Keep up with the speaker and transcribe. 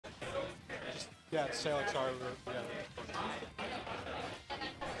Yeah, say like sorry. Yeah.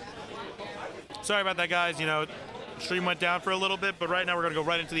 Sorry about that, guys. You know, stream went down for a little bit, but right now we're going to go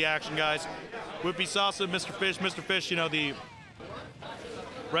right into the action, guys. With Bisasum, Mr. Fish, you know, the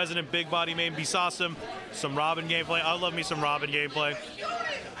resident big body main Bisasum. Some Robin gameplay. I love me some Robin gameplay.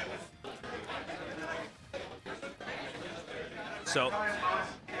 So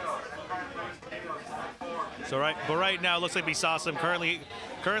right now, it looks like Bisasum currently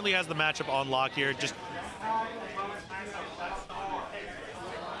has the matchup on lock here. Just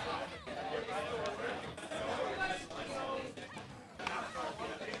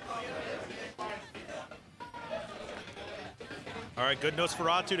all right, good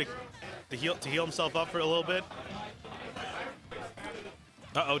Nosferatu to heal himself up for a little bit.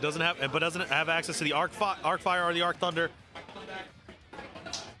 Uh-oh, doesn't have access to the Arc Fire or the Arc Thunder.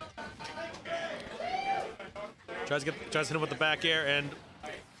 Tries to hit him with the back air and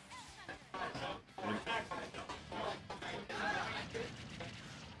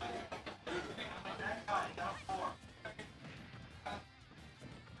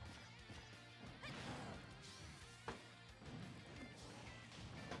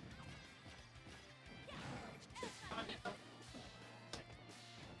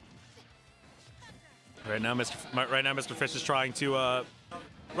right now, Mr. Fish is trying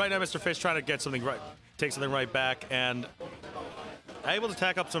to get something right, take something right back, and able to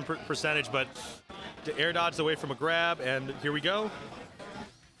tack up some percentage, but to air dodge away from a grab, and here we go.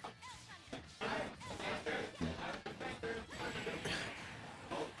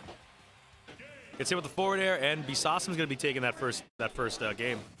 Gets hit with the forward air, and Bisasum's going to be taking that first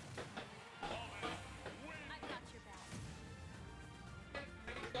game.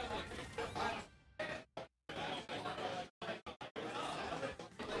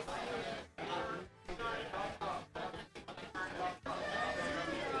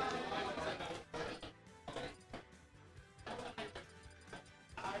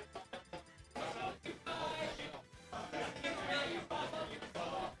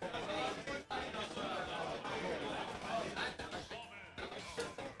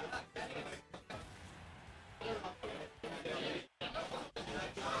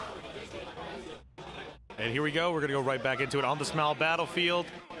 And here we go. We're going to go right back into it on the small battlefield.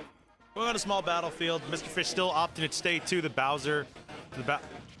 We're on a small battlefield. Mr. Fish still opting to stay to the Bowser, to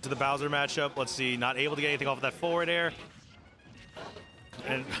the Bowser matchup. Let's see, not able to get anything off of that forward air.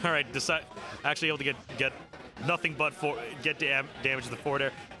 And all right, actually able to get nothing but damage to the forward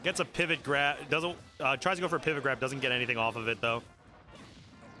air. Gets a pivot grab. Tries to go for a pivot grab. Doesn't get anything off of it though.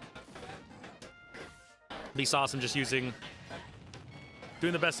 Bisasum just doing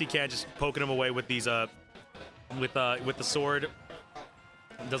the best he can, just poking him away with these with the sword.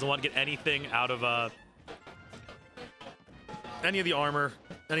 Doesn't want to get anything out of any of the armor,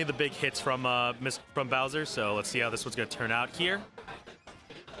 any of the big hits from Bowser. So let's see how this one's going to turn out here.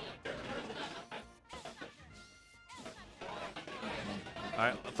 All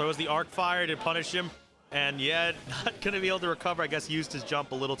right, throws the arc fire to punish him, and yeah, not going to be able to recover. I guess used his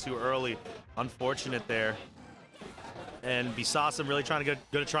jump a little too early. Unfortunate there. And Bisasum really trying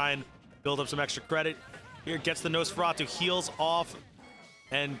to try and build up some extra credit. Here gets the Nosferatu, heals off,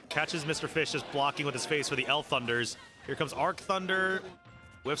 and catches Mr. Fish just blocking with his face for the L Thunders. Here comes Arc Thunder,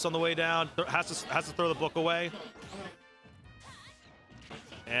 whiffs on the way down, has to throw the book away.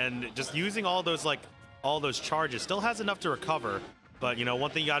 And just using all those charges, still has enough to recover. But you know, one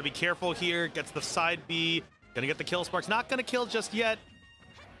thing you gotta be careful here, gets the side B, gonna get the kill sparks, not gonna kill just yet.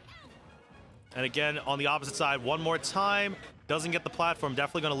 And again, on the opposite side, one more time. Doesn't get the platform.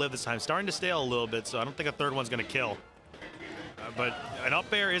 Definitely going to live this time. Starting to stale a little bit, so I don't think a third one's going to kill. But an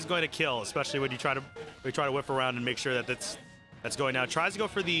up air is going to kill, especially when you try to whip around and make sure that that's going down. Tries to go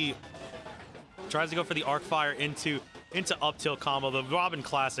for the arc fire into up tilt combo. The Robin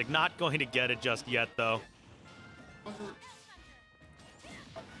classic, not going to get it just yet though.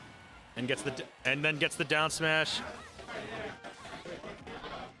 And then gets the down smash.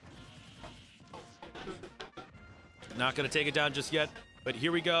 Not going to take it down just yet, but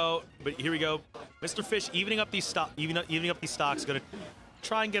here we go. Mr. Fish evening up these stocks, going to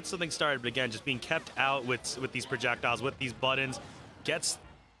try and get something started, but again, just being kept out with these projectiles, with these buttons.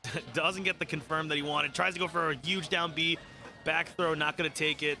 Doesn't get the confirm that he wanted. Tries to go for a huge down B, back throw, not going to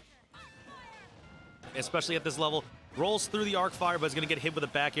take it, especially at this level. Rolls through the arc fire, but is going to get hit with a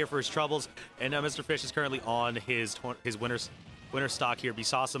back air for his troubles. And now Mr. Fish is currently on his winner stock here.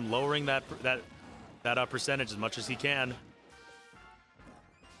 Bisasum lowering that percentage as much as he can.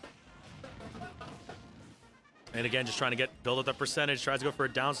 And again, just trying to build up that percentage. Tries to go for a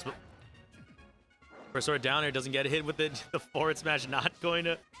down air, doesn't get hit with it. The forward smash not going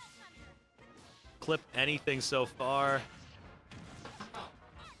to clip anything so far.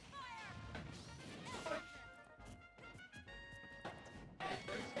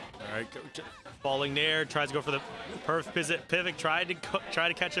 All right, falling there, tries to go for the perf pivot, tried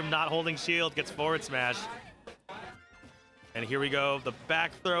to catch him not holding shield, gets forward smash. And here we go, the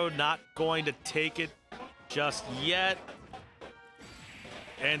back throw, not going to take it just yet.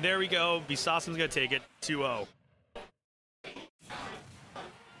 And there we go, Bisasum's gonna take it, 2-0. Oh.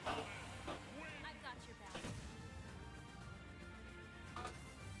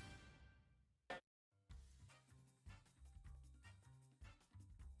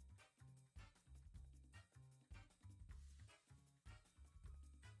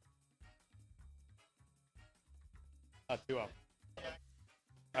 2-0. All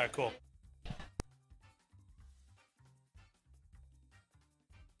right, cool.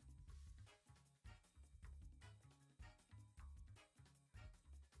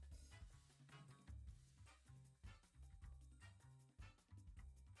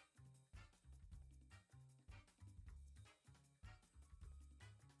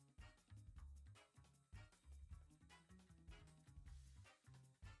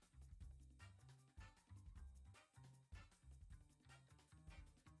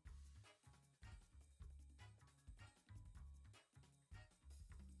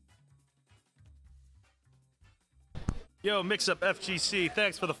 Yo, Mix Up FGC,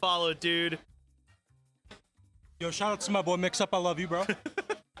 thanks for the follow, dude. Yo, shout out to my boy Mix Up. I love you, bro.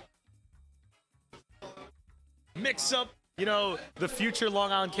 Mix Up, you know, the future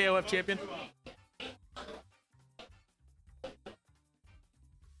Long Island KOF champion.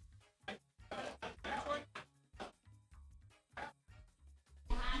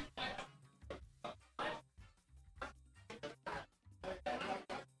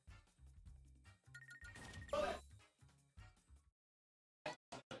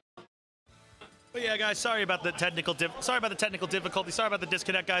 But yeah, guys, sorry about the technical difficulty. Sorry about the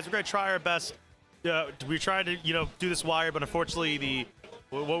disconnect, guys. We're gonna try our best. We tried to, you know, do this wire, but unfortunately,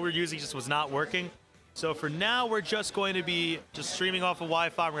 what we're using just was not working. So for now, we're just going to be just streaming off of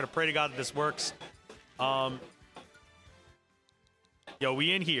Wi-Fi. We're gonna pray to God that this works. Yo,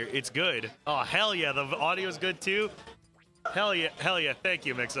 we in here. It's good. Oh hell yeah, the audio is good too. Hell yeah, hell yeah. Thank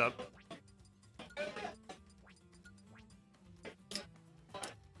you, Mix Up.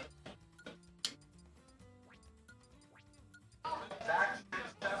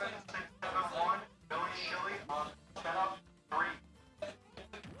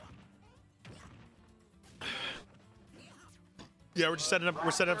 Yeah, we're just setting up.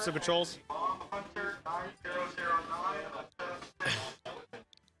 We're setting up some controls.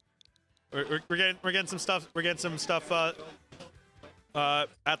 We're getting some stuff. We're getting some stuff at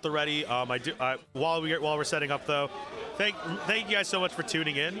the ready. While we're setting up though, thank you guys so much for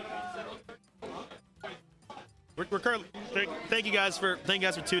tuning in. Thank you guys for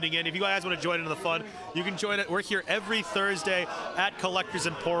tuning in. If you guys want to join into the fun, you can join it. We're here every Thursday at Collector's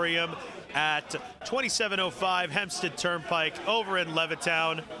Emporium at 2705 Hempstead Turnpike over in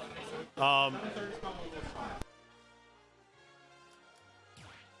Levittown.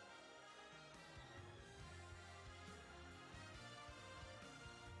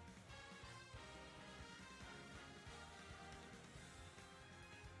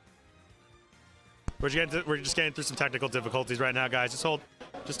 We're just getting through some technical difficulties right now, guys. Just hold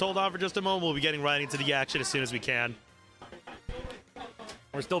on for just a moment. We'll be getting right into the action as soon as we can.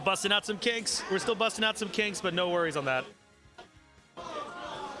 We're still busting out some kinks. But no worries on that.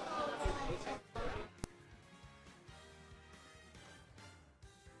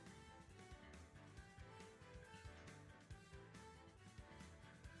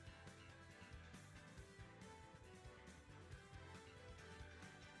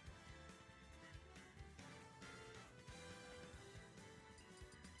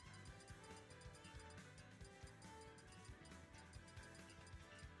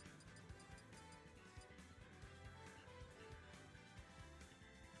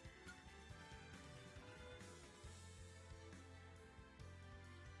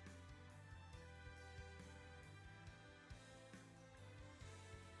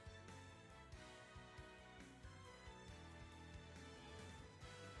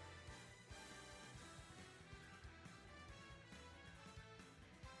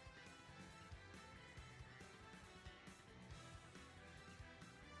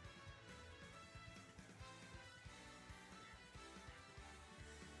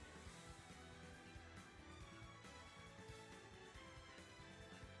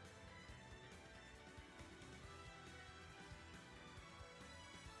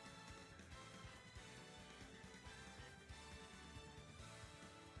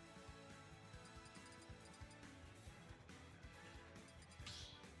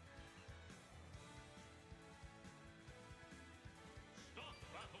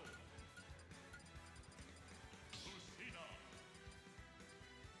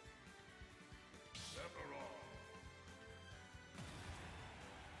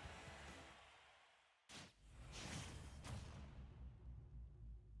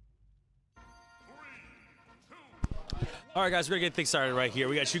 All right, guys, we're gonna get things started right here.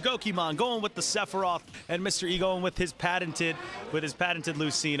 We got Shugokimon going with the Sephiroth, and Mr. E going with his patented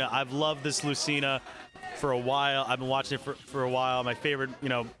Lucina. I've loved this Lucina for a while. I've been watching it for a while. My favorite, you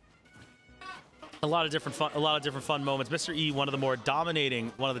know, a lot of different fun moments. Mr. E, one of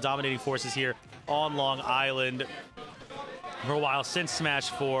the dominating forces here on Long Island for a while, since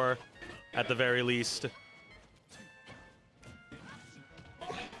Smash 4, at the very least.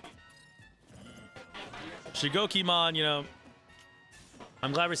 Shugokimon, you know,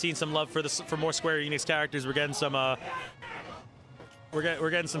 I'm glad we're seeing some love for more Square Enix characters. We're getting some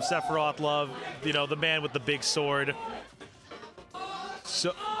we're getting some Sephiroth love. You know, the man with the big sword.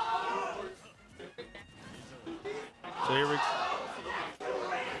 So here we.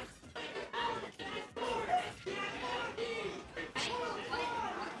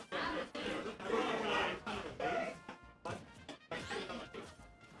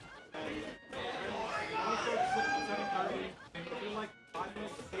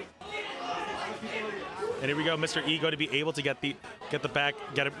 And here we go, Mr. E going to be able to get a back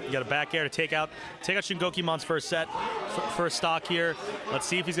air to take out Shingokimon's first stock here. Let's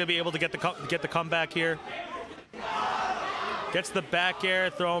see if he's going to be able to get the comeback here. Gets the back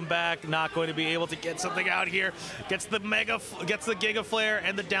air, throw him back, not going to be able to get something out here. Gets the Giga Flare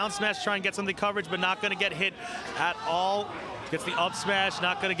and the down smash, try and get something coverage, but not going to get hit at all. Gets the up smash,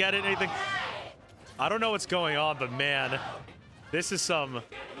 not going to get it, anything. I don't know what's going on, but man, this is some.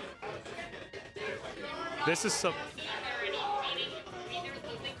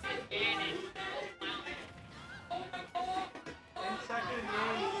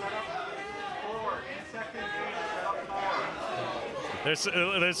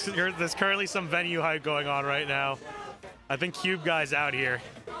 There's currently some venue hype going on right now. I think Cube Guy's out here,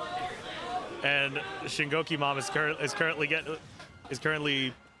 and Shingokimon is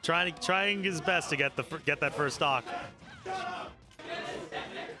currently trying his best to get that first stock.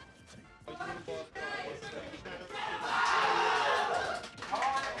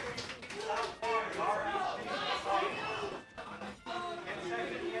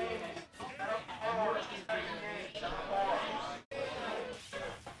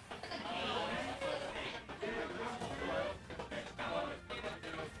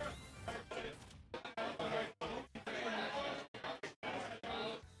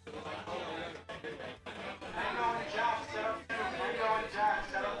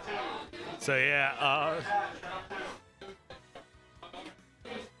 So yeah,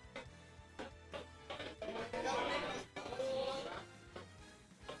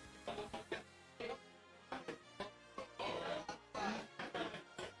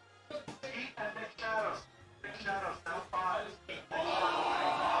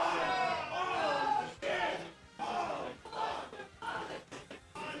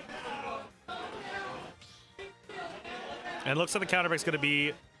 and it looks like the counterpick's going to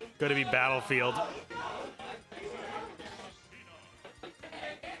be Battlefield.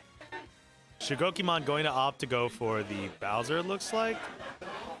 Shugokimon going to opt to go for the Bowser, it looks like.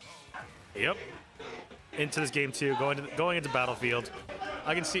 Yep. Into this game too, going into Battlefield.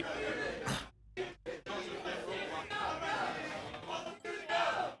 I can see.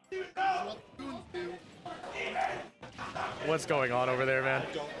 What's going on over there, man?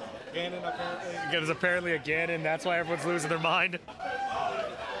 Ganon apparently. There's apparently a Ganon. That's why everyone's losing their mind.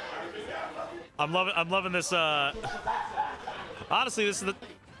 I'm loving this. Honestly, this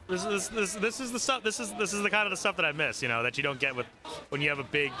is the stuff. This is the kind of the stuff that I miss. You know, that you don't get when you have a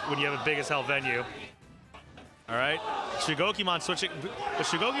big as hell venue. All right, Shugokimon switching. But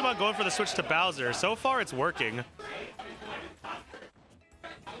Shugokimon going for the switch to Bowser. So far, it's working.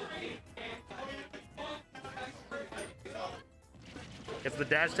 Gets the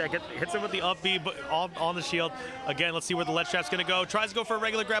dash tag, hits him with the up B, but on the shield. Again, let's see where the ledge trap's gonna go. Tries to go for a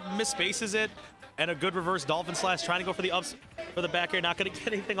regular grab, misspaces it, and a good reverse dolphin slash. Trying to go for the ups for the back air, not gonna get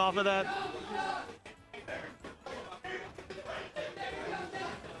anything off of that.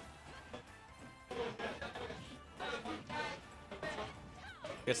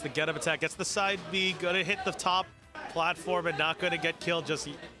 Gets the get up attack, gets the side B, gonna hit the top platform and not gonna get killed just.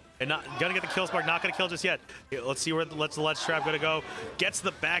 And not gonna get the kill spark, not gonna kill just yet. Let's see where the ledge trap gonna go. Gets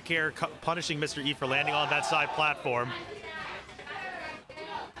the back air, punishing Mr. E for landing on that side platform.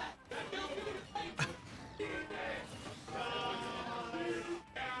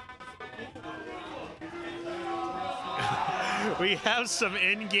 We have some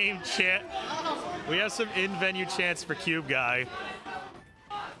in-game chant. We have some in-venue chants for Cube Guy.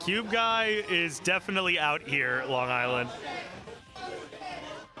 Cube Guy is definitely out here, Long Island.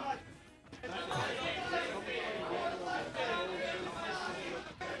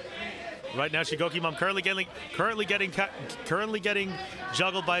 Right now, Shigoki Mom currently getting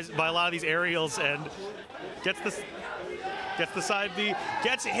juggled by a lot of these aerials and gets the side B,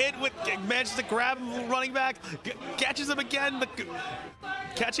 gets hit with, manages to grab him running back, catches him again.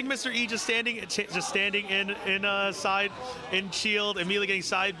 Catching Mr. E just standing in side in shield, immediately getting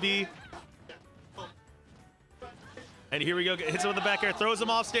side B. And here we go, hits him with the back air, throws him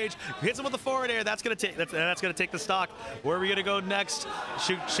off stage, hits him with the forward air. That's gonna take the stock. Where are we gonna go next?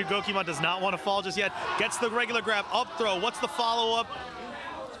 Shugokimon does not want to fall just yet. Gets the regular grab, up throw. What's the follow-up?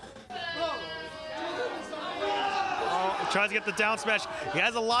 Oh, tries to get the down smash. He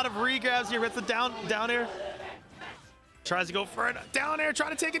has a lot of re-grabs here. Gets the down air. Tries to go for it. Down air,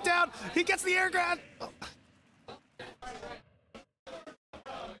 trying to take it down. He gets the air grab. Oh.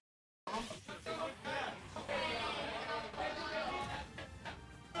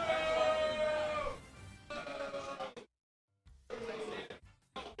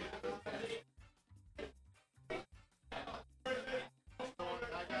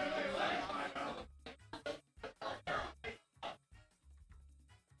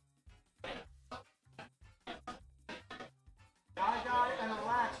 Guy and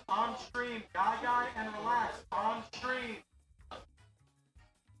relax on stream. Guy and relax on stream.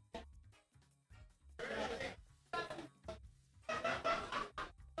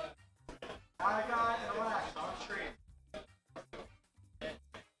 Guy and relax on stream.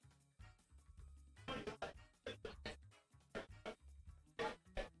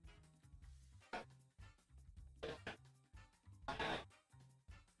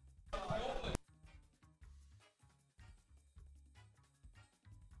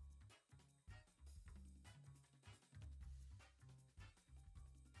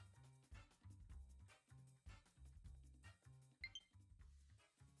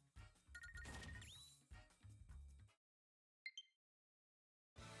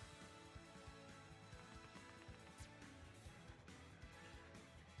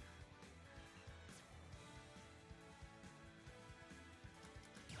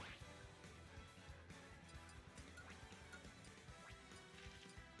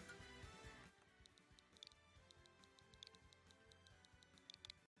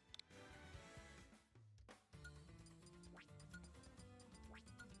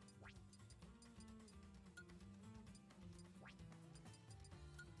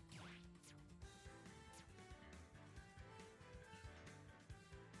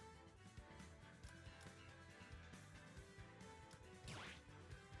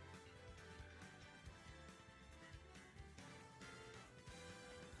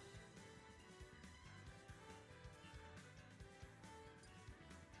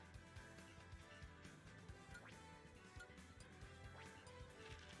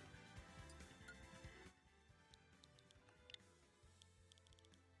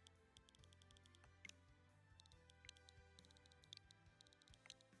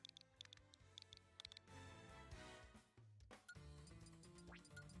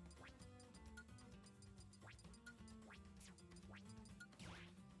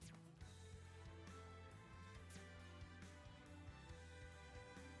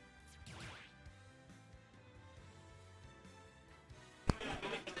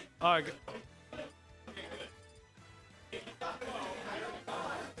 All right.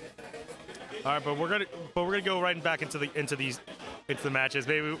 All right, but we're gonna go right back into the matches.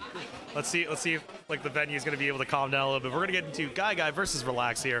 Maybe let's see if like the venue is gonna be able to calm down a little bit. We're gonna get into Guy versus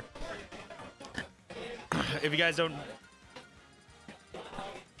Relax here. If you guys don't,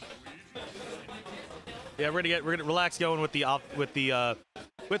 yeah, we're gonna Relax going with the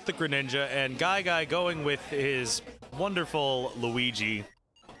Greninja, and Guy going with his wonderful Luigi.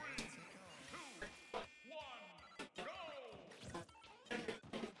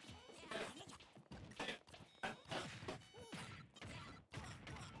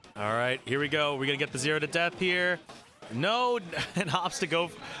 All right, here we go. We're gonna get the 0 to death here. No, and opts to go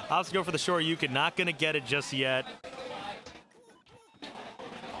for the Shoryuken. Not gonna get it just yet.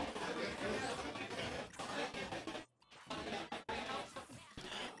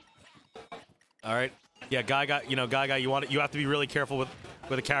 All right, yeah, Guy, you have to be really careful with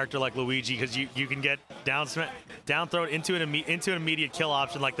a character like Luigi, because you can get down thrown into an immediate kill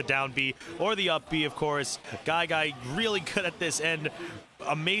option like the down B or the up B, of course. Guy really good at this, and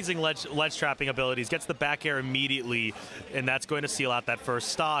amazing ledge trapping abilities. Gets the back air immediately, and that's going to seal out that first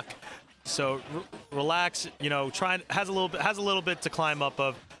stock. So Relax, has a little bit to climb up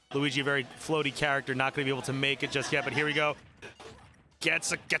of. Luigi, a very floaty character, not going to be able to make it just yet. But here we go.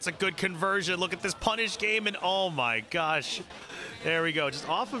 Gets a good conversion. Look at this punish game, and oh my gosh, there we go. Just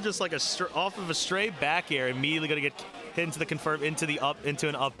off of a stray back air, immediately going to get hit into the confirm into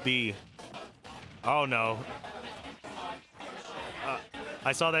an up B. Oh no.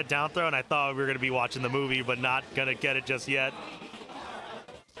 I saw that down throw and I thought we were going to be watching the movie, but not going to get it just yet.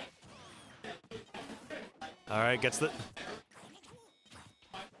 All right, gets the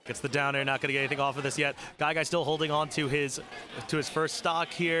down air, not going to get anything off of this yet. Guy still holding on to his first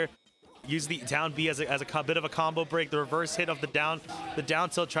stock here. Use the down B as a bit of a combo break. The reverse hit of the down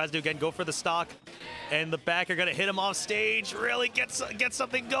tilt, tries to again go for the stock. And the back are going to hit him off stage. Really gets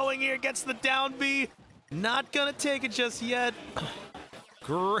something going here. Gets the down B. Not going to take it just yet.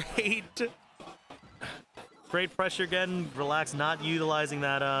 Great pressure again. Relax, not utilizing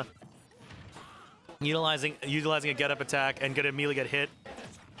that utilizing a get up attack and gonna immediately get hit.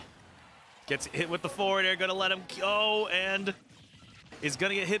 Gets hit with the forward air, gonna let him go and is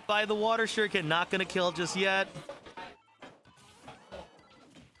gonna get hit by the water shuriken. Not gonna kill just yet.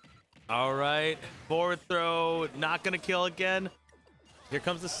 All right, forward throw, not gonna kill again. Here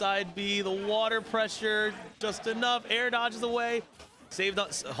comes the side B, the water pressure, just enough. Air dodges away. Saved on,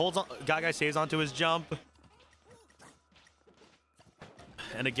 holds on. Guy saves onto his jump.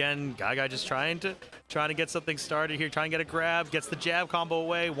 And again, Guy just trying to get something started here. Trying to get a grab. Gets the jab combo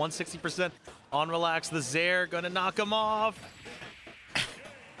away. 160% on relax. The Zair gonna knock him off.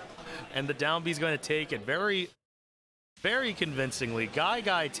 And the down B is going to take it very, very convincingly.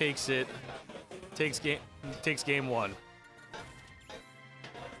 Guy takes it. Takes game one.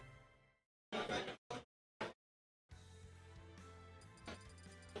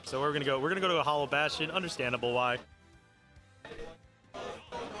 So we're gonna go to a Hollow Bastion. Understandable why.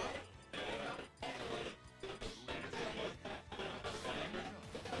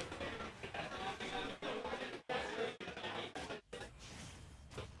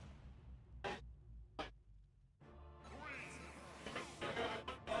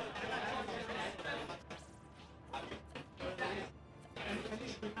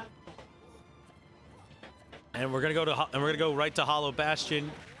 And we're gonna go right to Hollow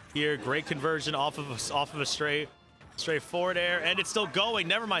Bastion here. Great conversion off of a straight forward air, and it's still going.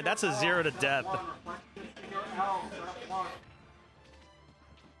 Never mind, that's a 0 to death.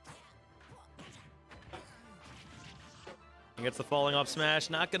 He gets the falling off smash.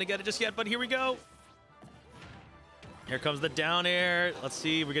 Not gonna get it just yet, but here we go. Here comes the down air. Let's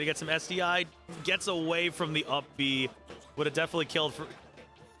see, we're gonna get some SDI. Gets away from the up B. Would have definitely killed,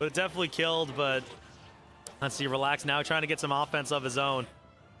 but let's see, relax now, trying to get some offense of his own.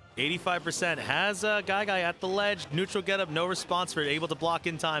 85% has Guy at the ledge. Neutral get up, no response for it, able to block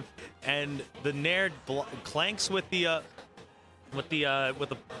in time, and the Nair clanks with the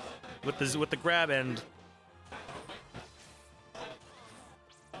grab end.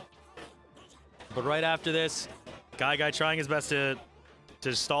 But right after this, Guy trying his best to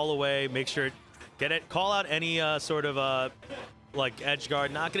stall away, make sure get it, call out any sort of like edge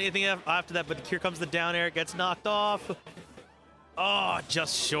guard. Not gonna anything after that, but here comes the down air. Gets knocked off. Oh,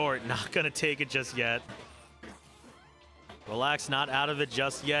 just short. Not gonna take it just yet. Relax, not out of it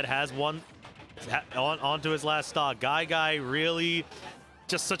just yet. Has one onto his last stock. Guy really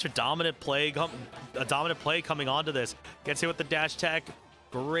just such a dominant play. Coming onto this. Gets hit with the dash tech.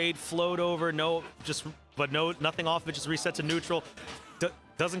 Great float over. Nothing off it. Just resets to neutral.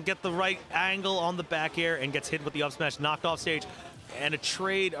 Doesn't get the right angle on the back air and gets hit with the up smash, knocked off stage, and a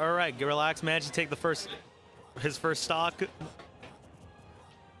trade. All right, relax, managed to take his first stock.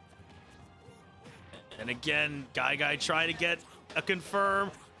 And again, Guy trying to get a confirm,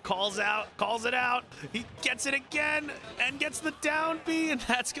 calls it out. He gets it again and gets the down B, and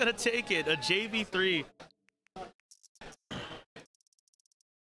that's gonna take it. A JV3.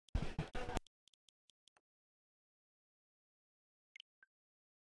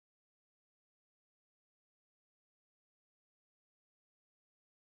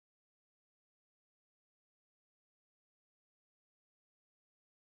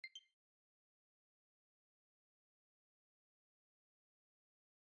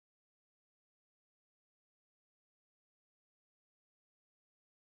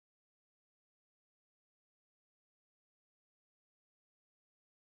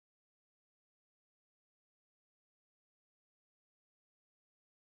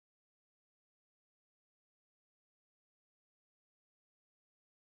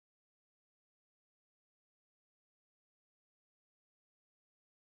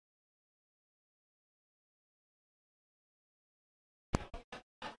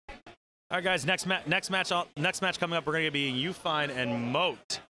 All right, guys. Next match coming up. We're gonna be Ufine and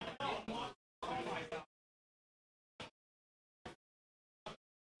Moat.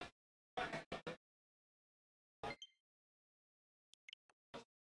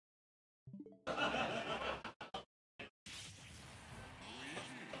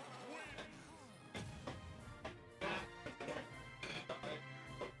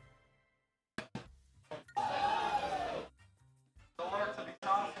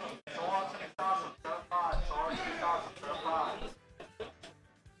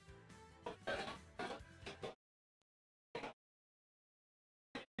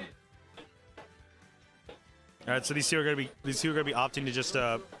 All right, so these two are gonna be opting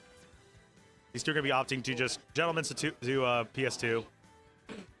to just gentlemen to PS2.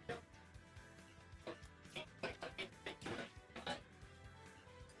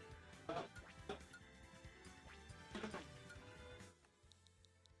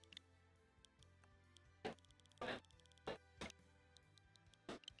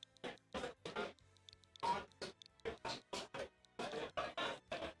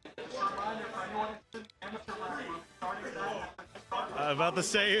 About to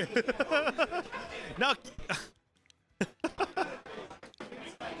say no.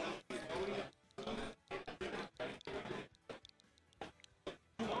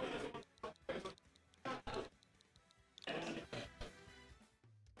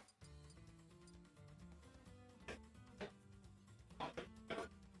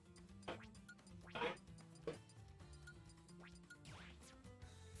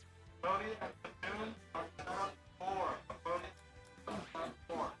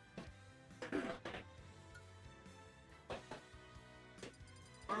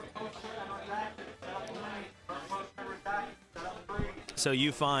 So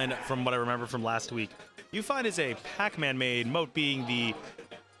you find, from what I remember from last week, you find is a Pac-Man made, Moat being the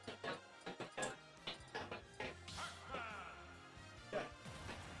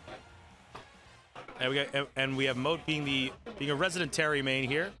and we have Moat being a resident Terry main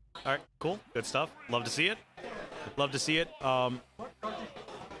here. All right, cool, good stuff. Love to see it. Love to see it. All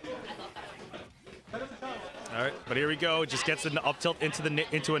right, but here we go. Just gets an up tilt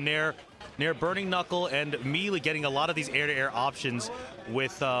into a nair burning knuckle, and immediately getting a lot of these air-to-air options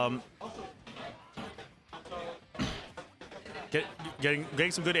with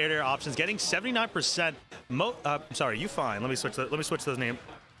getting some good air-to-air options. Getting 79%. Sorry, Ufine. Let me switch those names.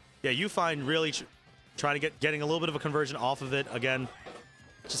 Yeah, Ufine really trying to getting a little bit of a conversion off of it again.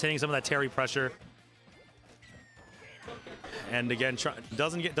 Just hitting some of that Terry pressure. And again,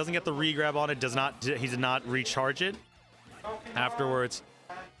 doesn't get the re-grab on it. He did not recharge it afterwards.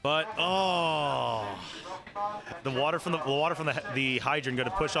 But the water from the hydrant going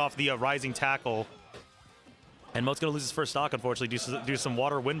to push off the rising tackle, and Moat's going to lose his first stock, unfortunately, do some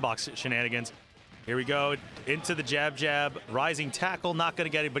water windbox shenanigans. Here we go into the jab, rising tackle, not going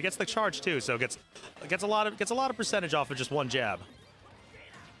to get it, but gets the charge too, so gets a lot of percentage off of just one jab,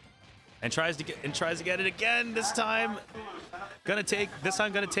 and tries to get it again. This time gonna take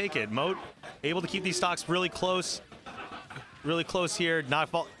it. Moat able to keep these stocks really close here. Not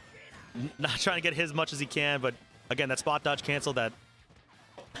trying to get hit as much as he can, but again, that spot dodge cancel, that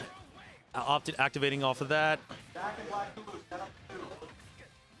opted activating off of that.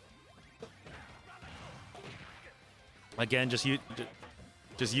 Again, just uses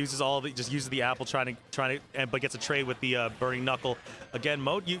the apple, but gets a trade with the burning knuckle. Again,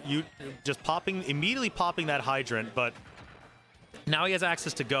 Moat, you just immediately popping that hydrant, but now he has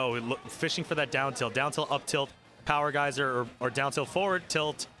access to go, fishing for that down tilt, up tilt, power geyser, or down tilt forward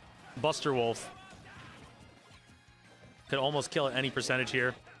tilt, Buster Wolf. Could almost kill at any percentage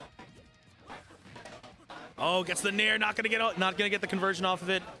here. Oh, gets the nair, not gonna get the conversion off of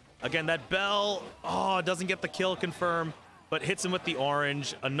it. Again, that bell, doesn't get the kill confirm, but hits him with the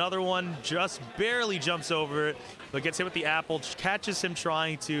orange. Another one just barely jumps over it, but gets hit with the apple, catches him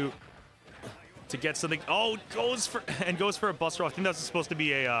trying to get something. Oh, goes for a Buster. I think that's supposed to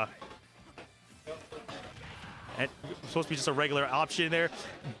be just a regular option there.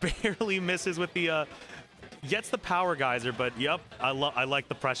 Barely misses with the gets the power geyser, but yep, I like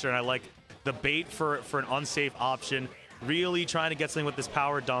the pressure, and I like the bait for an unsafe option. Really trying to get something with this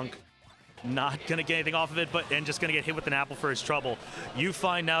power dunk. Not gonna get anything off of it, and just gonna get hit with an apple for his trouble.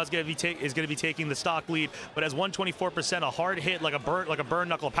 Ufine now is gonna be taking the stock lead, but as 124%, a hard hit like a burn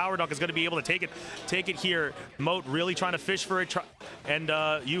knuckle, a power dunk is gonna be able to take it here. Moat really trying to fish for it, and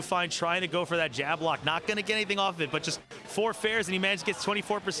Ufine trying to go for that jab block. Not gonna get anything off of it, but just 4 fares, and he managed to get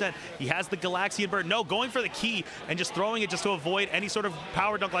 24%. He has the Galaxian Bird. No, going for the key and just throwing it just to avoid any sort of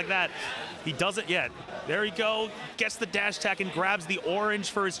power dunk like that. He doesn't yet. There he go. Gets the dash attack and grabs the orange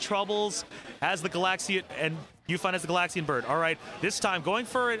for his troubles. Has the Galaxian, and Ufine has the Galaxian Bird. All right, this time going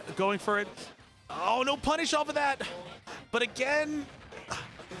for it. Oh, no punish off of that. But again,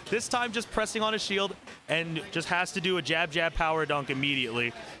 this time just pressing on his shield and just has to do a jab power dunk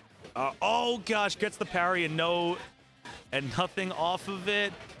immediately. Oh gosh, gets the parry and nothing off of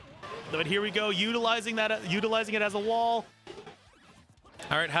it. But here we go, utilizing it as a wall.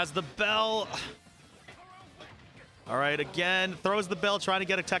 All right, has the bell. All right, again, throws the bell, trying to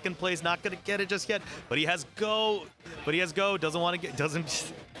get a tech in place. Not gonna get it just yet, but he has go. Doesn't want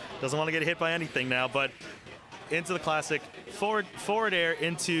to get hit by anything now. But into the classic, forward air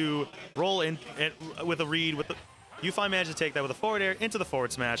into roll in and with a read with the Ufine managed to take that with a forward air into the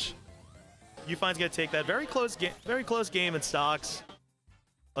forward smash. Ufine's gonna take that very close game in stocks.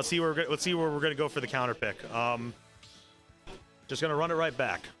 Let's see where we're gonna go for the counter pick. Just gonna run it right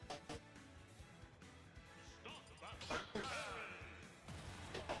back.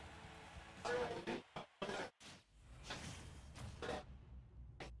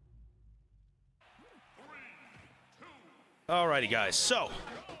 Alrighty, guys. So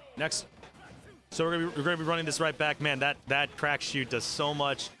we're gonna be running this right back. Man, that crack shoot does so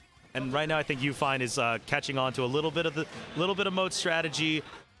much. And right now, I think Ufine is catching on to a little bit of Moat's strategy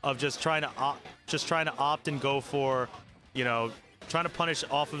of just trying to opt and go for, you know, trying to punish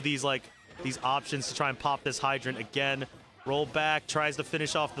off of these options to try and pop this hydrant again. Roll back, tries to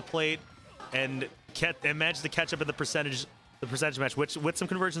finish off the plate, and manages to catch up in the percentage match, which with some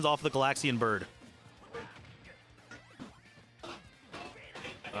conversions off of the Galaxian Bird.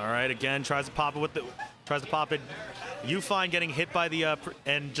 All right, again tries to pop it. Ufine getting hit by the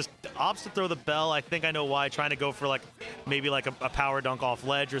and just opts to throw the bell. I think I know why. Trying to go for maybe a power dunk off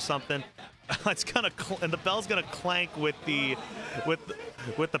ledge or something. It's gonna and the bell's gonna clank with the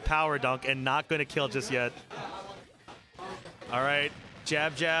power dunk and not gonna kill just yet. All right,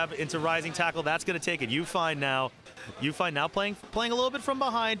 jab into rising tackle. That's gonna take it. Ufine now playing a little bit from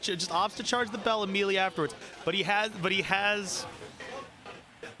behind. Just opts to charge the bell immediately afterwards. But he has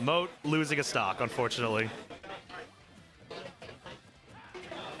Moat losing a stock, unfortunately.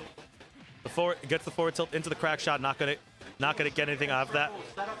 Gets the forward tilt into the crack shot. Not gonna get anything out of that.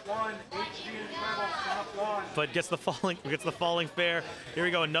 But gets the falling fair. Here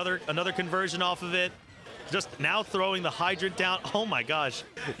we go. Another conversion off of it. Just now throwing the hydrant down. Oh my gosh.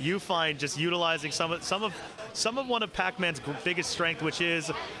 Ufine just utilizing some of one of Pac-Man's biggest strength, which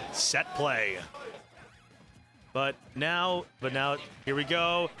is set play. But now here we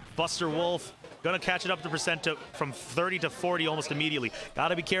go. Buster Wolf gonna catch it up to percent from 30 to 40 almost immediately.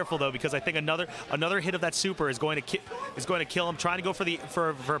 Gotta be careful though, because I think another hit of that super is going to kill him. Trying to go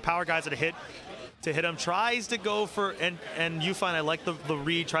for power guys to hit him. Tries to go for and Ufine, I like the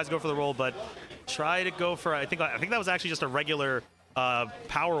read. Tries to go for the roll, but try to go for I think that was actually just a regular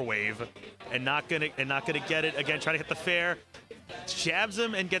power wave and not gonna get it again. Try to hit the fair. Jabs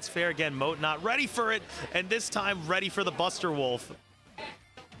him and gets fair again. Moat not ready for it, and this time ready for the Buster Wolf.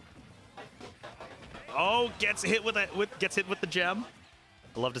 Oh, gets hit with the gem.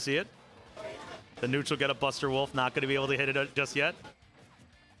 I love to see it. The neutral get a Buster Wolf. Not going to be able to hit it just yet.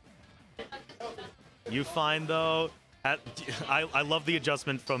 Ufine though. I love the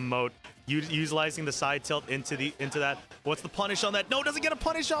adjustment from Moat. Utilizing the side tilt into that. What's the punish on that? No, doesn't get a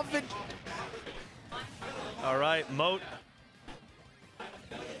punish off of it. All right, Moat.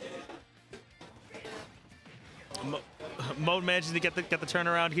 Moat manages to get the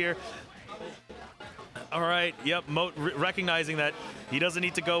turnaround here. All right, yep, Moat recognizing that he doesn't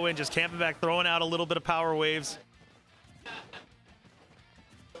need to go in, just camping back, throwing out a little bit of power waves.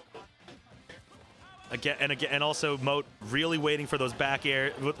 And also Moat really waiting for those back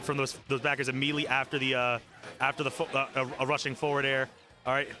air from those backers immediately after the a rushing forward air.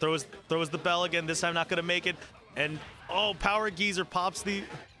 All right, throws the bell again. This time not gonna make it. And oh, Power Geezer pops the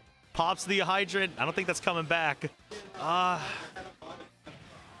hydrant. I don't think that's coming back.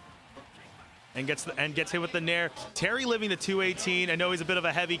 And gets hit with the nair. Terry living the 218. I know he's a bit of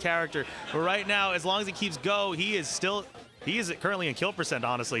a heavy character, but right now, as long as he keeps go, he is currently in kill percent,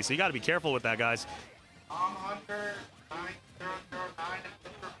 honestly. So you got to be careful with that, guys. Hunter 9009 and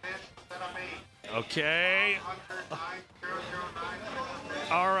Mr. Fish set up 8. Okay.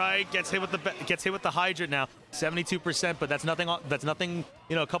 All right, gets hit with the hydrant now. 72%, but that's nothing.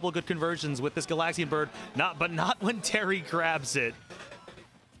 You know, a couple of good conversions with this Galaxian Bird. Not when Terry grabs it.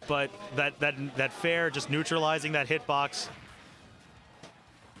 But that fair just neutralizing that hitbox.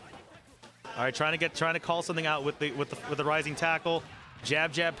 All right, trying to call something out with the rising tackle.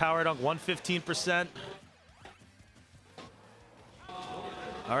 Jab power dunk 115%.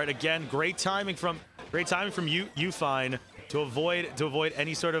 All right, again, great timing from Ufine to avoid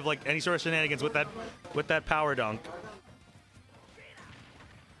any sort of shenanigans with that power dunk.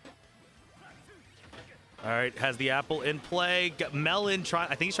 All right, has the apple in play. Melon I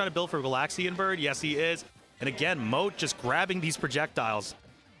think he's trying to build for Galaxian Bird. Yes, he is. And again, Moat just grabbing these projectiles,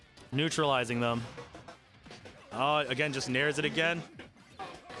 neutralizing them. Oh, again, just nairs it again.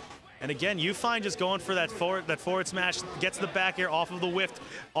 And again, Ufine just going for that forward smash. Gets the back air off of the whiff,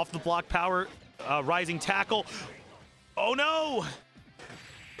 off the block power, rising tackle. Oh no!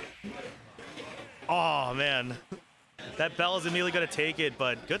 Oh man, that bell is immediately going to take it.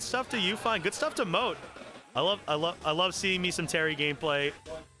 But good stuff to Ufine. Good stuff to Moat. I love seeing me some Terry gameplay.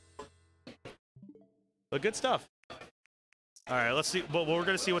 But good stuff. All right, let's see. Well, we're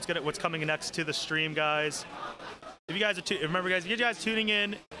gonna see what's coming next to the stream, guys. If you guys are remember, guys, if you guys tuning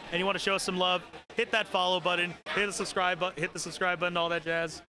in and you want to show us some love, hit that follow button, hit the subscribe button, all that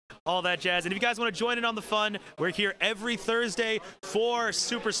jazz. All that jazz. And if you guys want to join in on the fun, we're here every Thursday for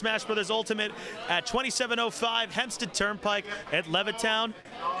Super Smash Bros. Ultimate at 2705 Hempstead Turnpike at Levittown.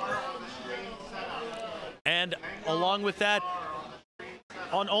 And along with that,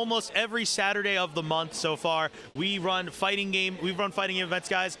 on almost every Saturday of the month so far, we run fighting game events,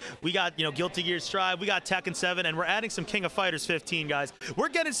 guys. We got, Guilty Gear Strive, we got Tekken 7, and we're adding some King of Fighters 15, guys. We're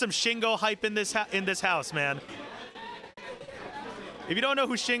getting some Shingo hype in this house, man. If you don't know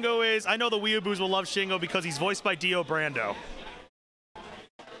who Shingo is, I know the Weeaboos will love Shingo because he's voiced by Dio Brando.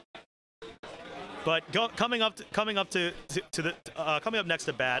 But coming up next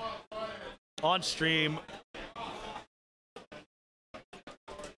to bat on stream,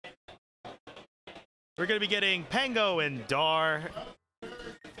 we're gonna be getting Pango and Dar.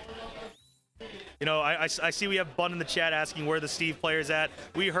 I see we have Bun in the chat asking where the Steve player's at.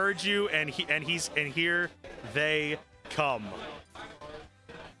 We heard you, and here they come.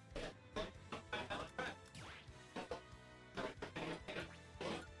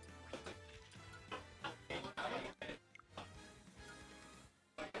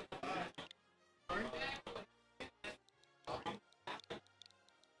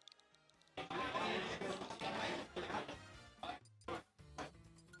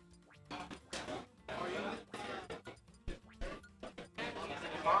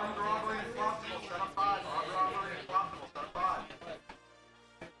 Armed robbery is possible. Set up 5. Armed robbery is possible. Set up 5.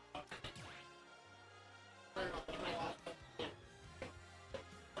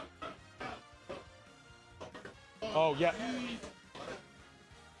 Oh, yeah.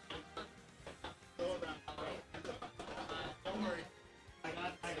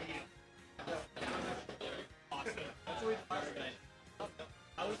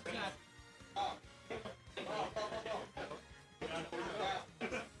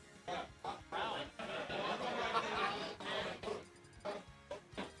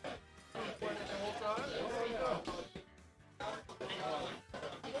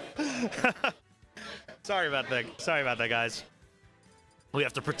 Sorry about that, guys. We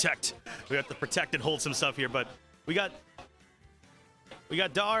have to protect and hold some stuff here, but we got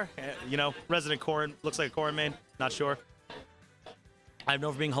Dar, resident Corrin, looks like a Corrin main, not sure. I'm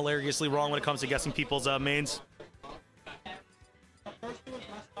known for being hilariously wrong when it comes to guessing people's mains.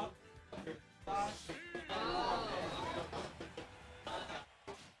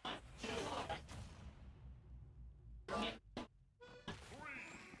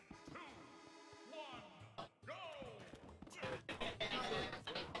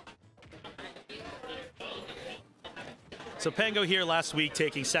 So Pango here last week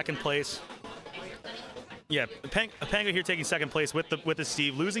taking second place. Yeah, Pango here taking second place with the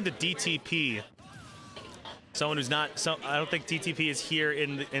Steve, losing to DTP. Someone who's not. I don't think DTP is here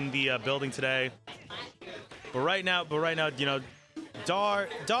in the building today. But right now, Dar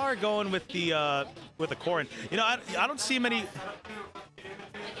going with the Corrin. I don't see many.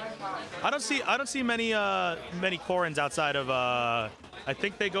 I don't see many Corrins outside of. I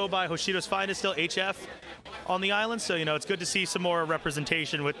think they go by Hoshido's Finest still, HF. On the island, so it's good to see some more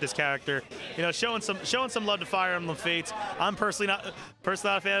representation with this character. Showing some love to Fire Emblem Fates. I'm personally not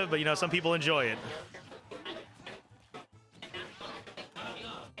a fan of it, but some people enjoy it.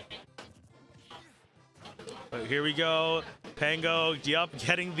 But here we go, Pango,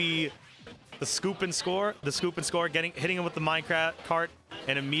 getting the scoop and score, hitting him with the minecart cart,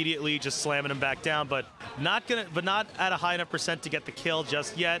 and immediately just slamming him back down, but not at a high enough percent to get the kill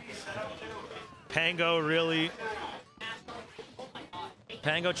just yet. Pango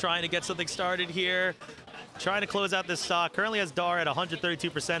trying to get something started here, trying to close out this stock. Currently has Dar at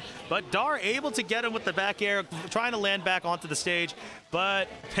 132%, but Dar able to get him with the back air, trying to land back onto the stage. But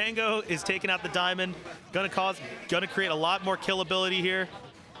Pango is taking out the diamond, gonna create a lot more killability here.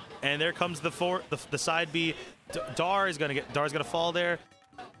 And there comes the side B. Dar's gonna fall there,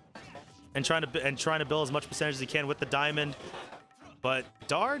 and trying to build as much percentage as he can with the diamond. But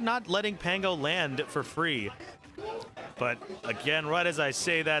Dar not letting Pango land for free. But again, right as I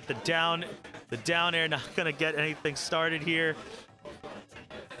say that, the down air not gonna get anything started here.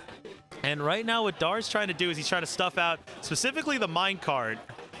 And right now what Dar's trying to do is he's trying to stuff out specifically the minecart.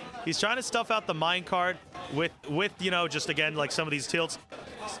 He's trying to stuff out the minecart with just again like some of these tilts.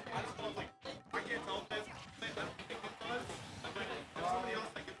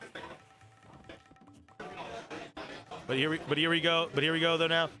 But here we go though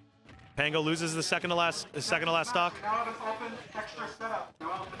now. Pango loses the second to last stock. We now have an open extra setup. You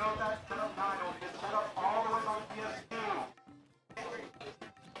want to note that setup 9 will be set up all the way on PS2.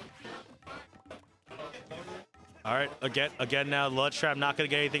 All right, again now, Ledge Trap not gonna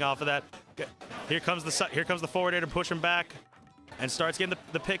get anything off of that. Here comes the forward air to push him back, and starts getting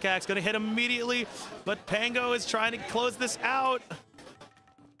the pickaxe, gonna hit immediately, but Pango is trying to close this out.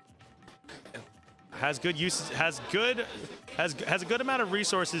 Has good use, has a good amount of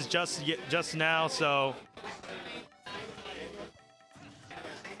resources just now, so.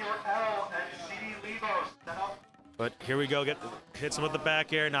 But here we go, hits him with the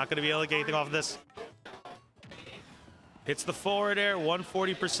back air, not gonna be able to get anything off of this. Hits the forward air,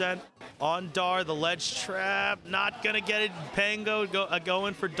 140% on Dar, the ledge trap, not gonna get it. Pango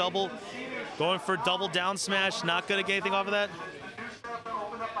going for double down smash, not gonna get anything off of that.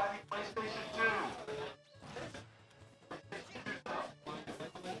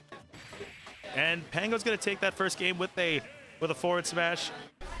 And Pango's gonna take that first game with a forward smash.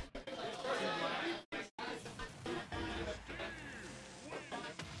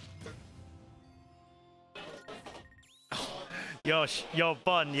 Yo,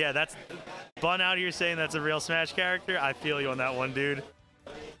 Bun, yeah, that's Bun out here saying that's a real Smash character. I feel you on that one, dude.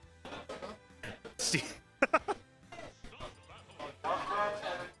 Steve.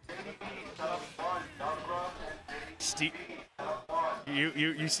 Steve,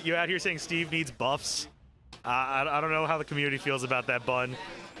 you out here saying Steve needs buffs? I don't know how the community feels about that, Bun.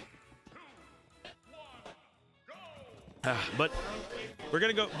 But we're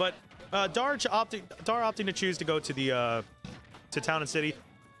gonna go. But Dar opting to choose to go to the to Town and City.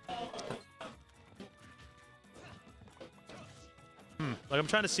 Like, I'm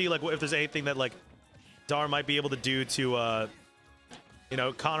trying to see like if there's anything that like Dar might be able to do to you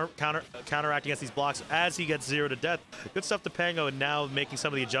know, counteract against these blocks as he gets 0 to death. Good stuff to Pango, and now making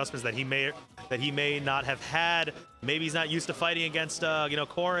some of the adjustments that he may not have had. Maybe he's not used to fighting against you know,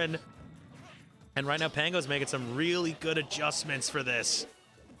 Corrin. And right now Pango's making some really good adjustments for this.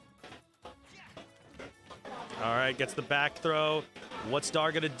 All right, gets the back throw. What's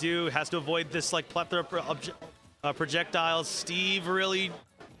Dar gonna do? Has to avoid this like plethora of projectiles. Steve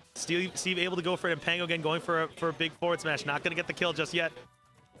able to go for it, and Pango again going for a big forward smash. Not gonna get the kill just yet.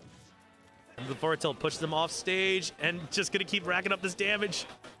 And the forward tilt pushes them off stage, and just gonna keep racking up this damage.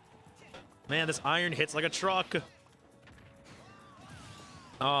 Man, this iron hits like a truck.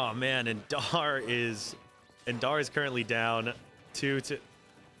 Oh man, and Dar is currently down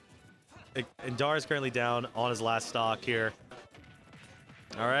and Dar is currently down on his last stock here.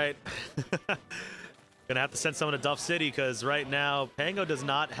 All right. Gonna have to send someone to Duff City, because right now Pango does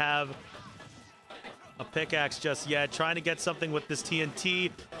not have a pickaxe just yet. Trying to get something with this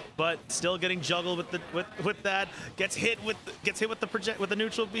TNT, but still getting juggled with that. Gets hit with the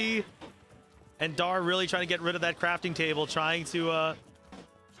neutral B, and Dar really trying to get rid of that crafting table, trying to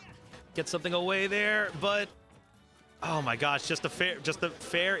get something away there, but oh my gosh, just a fair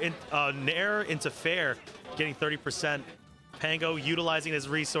nair into fair, getting 30%. Pango utilizing his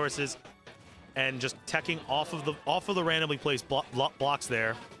resources and just teching off of the randomly placed blocks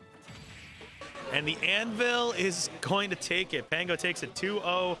there. And the anvil is going to take it. Pango takes it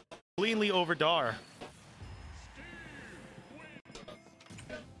 2-0 cleanly over Dar.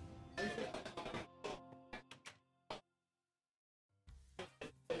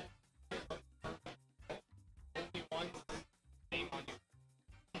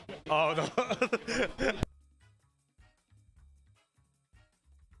 Oh no.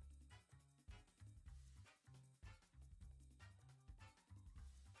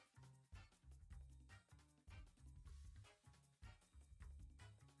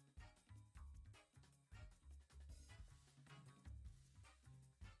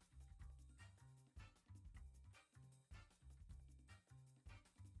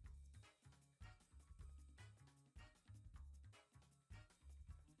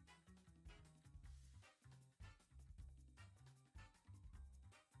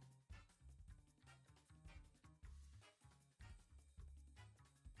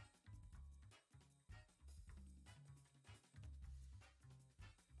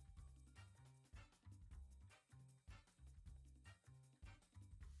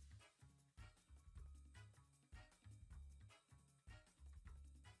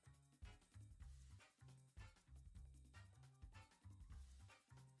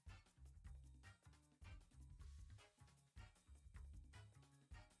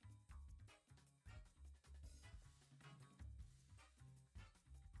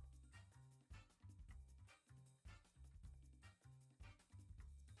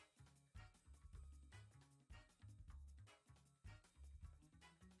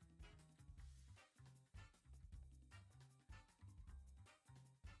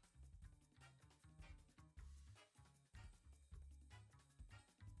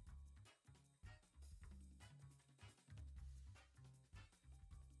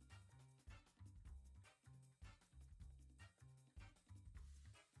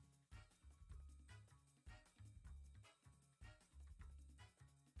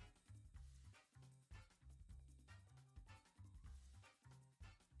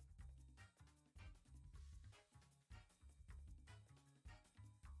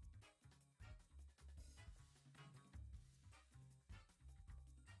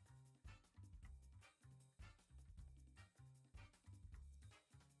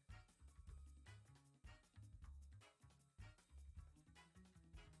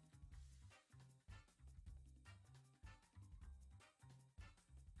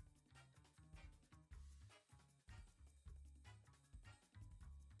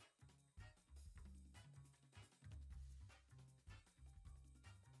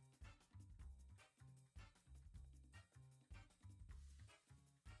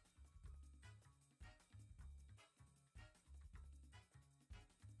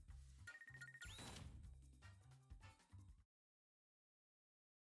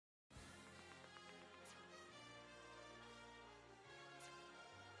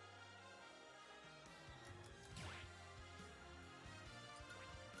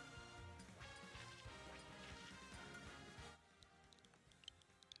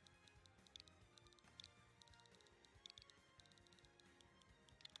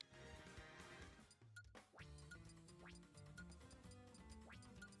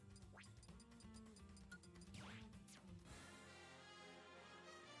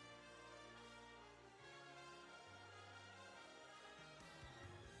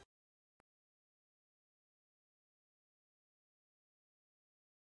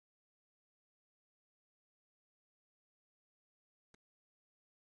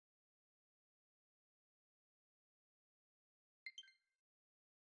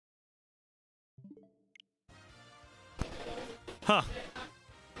 Huh.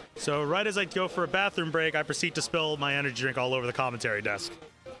 So right as I go for a bathroom break, I proceed to spill my energy drink all over the commentary desk.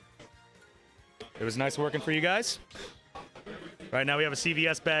 It was nice working for you guys. Right now we have a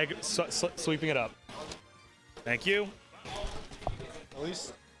CVS bag sweeping it up. Thank you. At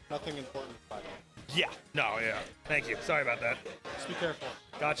least nothing important. Yeah. No, yeah. Thank you. Sorry about that. Just be careful.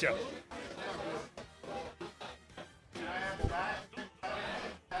 Gotcha.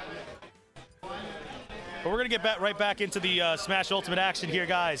 But we're going to get right back into the Smash Ultimate action here,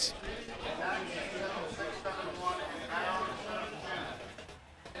 guys.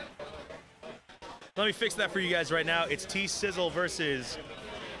 Let me fix that for you guys right now. It's T-Sizzle versus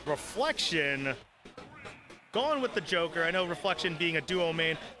Reflection. Going with the Joker. I know Reflection being a duo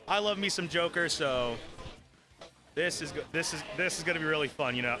main. I love me some Joker, so this is going to be really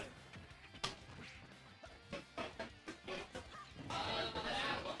fun, you know.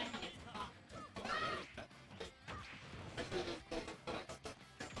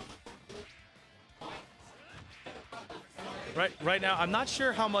 Right now, I'm not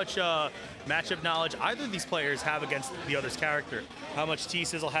sure how much matchup knowledge either of these players have against the other's character. How much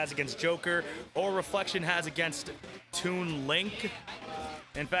T-Sizzle has against Joker or Reflection has against Toon Link.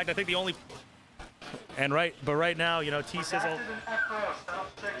 In fact, I think the only... But right now, you know, T-Sizzle...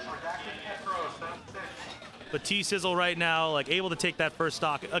 But T-Sizzle right now, like, able to take that first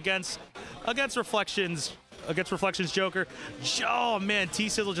stock against Reflection's Joker. Oh man,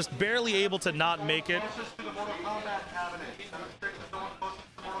 T-Sizzle just barely able to not make it.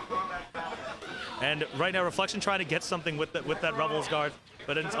 And right now, Reflection trying to get something with that Rebels guard,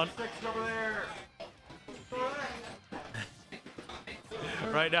 but it's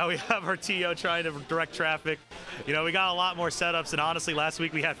right now we have our TO trying to direct traffic. You know, we got a lot more setups, and honestly, last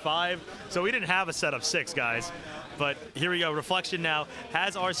week we had 5, so we didn't have a set of 6, guys. But here we go. Reflection now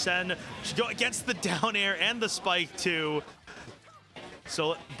has Arsene go against the down air and the spike too.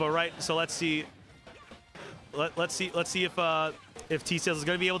 So let's see. Let's see if T-Sizzle is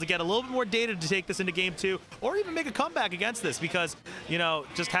going to be able to get a little bit more data to take this into game 2, or even make a comeback against this, because you know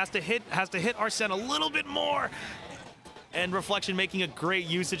just has to hit Arsene a little bit more. And Reflection making a great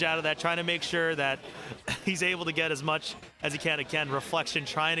usage out of that, trying to make sure that he's able to get as much as he can. Again, Reflection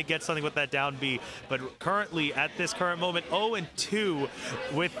trying to get something with that down B. But currently, at this current moment, 0-2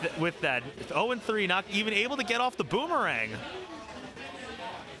 with that. 0-3, not even able to get off the boomerang.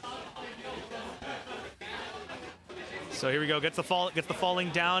 So here we go, gets the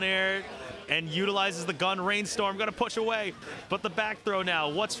falling down air, and utilizes the gun Rainstorm. Gonna push away, but the back throw now.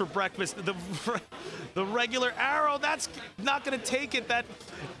 What's for breakfast? The regular arrow, that's not gonna take it.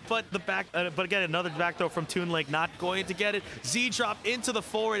 But again, another back throw from Toon Link, not going to get it. Z drop into the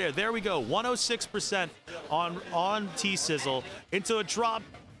forward air. There we go. 106% on T-Sizzle into a drop,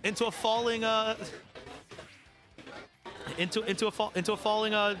 into a falling into a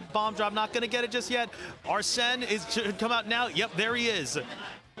falling bomb drop. Not gonna get it just yet. Arsene should come out now. Yep, there he is.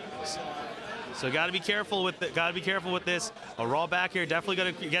 So gotta be careful with this. A raw back here,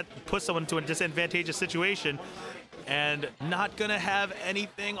 definitely gonna put someone into a disadvantageous situation, and not gonna have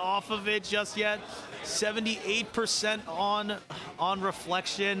anything off of it just yet. 78% on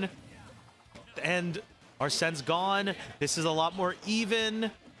Reflection, and Arsene's gone. This is a lot more even.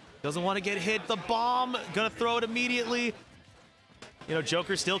 Doesn't want to get hit. The bomb, gonna throw it immediately. You know,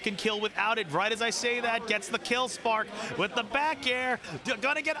 Joker still can kill without it. Right as I say that, gets the kill spark with the back air.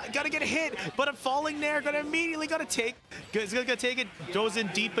 Gonna get hit, but a falling there. He's gonna take it. Goes in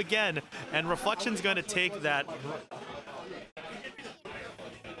deep again, and Reflection's gonna take that.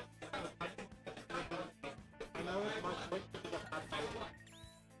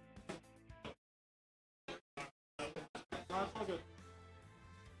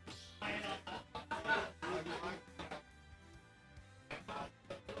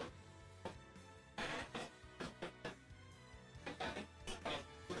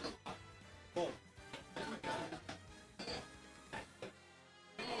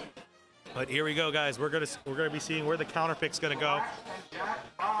 But here we go, guys. We're gonna be seeing where the counter pick's gonna go.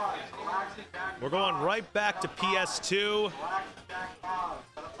 We're going right back to PS2.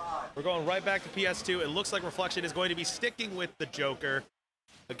 We're going right back to PS2. It looks like Reflection is going to be sticking with the Joker.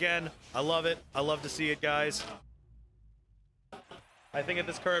 Again, I love it. I love to see it, guys. I think at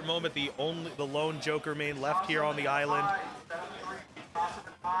this current moment, the lone Joker main left here on the island.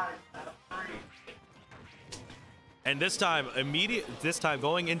 And this time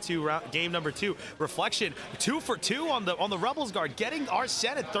going into game number 2, Reflection 2 for 2 on the Rebels guard, getting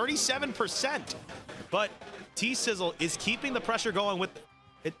Arsene at 37%. But T-Sizzle is keeping the pressure going with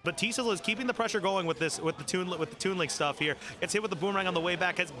it. But T-Sizzle is keeping the pressure going with the Toon Link stuff here. Gets hit with the boomerang on the way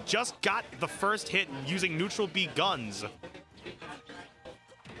back. Has just got the first hit using neutral B guns.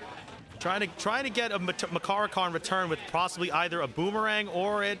 Trying to get a Makarakan return with possibly either a boomerang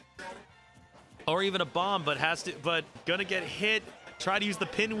or even a bomb, but gonna get hit. Try to use the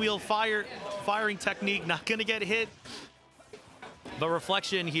pinwheel firing technique, not gonna get hit. But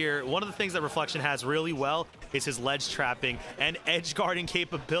Reflection here, one of the things that Reflection has really well is his ledge trapping and edge guarding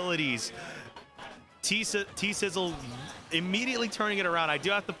capabilities. T-Sizzle immediately turning it around. I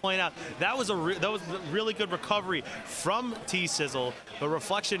do have to point out that was a really good recovery from T-Sizzle, but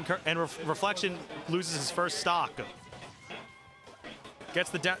Reflection loses his first stock.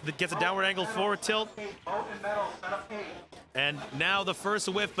 Gets a downward angle forward tilt, and now the first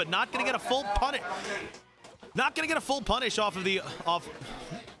whiff, but not gonna get a full punish. Not gonna get a full punish off of the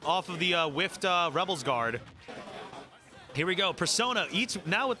whiffed Rebels guard. Here we go. Persona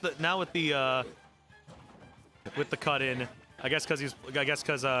with the cut in. I guess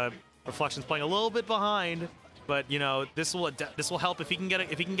because Reflection's playing a little bit behind, but you know this will help if he can get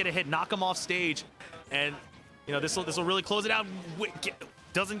a hit, knock him off stage, and you know this will really close it out.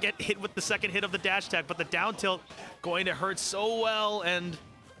 Doesn't get hit with the second hit of the dash attack, but the down tilt going to hurt so well, and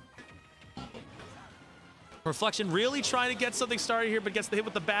Reflection really trying to get something started here, but gets the hit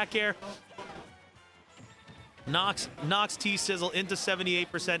with the back air. Knocks T-Sizzle into 78%,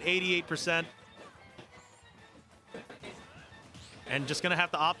 88%. And just gonna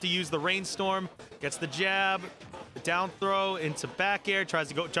have to opt to use the Rainstorm. Gets the jab, the down throw into back air, tries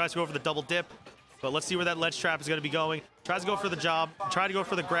to go for the double dip. But let's see where that ledge trap is gonna be going. Tries to go for the job, try to go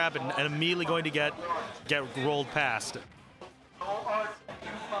for the grab, and immediately going to get rolled past.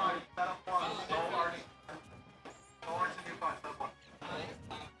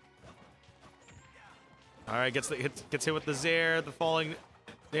 All right, gets hit with the Zair, the falling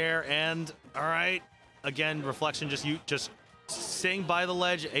there, and all right, again, Reflection just staying by the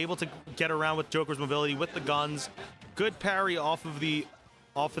ledge, able to get around with Joker's mobility with the guns. Good parry off of the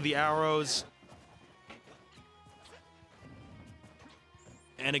arrows.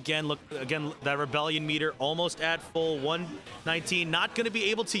 And again, that Rebellion meter almost at full, 119, not going to be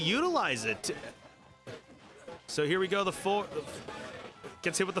able to utilize it. So here we go,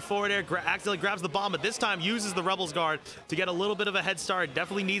 gets hit with the forward air, accidentally grabs the bomb, but this time uses the Rebels guard to get a little bit of a head start.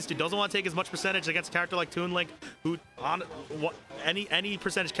 Definitely needs to, doesn't want to take as much percentage against a character like Toon Link, who any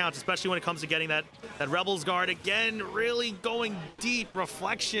percentage counts, especially when it comes to getting that Rebels guard. Again, really going deep.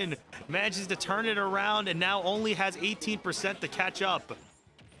 Reflection manages to turn it around and now only has 18% to catch up.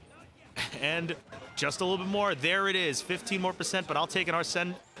 And just a little bit more. There it is, 15% more, but I'll take an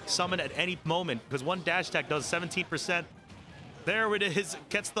Arsene summon at any moment because one dash attack does 17%. There it is.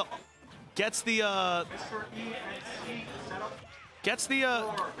 Gets the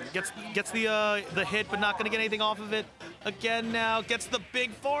hit, but not gonna get anything off of it. Again now, gets the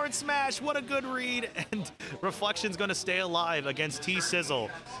big forward smash. What a good read. And Reflection's gonna stay alive against T-Sizzle.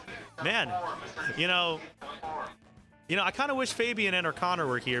 Man, you know, I kind of wish Fabian and O'Connor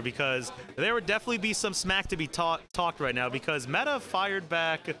were here because there would definitely be some smack to be talked right now because Meta fired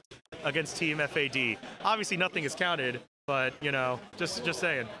back against Team FAD. Obviously, nothing is counted, but, you know, just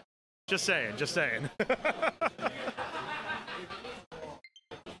saying. Just saying.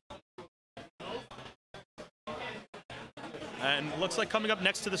 And looks like coming up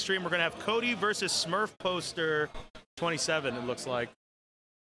next to the stream, we're going to have Cody versus Smurf Poster 27, it looks like.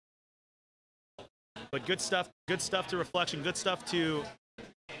 But good stuff to Reflection, good stuff to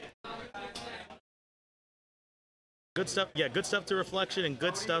Reflection, and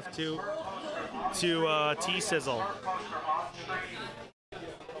good stuff to T-Sizzle.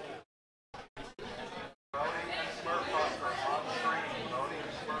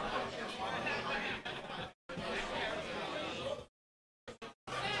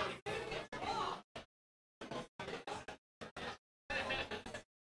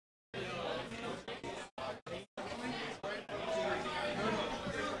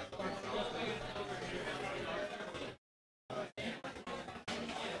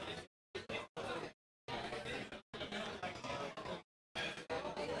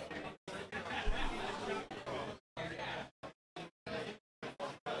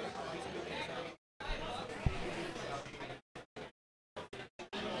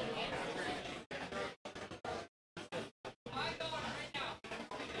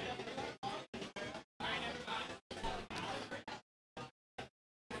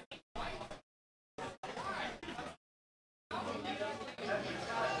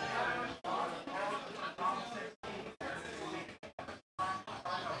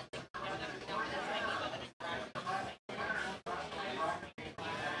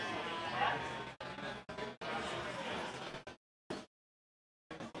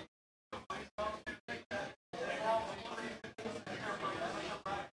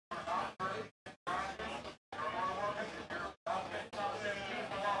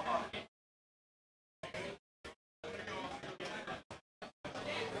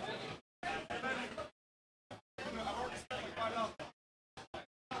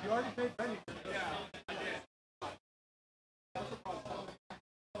 already paid Benny. Yeah, I did. That's the problem.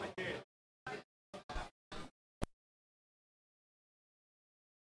 I did.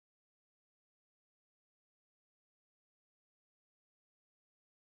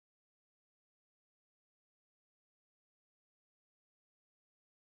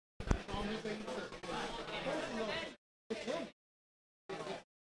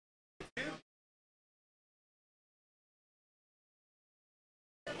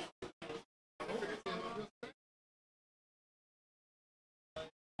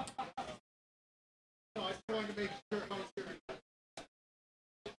 No, I just wanted to make sure how serious.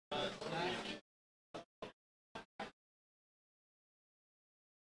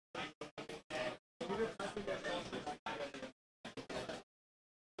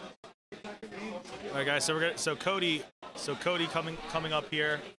 All right, guys. So Cody coming up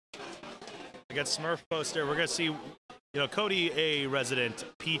here against Smurf Poster. We're gonna see, Cody, a resident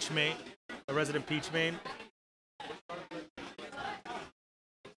Peach main.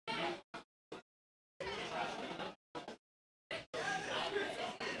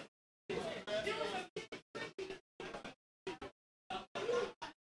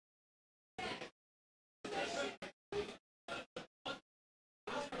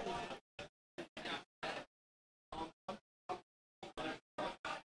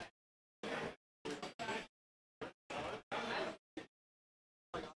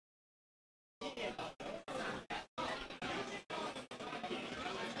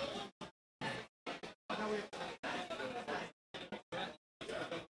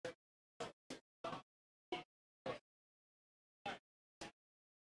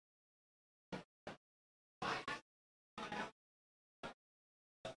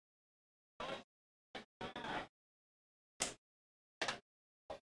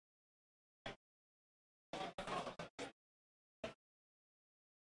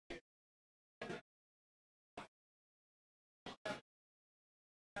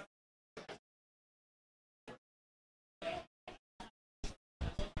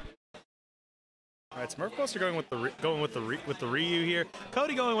 All right, Smurf Poster going with the Ryu here.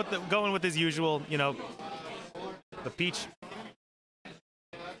 Cody going with his usual, the Peach.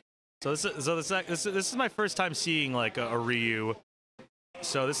 So this is my first time seeing like a Ryu.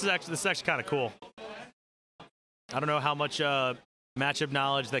 So this is actually kind of cool. I don't know how much matchup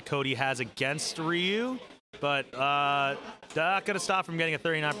knowledge that Cody has against Ryu, but not gonna stop from getting a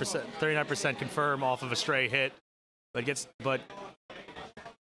 39% confirm off of a stray hit. But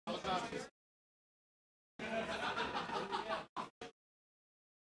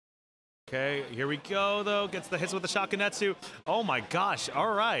okay, here we go though. Gets the hits with the Shakunetsu. Oh my gosh!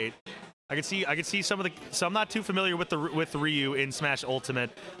 All right, I can see some of the. So I'm not too familiar with Ryu in Smash Ultimate.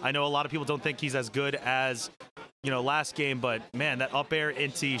 I know a lot of people don't think he's as good as last game, but man, that up air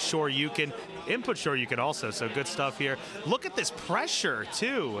into Shoryuken, input Shoryuken also. So good stuff here. Look at this pressure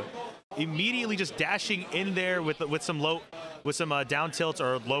too. Immediately just dashing in there with some down tilts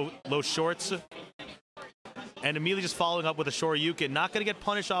or low shorts. And immediately just following up with a Shoryuken. Not going to get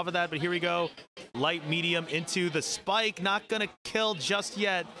punished off of that, but here we go. Light, medium into the spike. Not going to kill just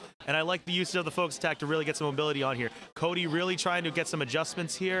yet. And I like the usage of the focus attack to really get some mobility on here. Cody really trying to get some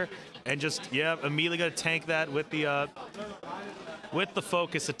adjustments here. And just, yeah, immediately going to tank that with the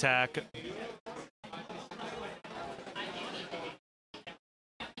focus attack.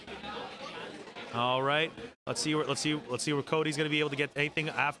 All right, let's see where Cody's going to be able to get anything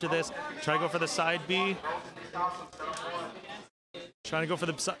after this. Try to go for the side B. Trying to go for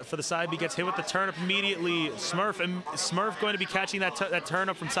the side B, gets hit with the turnip immediately. Smurf going to be catching that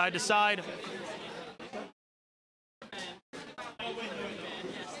turnip from side to side.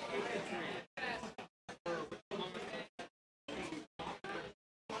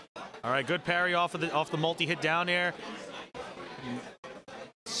 All right, good parry off the multi-hit down air.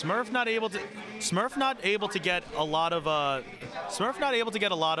 Smurf not able to get a lot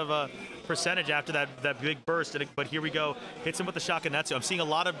of percentage after that big burst, but here we go. Hits him with the Shakunetsu. I'm seeing a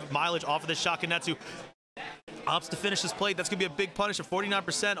lot of mileage off of this Shakunetsu. Opts to finish this plate. That's gonna be a big punish of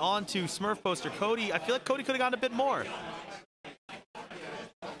 49% onto Smurf Poster. Cody, I feel like Cody could have gotten a bit more.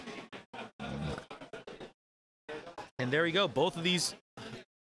 And there we go. Both of these.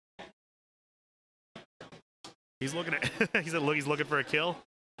 He's looking at. he's looking for a kill.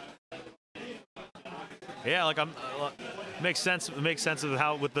 Yeah, like makes sense. It makes sense of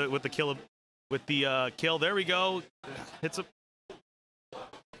how with the kill. There we go. Hits a.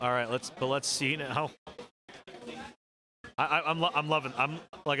 All right, let's see now. I'm loving.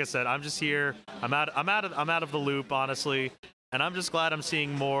 Like I said, I'm just here. I'm out of the loop, honestly, and I'm just glad I'm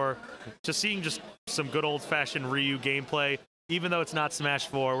seeing more. Just seeing some good old-fashioned Ryu gameplay. even though it's not Smash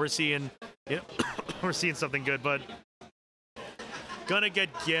 4, we're seeing, you know, we're seeing something good, but gonna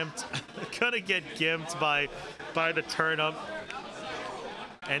get gimped. Gonna get gimped by the turnip.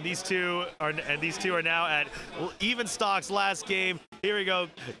 And these two are now at even stocks. Last game. Here we go.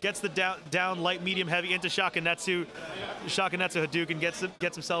 Gets the down light, medium, heavy into Shakunetsu. Shakunetsu Hadouken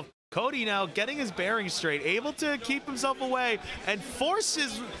gets himself. Cody now getting his bearings straight, able to keep himself away and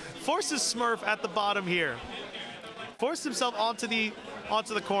forces Smurf at the bottom here. Forced himself onto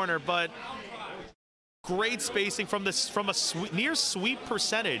the corner, but great spacing from a near sweep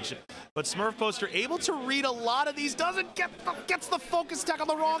percentage. But Smurf Poster able to read a lot of these, gets the focus attack on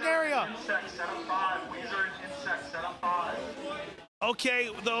the wrong area. Insect, set up 5. Weezer and Insect, set up 5. Okay,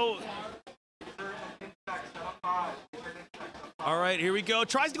 though. All right, here we go.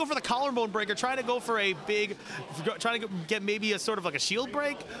 Tries to go for the collarbone breaker, trying to go for a big, trying to get maybe a sort of like a shield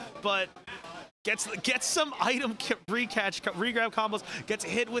break, but gets some item regrab combos, gets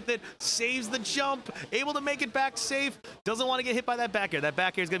hit with it, saves the jump, able to make it back safe, doesn't want to get hit by that back air. That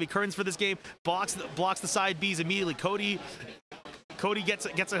back air is going to be curtains for this game, blocks the side Bs immediately. Cody gets a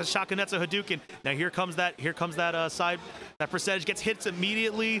Shakunetsu Hadouken. Now here comes that side, that percentage gets hits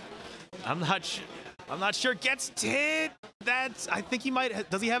immediately. I'm not sure, gets hit. I think he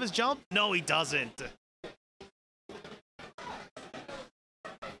might, does he have his jump? No, he doesn't.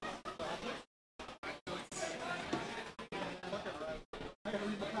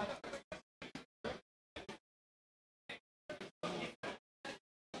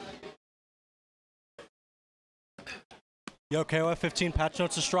 Yo, KOF 15 patch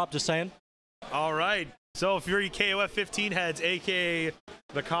notes just dropped, just saying. All right. So if you're KOF 15 heads, aka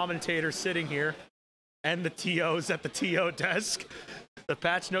the commentator sitting here, and the TOs at the TO desk, the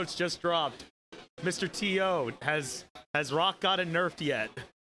patch notes just dropped. Mr. TO, has Rock gotten nerfed yet?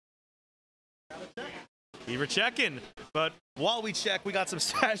 We were checking, but while we check, we got some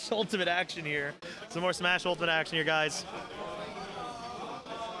Smash Ultimate action here. Some more Smash Ultimate action here, guys.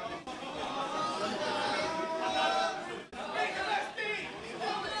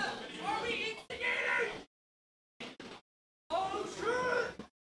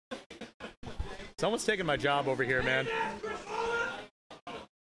 Someone's taking my job over here, man.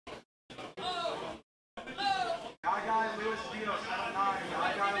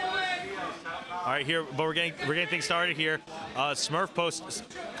 All right, here, but we're getting things started here. Smurf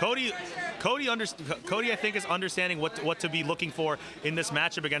Post, Cody, I think is understanding what to be looking for in this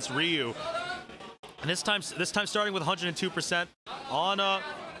matchup against Ryu. And this time starting with 102% on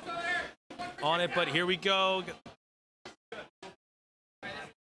it. But here we go.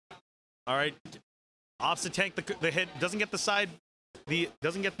 All right. Opts to tank the hit, doesn't get the side,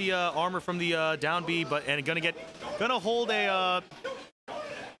 doesn't get the armor from the down B, and gonna hold a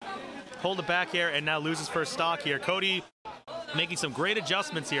back air, and now loses first stock here. Cody making some great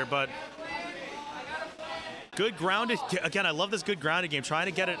adjustments here, but good grounded. Again, I love this good grounded game. Trying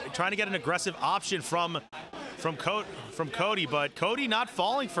to get an aggressive option from Cody, but Cody not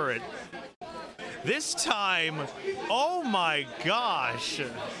falling for it. This time, oh my gosh.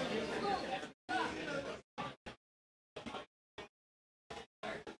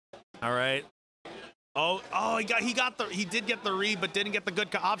 All right. Oh, he did get the read, but didn't get the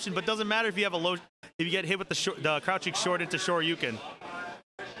good option. But doesn't matter if you have if you get hit with the crouching short into Shoryuken.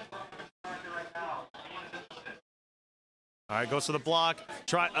 All right, goes to the block.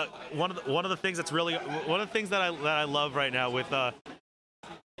 Try one of the things that I love right now with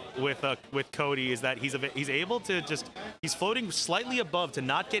Cody is that he's able to he's floating slightly above to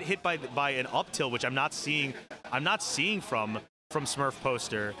not get hit by an up tilt, which I'm not seeing from Smurf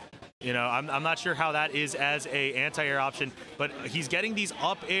Poster. You know, I'm not sure how that is as a anti-air option, but he's getting these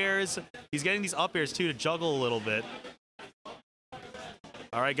up airs. He's getting these up airs too to juggle a little bit.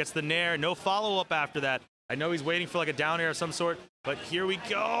 All right, gets the nair. No follow-up after that. I know he's waiting for like a down air of some sort, but here we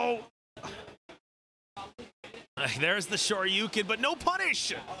go. There's the Shoryuken, but no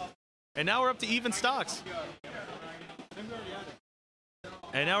punish. And now we're up to even stocks.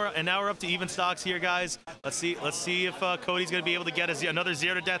 And now we're up to even stocks here, guys. Let's see if Cody's gonna be able to get another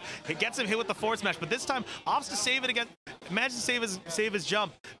 0 to death. He gets him hit with the forward smash, but this time opts to save it again. Imagine save his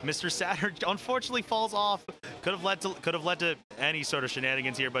jump. Mr. Saturn unfortunately falls off. Could have led to any sort of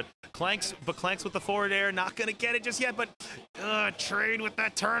shenanigans here, but clanks with the forward air. Not gonna get it just yet, but train with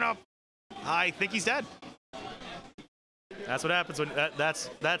that turnip. I think he's dead. That's what happens when that's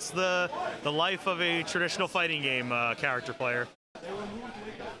the life of a traditional fighting game character player.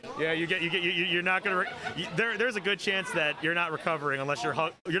 Yeah, you're not gonna. There's a good chance that you're not recovering unless you're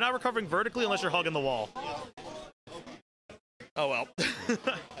not recovering vertically unless you're hugging the wall. Oh well.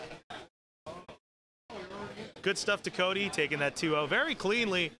 good stuff to Cody, taking that 2-0 very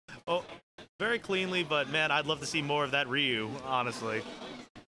cleanly. Oh, very cleanly, but man, I'd love to see more of that Ryu, honestly.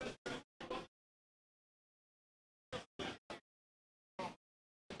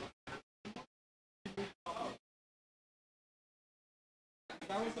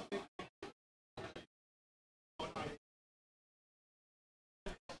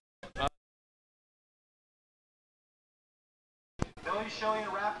 Billy Shilly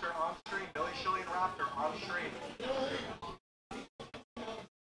and Raptor on stream. Billy Shilly and Raptor on stream.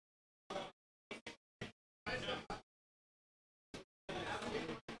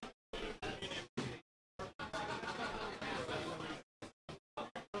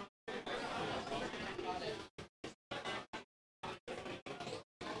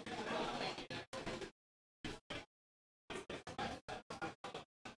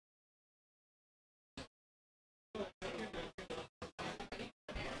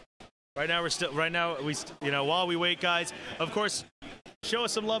 While we wait, guys, of course, show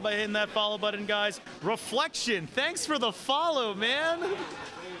us some love by hitting that follow button, guys. Reflection, thanks for the follow, man.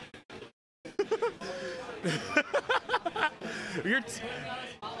 Dude,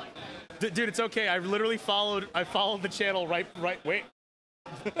 it's okay. I literally followed the channel right, wait.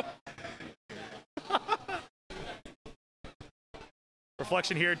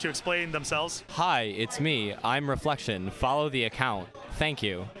 Reflection here to explain themselves. Hi, it's me. I'm Reflection. Follow the account. Thank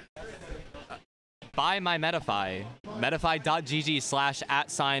you. Buy my Metafy.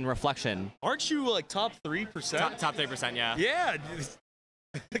 Metafy.gg/@reflection. Aren't you like top 3%? Top 3%, yeah. Yeah.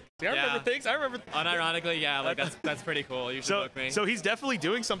 I remember things. I remember. Unironically, yeah, like that's pretty cool. You should book me. So he's definitely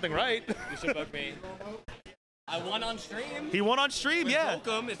doing something right. You should book me. I won on stream. He won on stream, with yeah.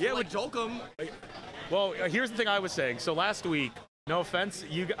 Jolkum, if yeah, you like Jolkum. Well, here's the thing I was saying. So last week, no offense,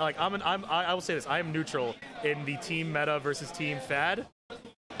 I will say this. I am neutral in the team meta versus team fad.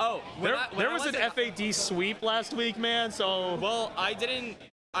 Oh, there was an FAD sweep last week, man. So well,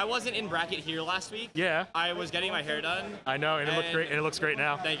 I wasn't in bracket here last week. Yeah. I was getting my hair done. I know, and it looked great. And it looks great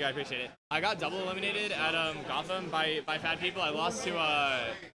now. Thank you, I appreciate it. I got double eliminated at Gotham by fat people. I lost to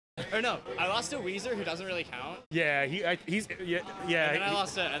I lost to Weezer, who doesn't really count. Yeah, he's yeah. And then I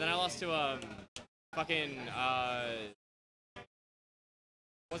lost to fucking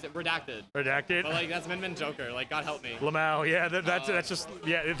was it Redacted? Redacted. But like that's Min Joker. Like God help me. Lamau. Yeah, that's just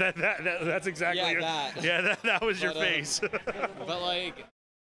that's exactly. That was your face. But like.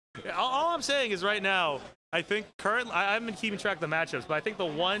 All I'm saying is right now, I think currently, I haven't been keeping track of the matchups, but I think the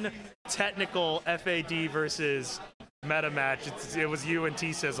one technical FAD versus meta match, it was you and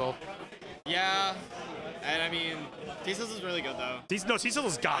T-Sizzle. Yeah, and I mean, T-Sizzle's really good though.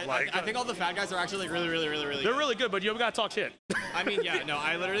 T-Sizzle's got I think all the fat guys are actually like really good. They're really good, but you gotta talk shit. I mean, yeah, no,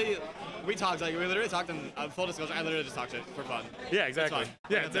 we literally talked and full disclosure, I literally just talked shit for fun. Yeah, exactly.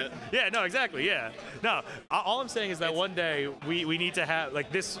 Yeah, that's it. Yeah, no, exactly. Yeah, no. All I'm saying is that one day we need to have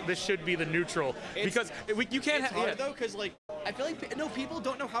like this. This should be the neutral because you can't. It's hard though, because like I feel like people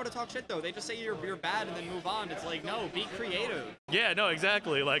don't know how to talk shit though. They just say you're bad and then move on. It's like no, be creative. Yeah, no,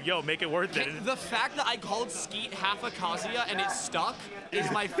 exactly. Like yo, make it worth it. The fact that I called Skeet half a Kazuya and it stuck is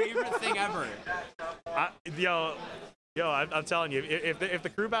my favorite thing ever. Yo, I'm telling you, if the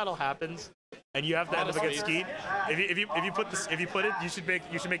crew battle happens and you have to end up against Skeet, if you put it, you should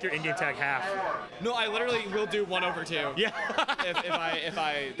make your in-game tag half. No, I literally will do 1/2. Yeah.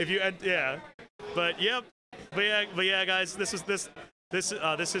 if you end, yeah. But yeah, guys, this is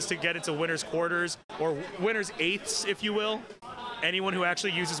to get into winners quarters or winners eighths, if you will. Anyone who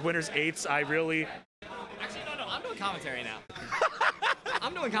actually uses winners eighths, Actually, no, I'm doing commentary now.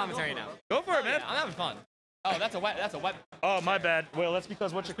 I'm doing commentary now. Go for it, man. Yeah, I'm having fun. Oh, that's a wet. Oh, my bad. Well, that's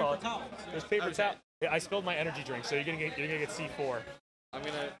because what you call it? There's paper towel. Yeah, I spilled my energy drink, so you're gonna get C4.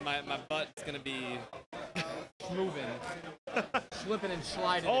 My butt's gonna be moving, slipping and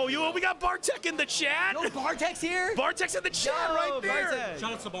sliding. Oh, we got Bartek in the chat. No, Bartek's here. Bartek's in the chat right there. Bartek.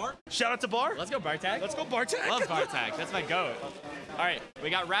 Shout out to Bart. Shout out to Bar. Let's go, Bartek. Let's go, Bartek. Love Bartek. That's my goat. All right, we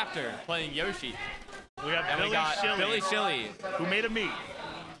got Raptor playing Yoshi. We got Billy Shilly, who made a meet.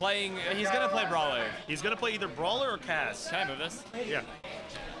 He's gonna play Brawler. He's gonna play either Brawler or Kaz. Can I move this? Yeah.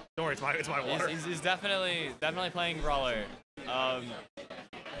 Don't worry, it's my water. He's definitely playing Brawler.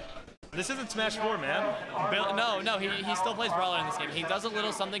 This isn't Smash 4, man. No, he still plays Brawler in this game. He does a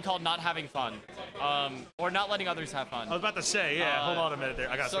little something called not having fun, or not letting others have fun. I was about to say, yeah. Hold on a minute there.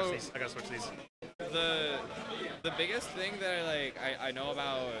 I gotta switch these. The biggest thing that I know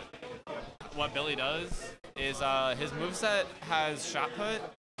about what Billy does is his moveset has shot put.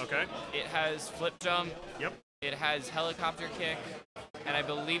 Okay. It has flip jump. Yep. It has helicopter kick, and I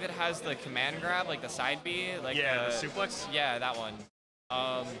believe it has the command grab, like the side B, like the suplex. Yeah, that one.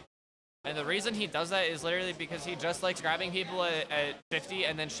 And the reason he does that is literally because he just likes grabbing people at 50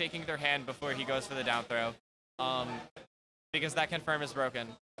 and then shaking their hand before he goes for the down throw. Because that confirm is broken.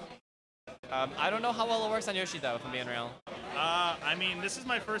 I don't know how well it works on Yoshi though, if I'm being real. I mean, this is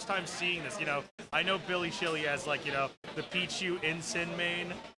my first time seeing this. You know, I know Billy Shilly as like, you know, the Pichu in Sin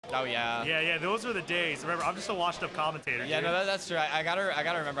main. Oh yeah. Yeah, those were the days. Remember, I'm just a washed up commentator. Yeah, dude. no, that's true. I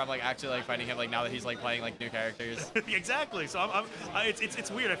gotta remember. I'm like actually like fighting him like now that he's like playing like new characters. Exactly. So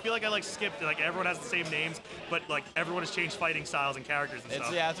it's weird. I feel like I like skipped. Like everyone has the same names, but like everyone has changed fighting styles and characters and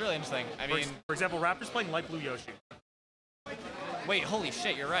stuff. Yeah, it's really interesting. I mean, for example, Raptor's playing Light Blue Yoshi. Wait, holy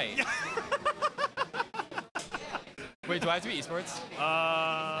shit, you're right. Wait, do I have to be esports?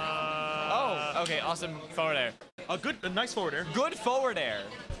 Oh, okay, awesome forward air. A nice forward air. Good forward air.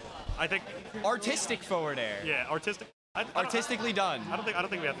 I think. Artistic forward air. Yeah, artistic. Artistically done. I don't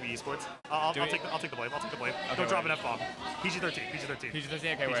think we have to be esports. I'll take the blame. I'll take the blame. Okay, Don't drop an F-bomb. PG-13. PG-13,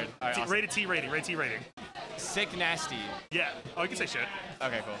 okay, word. All right, awesome. Rated T rating. Sick nasty. Yeah. Oh, you can say shit.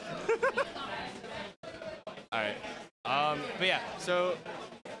 Okay, cool. All right. But yeah, so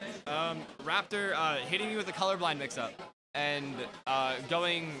Raptor hitting me with a colorblind mix-up and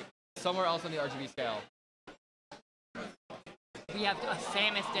going somewhere else on the RGB scale. We have a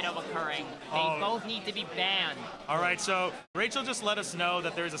Samus ditto occurring. They both need to be banned. All right, so Rachel just let us know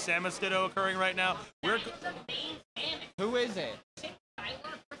that there's a Samus ditto occurring right now. Who is it?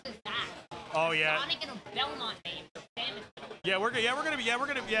 Tyler versus that. Oh yeah. Sonic and a Belmont name. Samus.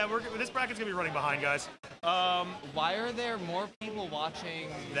 This bracket's gonna be running behind, guys. Why are there more people watching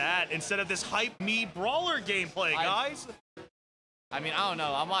that instead of this hype me brawler gameplay, guys? I mean, I don't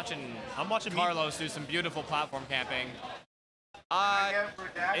know. I'm watching Carlos do some beautiful platform camping.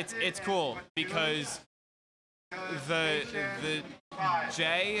 It's cool because the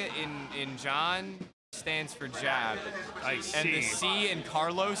J in John stands for jab. I see. And the C in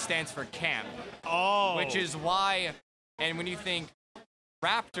Carlos stands for camp. Oh. Which is why, and when you think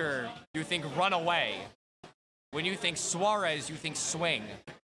Raptor, you think run away. When you think Suarez, you think swing.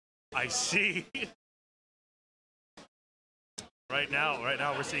 I see. Right now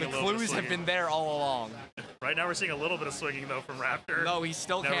we're seeing a little bit of swinging. The clues have been there all along. Right now we're seeing a little bit of swinging though from Raptor. No, he's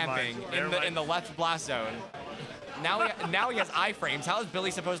still camping in the left blast zone. Now he has iframes. How is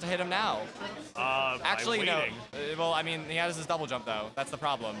Billy supposed to hit him now? Actually, no. Well, I mean, he has his double jump though. That's the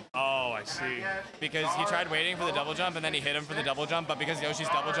problem. Oh, I see. Because he tried waiting for the double jump and then he hit him for the double jump, but because Yoshi's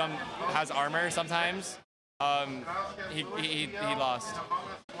double jump has armor sometimes, he lost.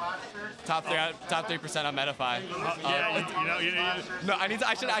 Top 3% on Metafy. No,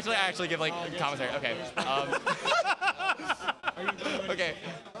 I should actually give like commentary. Okay. Okay.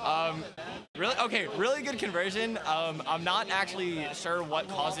 Really? Okay. Really good conversion. I'm not actually sure what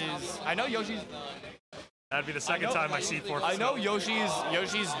causes. I know Yoshi's. That'd be the second time I see 4. I know Yoshi's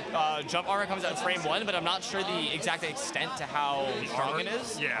jump armor comes out frame 1, but I'm not sure the exact extent to how strong it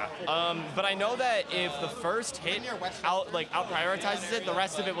is. Yeah. But I know that if the first hit out prioritizes it, the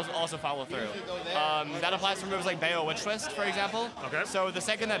rest of it will also follow through. That applies for moves like Bayo Witch Twist, for example. Okay. So the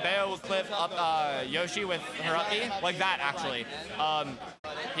second that Bayo will clip up Yoshi with her up B, like that actually,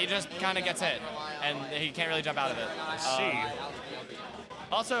 he just kind of gets hit, and he can't really jump out of it. See.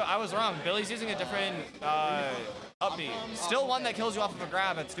 Also, I was wrong. Billy's using a different up B. Still one that kills you off of a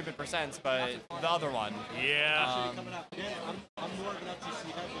grab at stupid percents, but the other one. Yeah.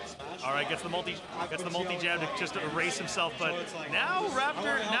 All right, gets the multi jab to just erase himself, but now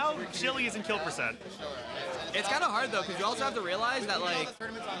Chili is in kill percent. It's kind of hard though, because you also have to realize that like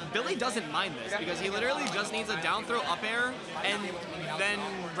Billy doesn't mind this because he literally just needs a down throw up air, and then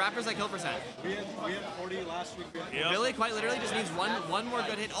Raptor's at kill percent. We had 40 last week. Yep. Billy quite literally just needs one more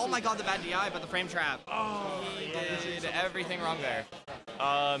good hit. Oh my god, the bad DI, but the frame trap. Oh, he did everything wrong there.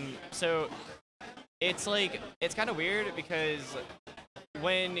 So it's kind of weird because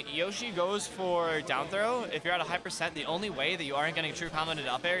when Yoshi goes for down throw, if you're at a high percent, the only way that you aren't getting true commented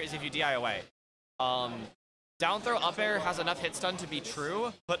up air is if you DI away. Down throw up air has enough hit stun to be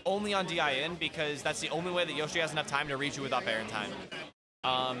true, but only on DI in because that's the only way that Yoshi has enough time to reach you with up air in time.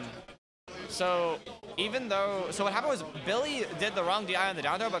 So what happened was Billy did the wrong DI on the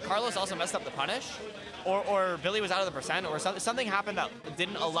down throw, but Carlos also messed up the punish, or Billy was out of the percent, or something happened that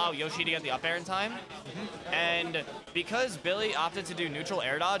didn't allow Yoshi to get the up air in time. And because Billy opted to do neutral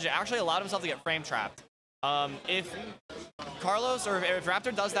air dodge, it actually allowed himself to get frame trapped. If Carlos or if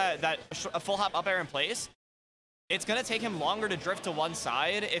Raptor does that full hop up air in place, it's gonna take him longer to drift to one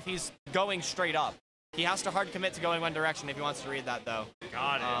side if he's going straight up. He has to hard commit to going one direction if he wants to read that though.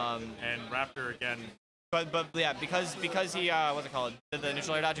 Got it. And Raptor again. But yeah, because he what's it called? Did the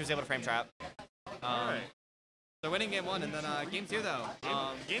neutral air dodge, he was able to frame trap. Alright. They're winning game 1, and then game 2 though.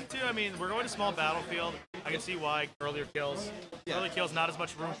 Game 2, I mean, we're going to small battlefield. I can see why earlier kills. Yeah. Early kills, not as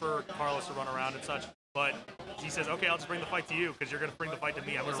much room for Carlos to run around and such. But he says, okay, I'll just bring the fight to you because you're going to bring the fight to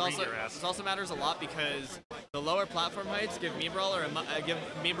me. I'm going to read your ass. This also matters a lot because the lower platform heights give me Brawler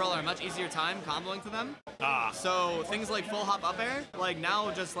a much easier time comboing to them. So things like full hop up air, like now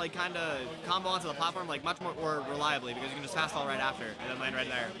just like kind of combo onto the platform like much more reliably because you can just fast fall right after and then land right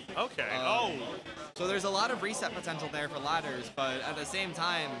there. Okay. So there's a lot of reset potential there for ladders, but at the same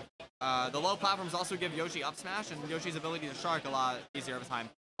time, the low platforms also give Yoshi up smash and Yoshi's ability to shark a lot easier of a time.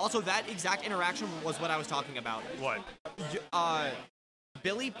 Also, that exact interaction was what I was talking about. What?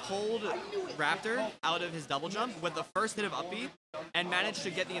 Billy pulled Raptor out of his double jump with the first hit of up B and managed to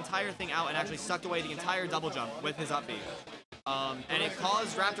get the entire thing out and actually sucked away the entire double jump with his up B. And it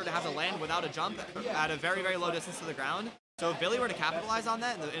caused Raptor to have to land without a jump at a very, very low distance to the ground. So if Billy were to capitalize on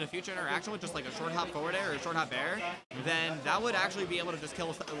that in a future interaction with just like a short hop forward air or a short hop air, then that would actually be able to just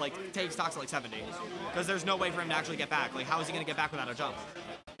kill, like, take stocks at like 70. Because there's no way for him to actually get back. Like, how is he going to get back without a jump?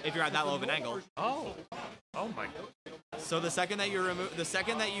 If you're at that low of an angle. Oh my God. So the second that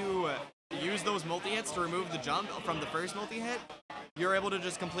you use those multi hits to remove the jump from the first multi hit, you're able to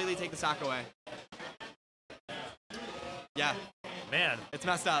just completely take the stock away. Yeah. Man. It's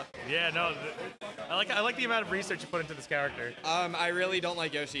messed up. Yeah, no. I like the amount of research you put into this character. I really don't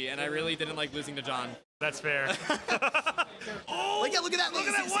like Yoshi, and I really didn't like losing to John. That's fair. Oh! Like, yeah, look at that! Look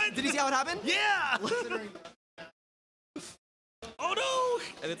at that one! Did you see how it happened? Yeah! Oh no!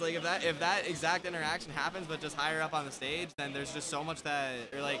 And it's like if that exact interaction happens, but just higher up on the stage, then there's just so much that,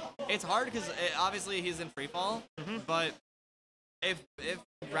 or like, it's hard because obviously he's in free fall, but if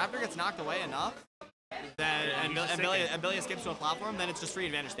Raptor gets knocked away enough, then and Billy escapes to a platform, then it's just free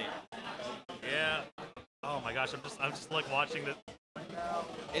advantage state. Yeah. Oh my gosh, I'm just like watching this.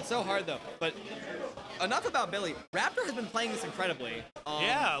 It's so hard though. But enough about Billy. Raptor has been playing this incredibly.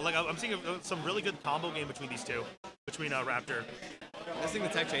 Yeah, like I'm seeing some really good combo game between these two, between Raptor. Missing the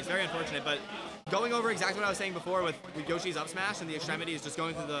tech chase, very unfortunate. But going over exactly what I was saying before with Yoshi's up smash and the extremities just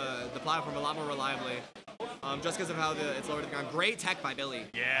going through the platform a lot more reliably. Just because of how it's lower to the ground. Great tech by Billy.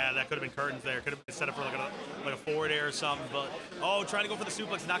 Yeah, that could have been curtains there. Could have been set up for like a forward air or something. But trying to go for the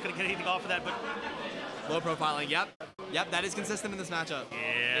suplex, not going to get anything off of that. But low profiling. Yep, that is consistent in this matchup.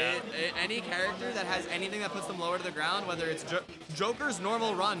 Yeah. Any character that has anything that puts them lower to the ground, whether it's Joker's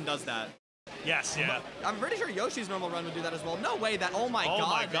normal run does that. Yes, yeah. I'm pretty sure Yoshi's normal run would do that as well. No way that, oh my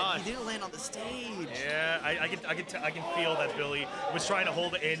god. He didn't land on the stage. Yeah, I can feel that Billy was trying to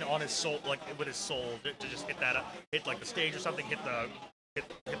hold it in on his soul, like with his soul, to just hit like the stage or something, hit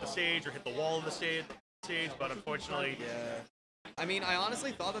the stage or hit the wall of the stage, but unfortunately. Yeah. I mean, I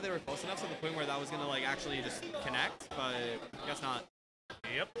honestly thought that they were close enough to the point where that was gonna like actually just connect, but I guess not.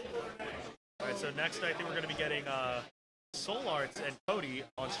 Yep. All right, so next I think we're gonna be getting Soul Arts and Cody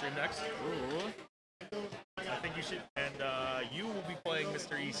on stream next. Ooh. I think you should, and you will be playing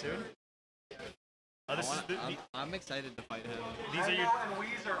Mr. E soon. I'm excited to fight him. These are your. And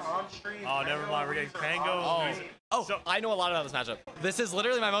Weezer on stream. Oh, never mind. We're getting Pango. Weezer. So I know a lot about this matchup. This is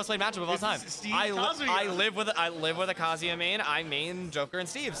literally my most played matchup of all time. I live with a Kazuya main. I main Joker and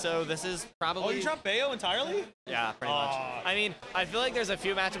Steve. So this is probably. Oh, you dropped Bayo entirely? Yeah, pretty much. I mean, I feel like there's a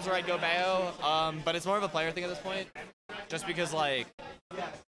few matchups where I'd go Bayo, but it's more of a player thing at this point. Just because, like,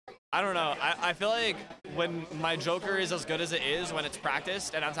 I don't know. I feel like when my Joker is as good as it is when it's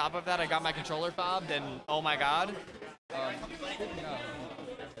practiced, and on top of that, I got my controller fobbed, and oh my god. There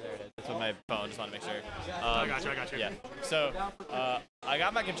it is. That's with my phone. Just want to make sure. I got you. Yeah. So I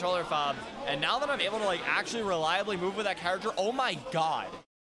got my controller fobbed, and now that I'm able to like actually reliably move with that character, oh my god.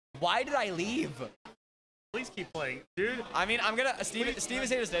 Why did I leave? Please keep playing, dude. I mean, I'm gonna. Steve is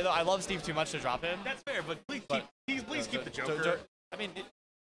here to stay though. I love Steve too much to drop him. That's fair, but please keep the Joker. I mean,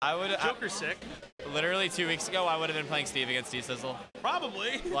 I would. Joker's sick. Literally 2 weeks ago, I would have been playing Steve against Steve Sizzle.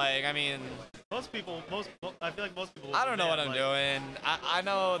 Probably. Like, I mean, I feel like most people. I don't know what I'm doing. I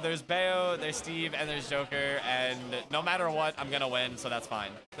know there's Bayo, there's Steve, and there's Joker, and no matter what, I'm gonna win, so that's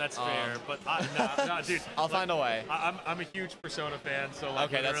fine. That's fair, but nah, dude. I'll find a way. I'm a huge Persona fan, so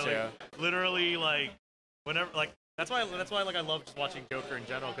like, okay, that's true. Literally, like, whenever, like, that's why like I love just watching Joker in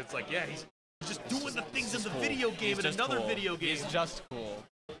general, because like, yeah, he's just doing the things in the video game in another video game. He's just cool.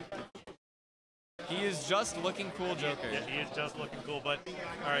 He is just looking cool, Joker. Yeah, he is just looking cool. But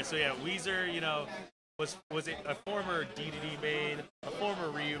all right, so yeah, Weezer, you know, was it a former DDD main, a former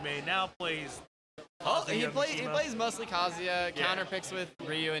Ryu main, now plays. He plays mostly Kazuya. Counter picks with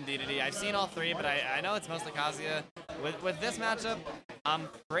Ryu and DDD. I've seen all three, but I know it's mostly Kazuya. With this matchup, I'm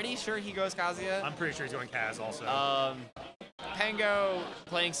pretty sure he goes Kazuya. I'm pretty sure he's going Kaz also. Pango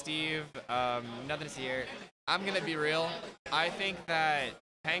playing Steve. Nothing to see here. I'm gonna be real. I think that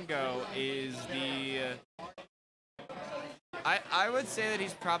Pango is the. I would say that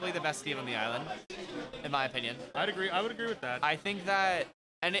he's probably the best Steve on the island, in my opinion. I'd agree. I would agree with that. I think that,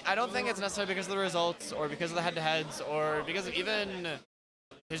 and I don't think it's necessarily because of the results or because of the head-to-heads or because of even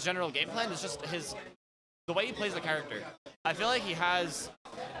his general game plan. It's just the way he plays the character. I feel like he has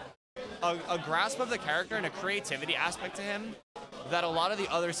a grasp of the character and a creativity aspect to him that a lot of the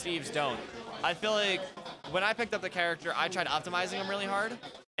other Steves don't. I feel like when I picked up the character, I tried optimizing him really hard,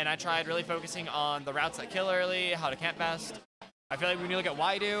 and I tried really focusing on the routes that kill early, how to camp best. I feel like when you look at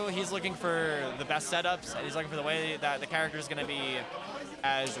Waidu, he's looking for the best setups, and he's looking for the way that the character is going to be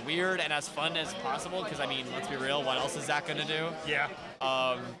as weird and as fun as possible, because, I mean, let's be real, what else is Zach going to do? Yeah.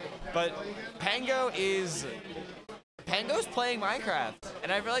 But Pango's playing Minecraft,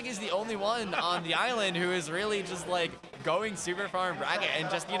 and I feel like he's the only one on the island who is really just, like, going super far in bracket and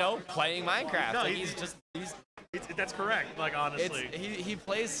just, you know, playing Minecraft. No, like, that's correct, like, honestly. He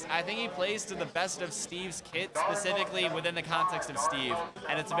plays, I think he plays to the best of Steve's kit, specifically within the context of Steve,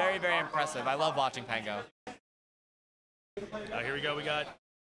 and it's very, very impressive. I love watching Pango. Here we go, we got...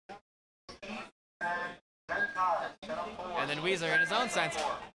 And then Weezer, in his own sense,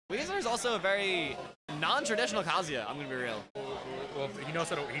 Weezer is also a very non-traditional Kazuya, I'm going to be real. Well, he knows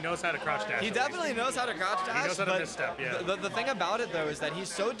how to crouch dash. He definitely knows how to crouch dash. He knows how to misstep, yeah. The thing about it, though, is that he's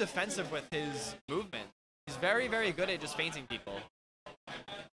so defensive with his movement. He's very, very good at just feinting people.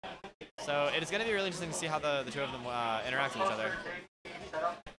 So it is going to be really interesting to see how the two of them interact with each other.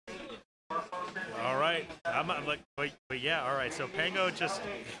 All right. I'm like, but yeah, all right. So Pango just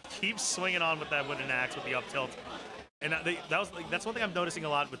keeps swinging on with that wooden axe with the up tilt. And that's one thing I'm noticing a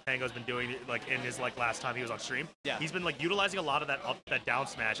lot with Pango's been doing, like in his last time he was on stream. Yeah. He's been like utilizing a lot of that down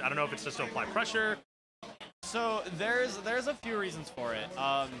smash. I don't know if it's just to apply pressure. So there's a few reasons for it.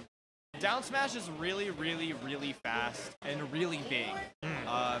 Down smash is really, really, really fast and really big.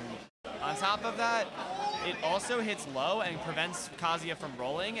 On top of that, it also hits low and prevents Kazuya from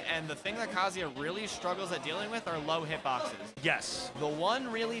rolling. And the thing that Kazuya really struggles at dealing with are low hitboxes. Yes. The one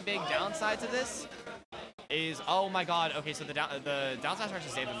really big downside to this is, oh my god, okay, so the down smash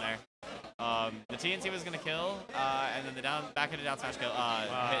actually saved him there. The TNT was gonna kill, and then the back into down smash kill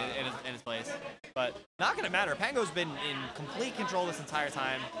in his place. But not gonna matter. Pango's been in complete control this entire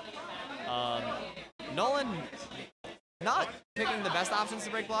time. Nolan not picking the best options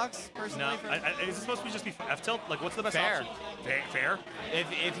to break blocks, personally. No, is it supposed to be just be F tilt? Like, what's the best Fair. option? Fair.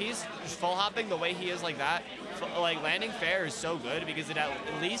 If he's just full hopping the way he is like that, like landing fair is so good because it at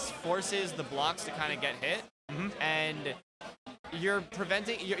least forces the blocks to kind of get hit, and you're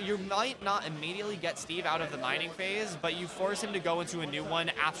preventing. You might not immediately get Steve out of the mining phase, but you force him to go into a new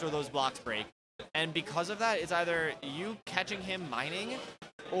one after those blocks break. And because of that, it's either you catching him mining,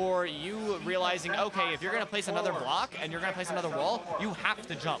 or you realizing, okay, if you're going to place another block and you're going to place another wall, you have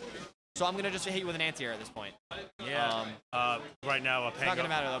to jump. So I'm going to just hit you with an anti-air at this point. Yeah. Right now, Pango. It's not going to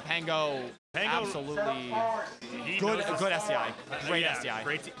matter, though. Pango absolutely good SDI. Great SDI.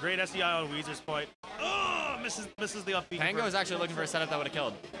 Great SDI on Weezer's point. Oh, misses the up B. Pango is actually looking for a setup that would have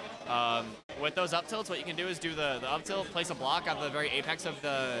killed. With those up tilts, what you can do is do the up tilt, place a block at the very apex of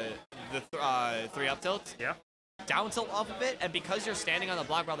the three up tilts. Yeah. Down tilt off of it, and because you're standing on the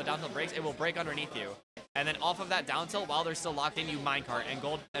block while the down tilt breaks, it will break underneath you. And then off of that down tilt, while they're still locked in, you minecart, and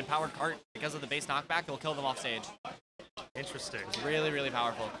gold and powered cart, because of the base knockback, will kill them off stage. Interesting. It's really, really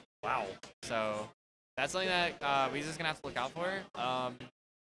powerful. Wow. So that's something that Weezer's gonna have to look out for.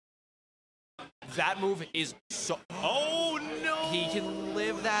 That move is so. Oh no! He can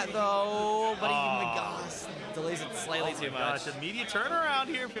live that though, but he delays it slightly too much. Gosh, immediate turnaround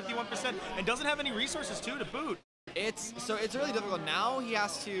here, 51%, and doesn't have any resources too to boot. It's really difficult. Now he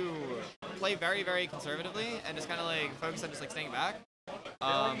has to play very, very conservatively and just kind of like focus on just like staying back.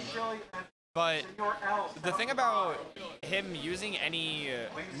 But the thing about him using any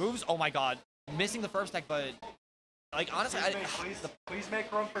moves, oh my god, missing the first tech, but like honestly, please make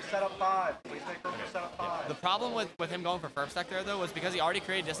room for setup 5. Please make room for setup 5. The problem with him going for first tech there though was because he already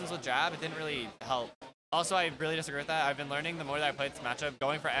created distance with jab. It didn't really help. Also, I really disagree with that. I've been learning the more that I play this matchup,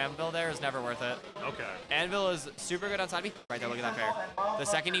 going for Anvil there is never worth it. Okay. Anvil is super good on side B. Right there, look at that fair. The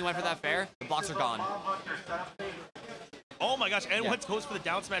second he went for that fair, the blocks are gone. Oh my gosh, and Wentz goes for the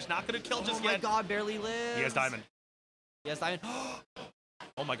down smash, not gonna kill just yet. Oh my god, barely lives. He has diamond.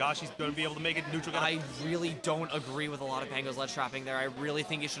 Oh my gosh, he's gonna be able to make it neutral. I really don't agree with a lot of Pango's ledge trapping there. I really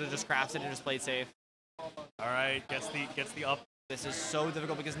think he should have just crafted and just played safe. All right, gets the up. This is so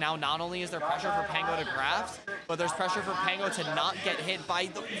difficult because now not only is there pressure for Pango to craft, but there's pressure for Pango to not get hit by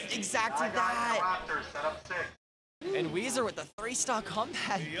exactly that. And Weezer with the 3-stock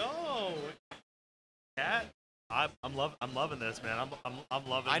comeback. Yo! Cat, I'm loving this, man. I'm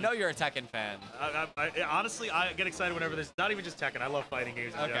loving. I know you're a Tekken fan. Honestly, I get excited whenever there's not even just Tekken. I love fighting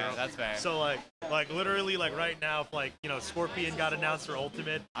games in Okay, general. that's fair. So like literally like right now, if like Scorpion got announced for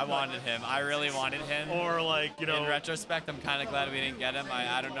Ultimate, I wanted him. I really wanted him. or like In retrospect, I'm kind of glad we didn't get him.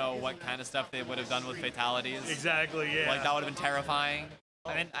 I don't know what kind of stuff they would have done with fatalities. exactly, yeah. Like that would have been terrifying.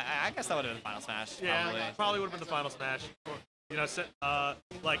 I mean, I guess that would have been Final Smash. Yeah, probably would have been the final Smash.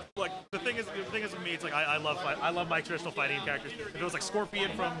 Like the thing is with me, it's like I love my traditional fighting characters. If it was like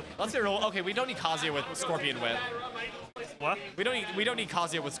Scorpion from Let's be real. Okay, we don't need Kazuya with Scorpion Whip. what? We don't need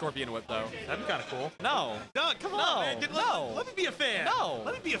Kazuya with Scorpion Whip though. That'd be kind of cool. No. No, come on, No, man. Dude, no. Let me be a fan. No.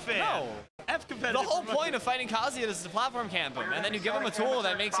 Let me be a fan. No. F The competitive. whole point of fighting Kazuya is to platform camp him, and then you give him a tool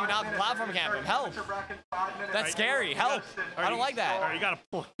that makes you not platform camp him. Help. That's scary. Help. I don't like All right, that. you got a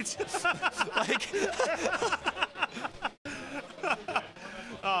point. Like,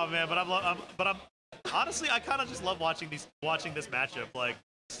 Oh man, but I'm honestly, I kind of just love watching this matchup. Like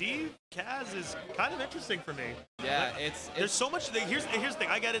Steve Kaz is kind of interesting for me. yeah, Like, it's there's so much. Here's the thing.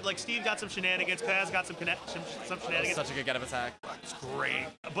 I get it. Like Steve got some shenanigans. Kaz got some shenanigans. such a good get up attack. It's great.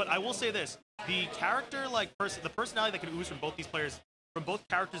 But I will say this: the character, the personality that can ooze from both these players, from both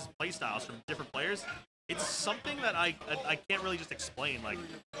characters' playstyles, from different players. It's something that I can't really just explain. Like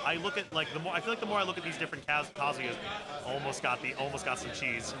I look at I feel like the more I look at these different Kazuyas, almost got some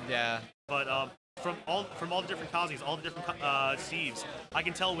cheese. Yeah. But from all the different Kazuyas, all the different Steves, I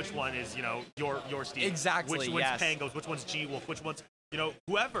can tell which one is your Steve. Exactly, Which one's yes. Pangos, which one's G Wolf, which one's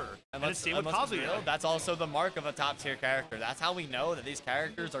whoever. And it's same with let's be Kazuya. real, that's also the mark of a top tier character. That's how we know that these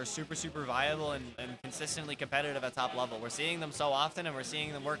characters are super viable and consistently competitive at top level. We're seeing them so often, and we're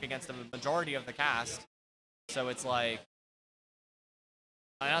seeing them work against the majority of the cast. So it's like,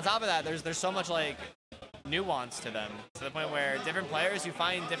 and on top of that, there's so much like nuance to them, to the point where different players who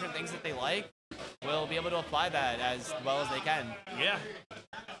find different things that they like will be able to apply that as well as they can. Yeah.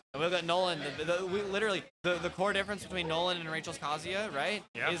 And we've got Nolan. The core difference between Nolan and Rachel's Kazuya, right,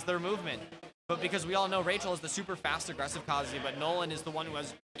 Yeah. is their movement. But because we all know Rachel is the super fast, aggressive Kazuya, but Nolan is the one who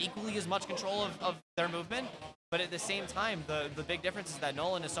has equally as much control of their movement. But at the same time, the big difference is that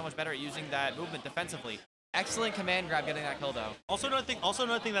Nolan is so much better at using that movement defensively. Excellent command grab getting that kill though. Also another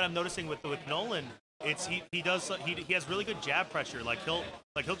thing that I'm noticing with Nolan, it's he has really good jab pressure. Like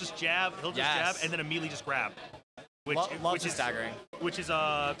he'll just jab, Yes. and then immediately just grab. Loves his staggering. Which is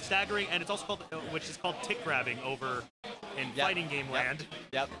staggering, and it's also called tick grabbing over in fighting game land.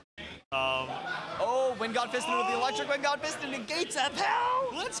 Yep. Oh, Wind God Fist with the electric Wind God Fist and negates a pow!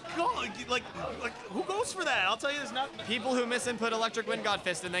 let's go! Like who goes for that? I'll tell you, there's not. People who misinput electric Wind God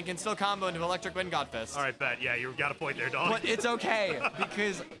Fist and then can still combo into electric Wind God Fist. All right, bet. Yeah, you got a point there, dog. But it's okay,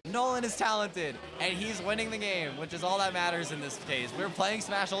 because Nolan is talented, and he's winning the game, which is all that matters in this case. We're playing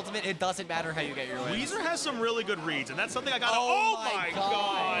Smash Ultimate, it doesn't matter how you get your wins. Weezer has some really good reads, and that's something I gotta. Oh Oh my my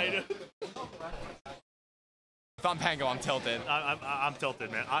god! If I'm Pango, I'm tilted. I'm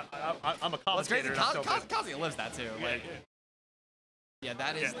tilted, man. I'm a What's crazy, commentator. and I'm tilted. Kazuya lives that too. Yeah, Like, yeah,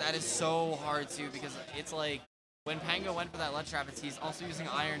 that is so hard too, because it's like when Pango went for that ledge trap, he's also using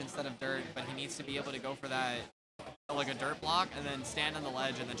iron instead of dirt, but he needs to be able to go for that like a dirt block and then stand on the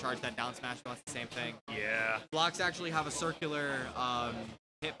ledge and then charge that down smash. But it's the same thing. Yeah. Blocks actually have a circular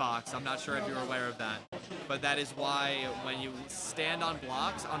hitbox. I'm not sure if you're aware of that, but that is why when you stand on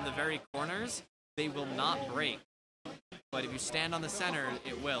blocks on the very corners, they will not break. But if you stand on the center,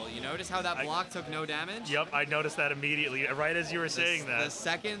 it will. You notice how that block took no damage? Yep, I noticed that immediately, right as you were saying that. The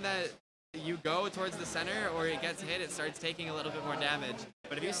second that you go towards the center or it gets hit, it starts taking a little bit more damage.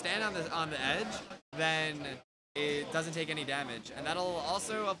 But if you stand on the edge, then it doesn't take any damage. And that'll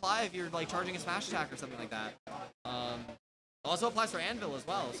also apply if you're like charging a smash attack or something like that. Also applies for anvil as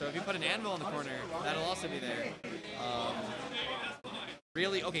well. So if you put an anvil in the corner, that'll also be there.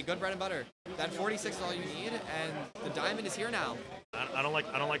 Really, okay, good bread and butter. That 46 is all you need, and the diamond is here now. I don't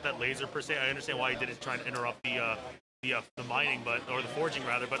like that laser per se. I understand why he did it, trying to interrupt the mining, or the forging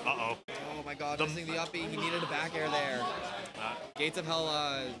rather. But Oh my God, missing the uppy. He needed a back air there. Gates of Hell,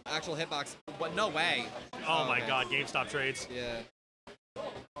 actual hitbox. What? No way. Oh my okay. God, GameStop trades. Yeah.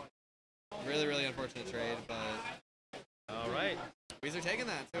 Really unfortunate trade, but All right. Weezer taking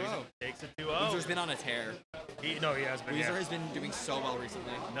that 2-0. Takes it Weezer's 2-0. be on a tear. He has been. Weezer Yeah. has been doing so well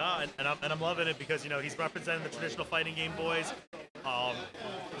recently. No, and I'm loving it because he's representing the traditional fighting game boys.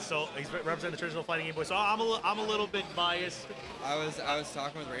 So he's representing the traditional fighting game boys. So I'm a little bit biased. I was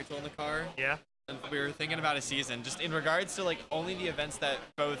talking with Rachel in the car, Yeah. and we were thinking about a season, just in regards to like only the events that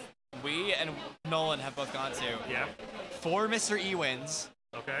both we and Nolan have both gone to. Yeah. 4 Mr. E wins,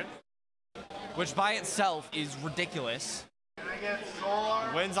 Okay. which by itself is ridiculous. Can I get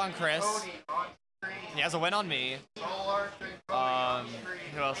Solar? Wins on Chris. Cody on screen. He has a win on me. Who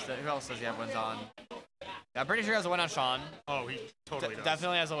else does he have wins on? Yeah, I'm pretty sure he has a win on Sean. Oh, he totally does.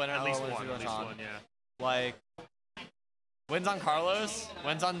 Definitely has a win At on least wins one. on At least Sean. one. Yeah. Like, wins on Carlos,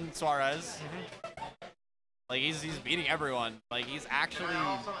 wins on Suarez. Like, he's beating everyone. Like, he's actually,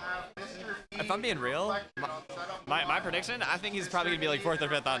 if I'm being real, my prediction, I think he's probably gonna be like 4th or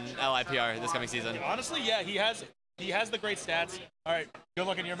 5th on LIPR this coming season. Honestly, yeah, he has the great stats. All right, good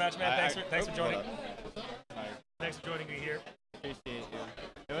luck in your match, man. Thanks for joining. Thanks for joining me here. Appreciate you.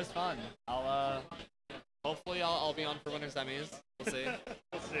 It was fun. Hopefully I'll be on for winter semis. We'll see.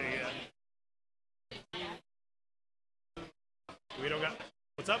 We'll see. Yeah. We don't got.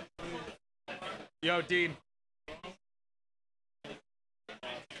 What's up? Yo, Dean.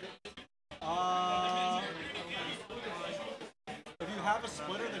 If you have a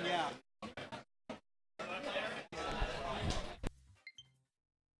splitter, then yeah.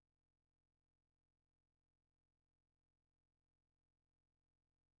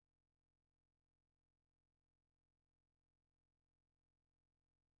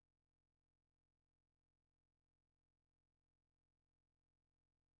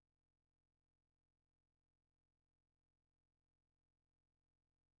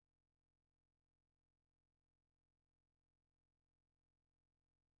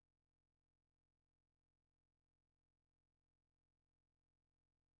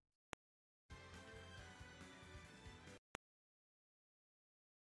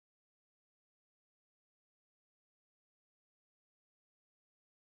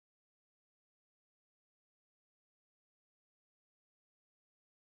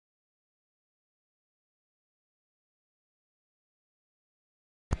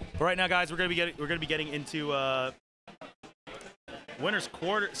 But right now, guys, we're gonna be getting into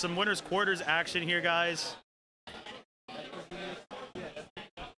some winners quarters action here, guys.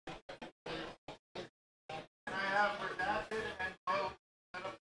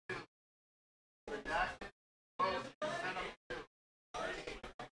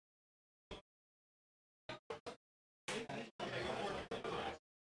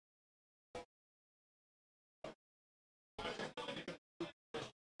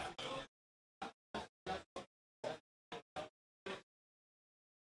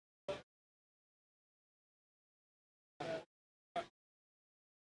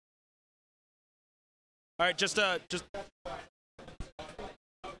 All right, just all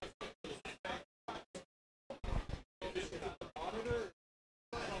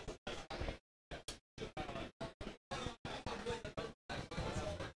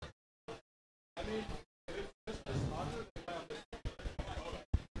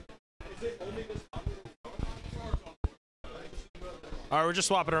right, we're just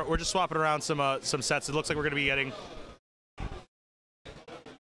swapping around some sets. It looks like we're gonna be getting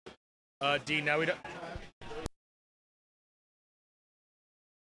Dean. Now we don't.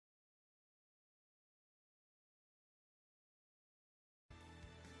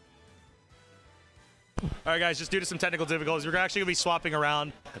 All right, guys, just due to some technical difficulties, we're actually going to be swapping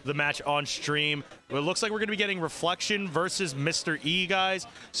around the match on stream. It looks like we're going to be getting Reflection versus Mr. E, guys.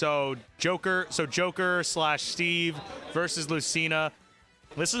 So Joker / Steve versus Lucina.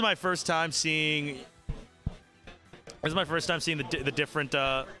 This is my first time seeing. The different.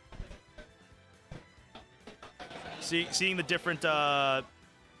 Seeing the different.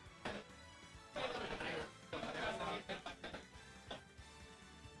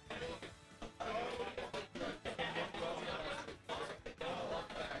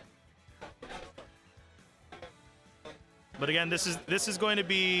 But again, this is going to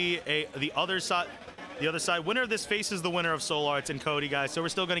be the other side. The other side winner of this faces the winner of Soul Arts and Cody, guys. So we're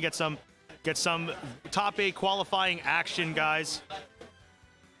still going to get some top 8 qualifying action, guys.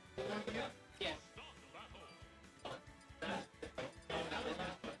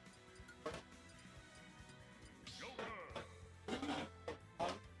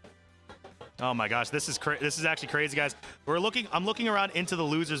 Oh my gosh, this is actually crazy, guys. I'm looking around into the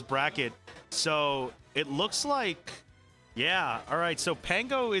losers bracket. So it looks like, yeah. All right, so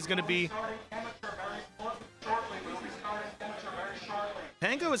Pango is going to be.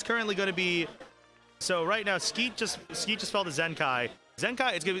 Pango is currently going to be. So right now, Skeet just fell to Zenkai.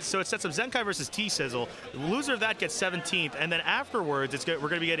 Zenkai, it's gonna be, so it sets up Zenkai versus T-Sizzle. The loser of that gets 17th, and then afterwards, we're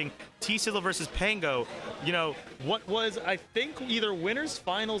gonna be getting T-Sizzle versus Pango. You know, what was, I think, either winners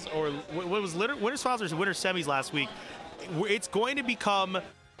finals or what was winners finals or winners semis last week. It's going to become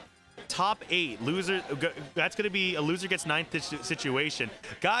top 8. Loser, that's gonna be a loser gets 9th situation.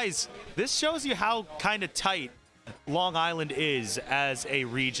 Guys, this shows you how kind of tight Long Island is as a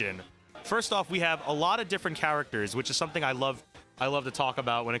region. First off, we have a lot of different characters, which is something I love I love to talk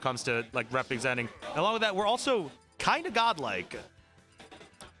about when it comes to like representing. Along with that, we're also kind of godlike.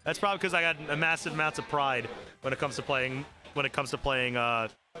 That's probably because I got a massive amounts of pride when it comes to playing.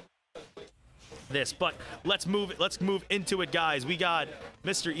 This, but let's move into it, guys. We got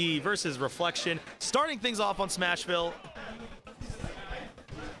Mr. E versus Reflection, starting things off on Smashville.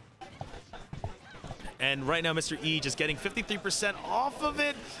 And right now, Mr. E just getting 53% off of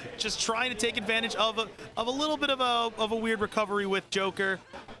it, just trying to take advantage of a little bit of a weird recovery with Joker.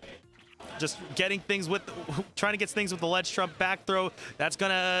 Just getting things trying to get things with the ledge trump back throw. That's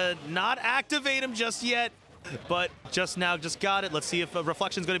gonna not activate him just yet, but just got it. Let's see if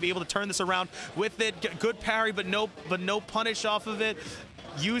Reflection's gonna be able to turn this around with it. Good parry, but no punish off of it.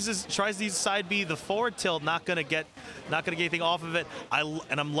 Tries to use side B, the forward tilt, not gonna get anything off of it.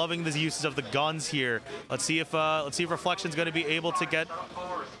 I'm loving the uses of the guns here. Let's see if Reflection's gonna be able to get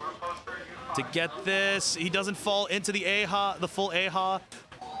this. He doesn't fall into the AHA, the full AHA.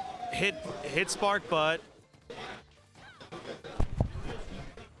 Hit spark, but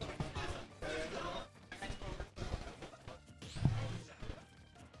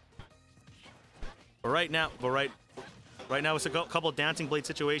right now it's a couple of dancing blade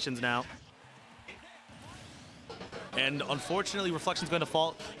situations now. And unfortunately, Reflection's going to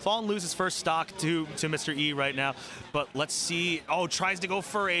fall and lose his first stock to Mr. E right now. But let's see. Oh, tries to go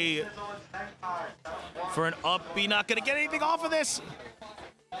for an up B. Not going to get anything off of this.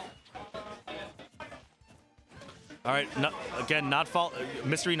 All right,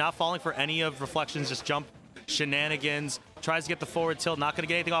 Mr. E not falling for any of Reflection's just jump shenanigans. Tries to get the forward tilt, not going to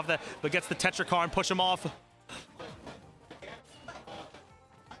get anything off of that, but gets the Tetracar and push him off.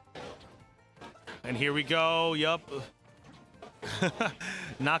 And here we go. Yup.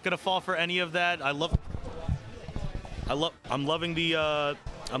 Not gonna fall for any of that. I'm loving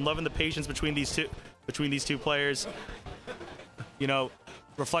the patience between these two players. You know,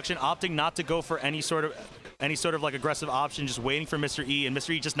 Reflection opting not to go for any sort of like aggressive option, just waiting for Mr. E, and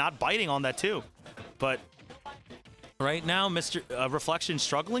Mr. E just not biting on that too. But right now, Reflection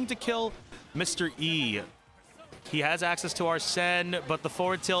struggling to kill Mr. E. He has access to our Sen, but the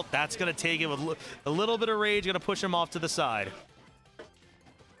forward tilt, that's going to take him with a little bit of rage, going to push him off to the side.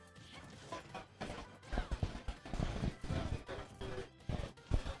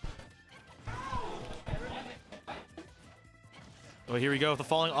 Well, here we go with the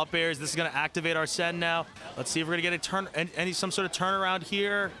falling up airs. This is going to activate our Sen now. Let's see if we're going to get some sort of turnaround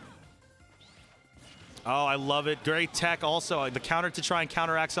here. Oh, I love it. Great tech also. The counter to try and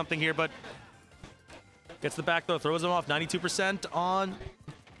counteract something here, but gets the back throw, throws him off. 92% on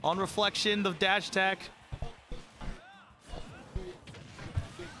Reflection, the dash tech.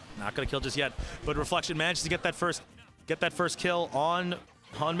 Not gonna kill just yet, but Reflection manages to get that first kill on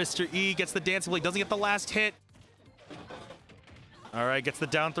Mr. E. Gets the dancing blade, doesn't get the last hit. All right, gets the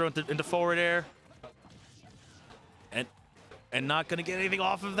down throw into forward air, and not gonna get anything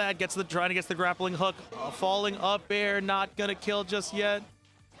off of that. Trying to get the grappling hook, falling up air, not gonna kill just yet.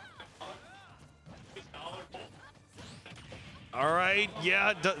 All right,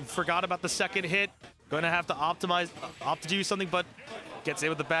 yeah, forgot about the second hit. Going to have to opt to do something, but gets in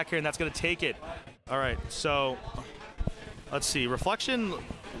with the back here, and that's going to take it. All right, so let's see. Reflection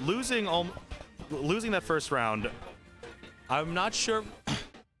losing that first round. I'm not sure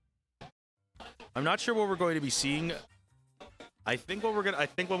what we're going to be seeing. I think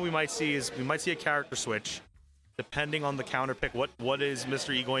what we might see is a character switch, depending on the counter pick. What is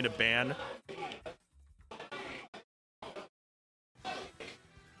Mr. E going to ban?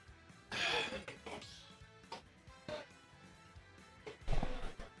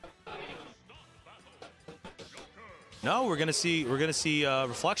 No, we're gonna see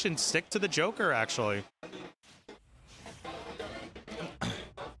Reflection stick to the Joker. Actually,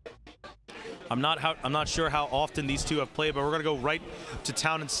 I'm not sure how often these two have played, but we're gonna go right to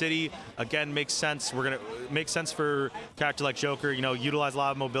Town and City again. Makes sense. We're gonna make sense for a character like Joker. You know, utilize a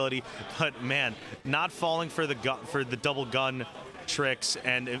lot of mobility, but man, not falling for the double gun tricks,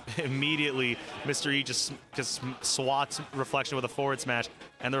 and immediately Mr. E just swats Reflection with a forward smash,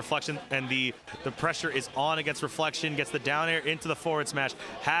 and the Reflection and the pressure is on against Reflection. Gets the down air into the forward smash,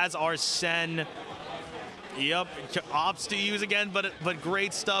 has our Sen. Yep, opts to use again, but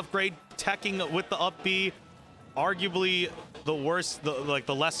great stuff, great teching with the up B. Arguably the worst,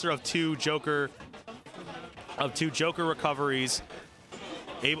 the lesser of two Joker recoveries.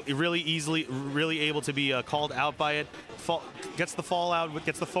 Really able to be called out by it. Gets the fallout,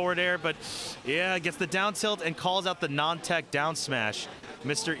 gets the forward air, but yeah, gets the down tilt and calls out the non-tech down smash.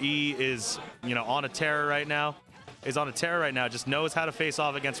 Mr. E is, on a tear right now. Just knows how to face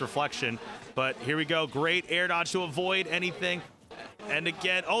off against Reflection. But here we go. Great air dodge to avoid anything. And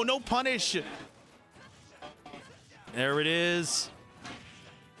again, oh, no punish. There it is.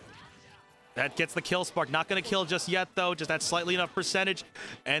 That gets the kill spark. Not going to kill just yet, though. Just that slightly enough percentage.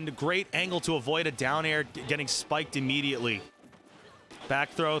 And great angle to avoid a down air getting spiked immediately.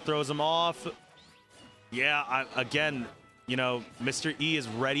 Back throw throws him off. Yeah, again, you know, Mr. E is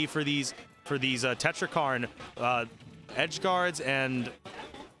ready for these Tetrakarn edge guards, and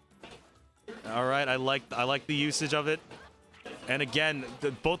all right, I like the usage of it. And again,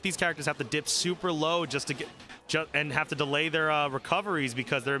 both these characters have to dip super low just to get and have to delay their recoveries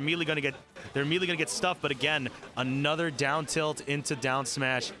because they're immediately going to get stuffed. But again, another down tilt into down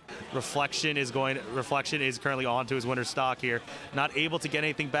smash. Reflection is currently onto his winner stock here. Not able to get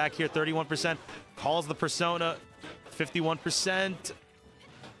anything back here. 31% calls the persona. 51%.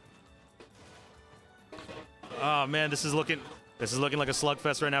 Oh man, this is looking like a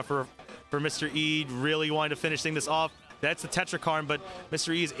slugfest right now for Mr. E. Really wanting to finish this off. That's the Tetrakarn, but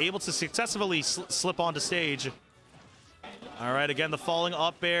Mr. E is able to successfully slip onto stage. All right, again, the falling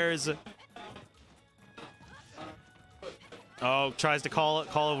up airs. Oh, tries to call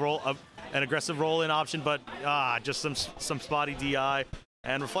a roll, an aggressive roll-in option, but just some spotty DI.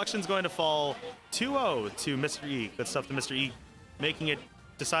 And Reflection's going to fall 2-0 to Mr. E. Good stuff to Mr. E, making it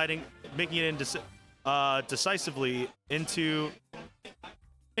in decisively into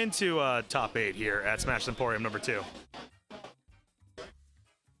top 8 here at Smash Emporium number 2.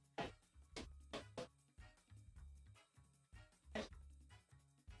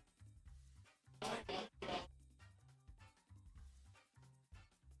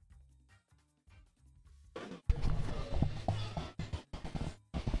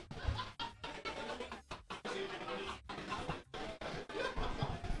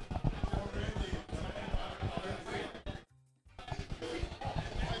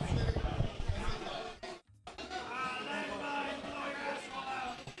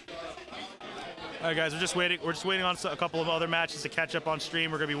 All right, guys, we're just waiting on a couple of other matches to catch up on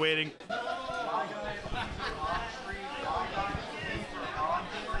stream. We're gonna be waiting. All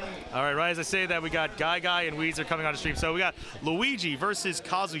right, right as I say that, we got Guy and Weezer coming on the stream. So we got Luigi versus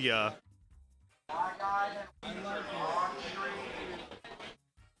Kazuya.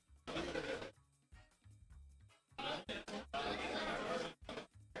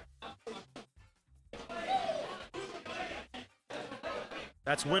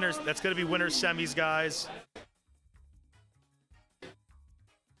 That's winners. That's going to be winners semis, guys.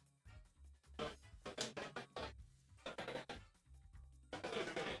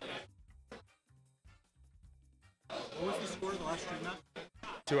 What was the score of the last stream match?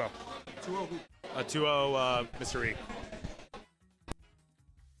 2-0. 2-0 who? 2-0 Mr. E.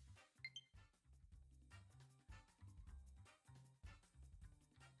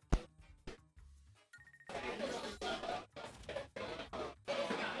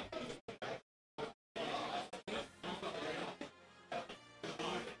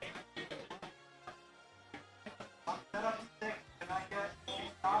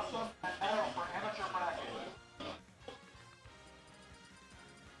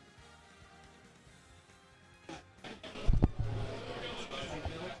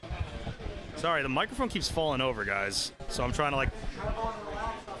 Sorry, the microphone keeps falling over, guys. So I'm trying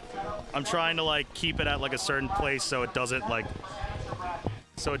to like keep it at like a certain place so it doesn't like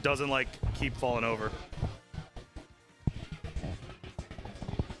keep falling over.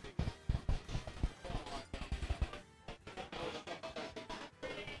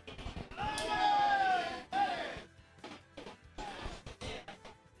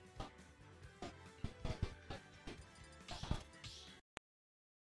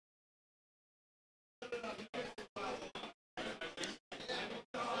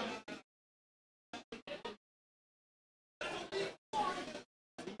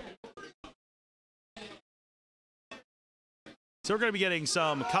 So we're going to be getting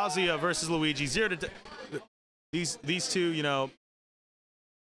some Kazuya versus Luigi. These two, you know,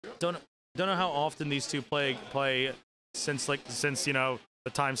 don't know how often these two play since you know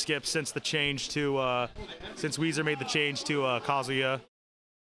the time skip, since the change to since Weezer made the change to Kazuya.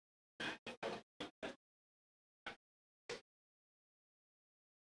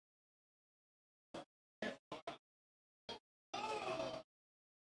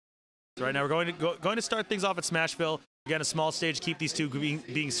 So right now we're going to start things off at Smashville. Again, a small stage, keep these two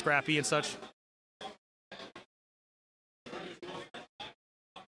being scrappy and such.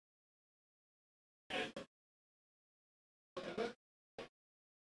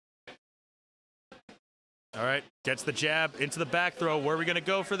 All right, gets the jab into the back throw. Where are we going to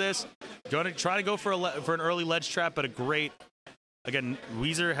go for this? Going to try to go for an early ledge trap, but a great. Again,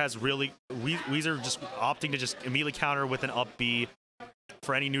 Weezer just opting to just immediately counter with an up B.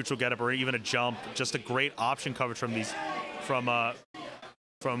 for any neutral getup or even a jump. Just a great option coverage from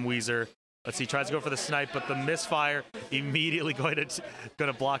Weezer. Let's see, tries to go for the snipe, but the misfire immediately going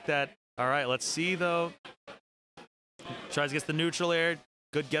to block that. All right, let's see though. Tries to get the neutral air.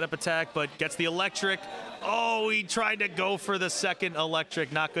 Good get-up attack, but gets the electric. Oh, he tried to go for the second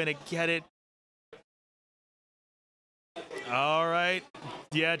electric. Not going to get it. All right.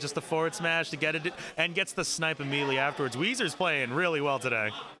 Yeah, just the forward smash to get it, and gets the snipe immediately afterwards. Weezer's playing really well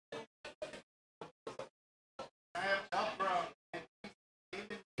today.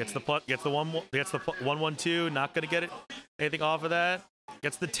 Gets the 1-1-2. Not going to get it. Anything off of that.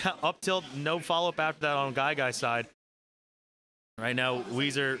 Gets the up tilt. No follow-up after that on Guy's side. Right now,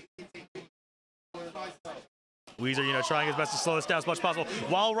 Weezer, trying his best to slow this down as much as possible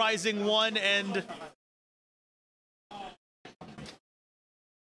while rising one and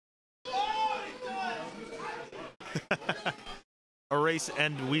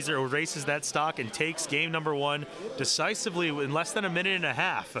Weezer erases that stock and takes game number 1 decisively in less than a minute and a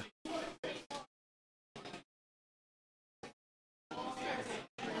half.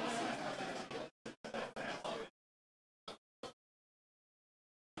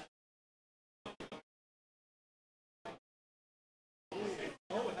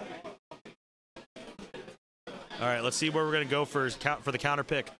 All right, let's see where we're going to go for the counter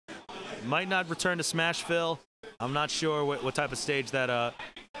pick. Might not return to Smashville. I'm not sure what type of stage that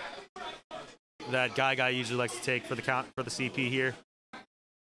that guy usually likes to take for the CP here.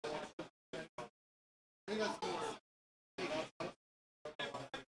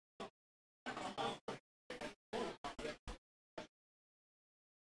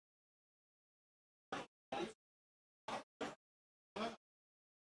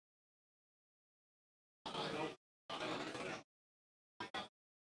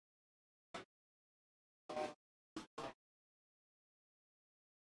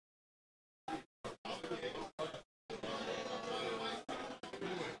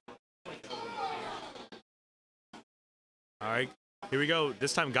 All right, here we go.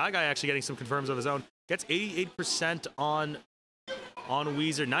 This time, Guy actually getting some confirms of his own. Gets 88% on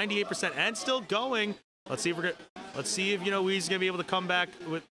Weezer, 98%, and still going. Let's see if Weezer's gonna be able to come back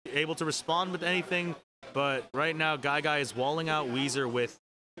able to respond with anything. But right now, Guy is walling out Weezer with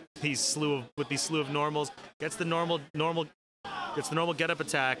these slew of normals. Gets the normal get up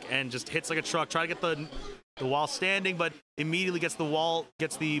attack and just hits like a truck. Try to get the wall standing, but immediately gets the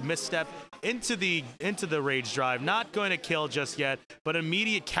misstep into the rage drive. Not going to kill just yet, but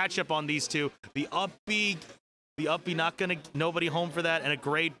immediate catch up on these two. The up B not gonna, nobody home for that, and a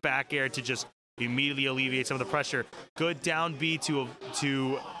great back air to just immediately alleviate some of the pressure. Good down B to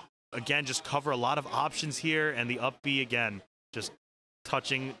again just cover a lot of options here, and the up B again just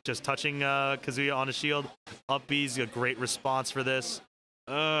touching Kazuya on his shield. Up B's a great response for this.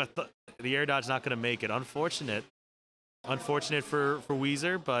 The air dodge not going to make it. Unfortunate for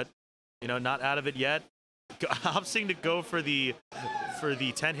Weezer, but not out of it yet. Opting to go for the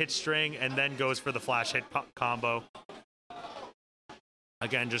 10-hit string and then goes for the flash hit combo.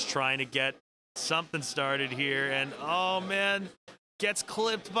 Again, just trying to get something started here, and oh man, gets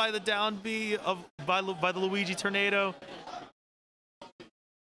clipped by the down B by the Luigi tornado.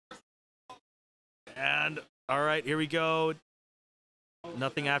 And all right, here we go.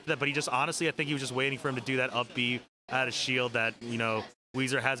 Nothing after that, but he just honestly, I think he was just waiting for him to do that up B out of shield that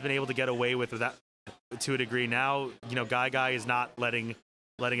Weezer has been able to get away with that to a degree. Now Guy is not letting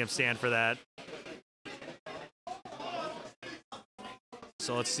him stand for that.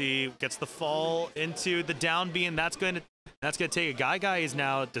 So let's see, gets the fall into the down B, and that's going to take it. Guy is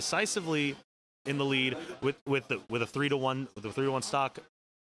now decisively in the lead with a 3-1 stock.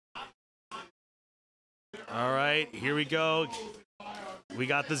 All right, here we go. We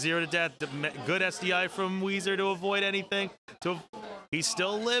got the 0 to death. Good SDI from Weezer to avoid anything. He's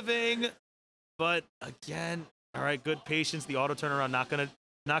still living, but again, all right, good patience. The auto turnaround not gonna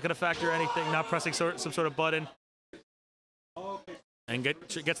factor anything. Not pressing some sort of button, and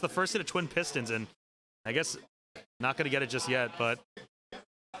gets the first hit of twin pistons, and I guess not gonna get it just yet, but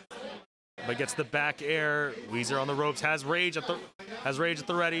gets the back air. Weezer on the ropes, has rage at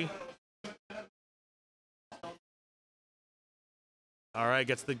the ready. All right,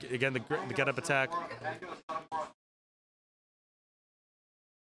 gets the get up attack.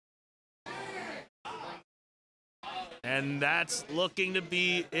 And that's looking to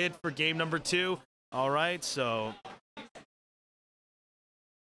be it for game number 2. All right, so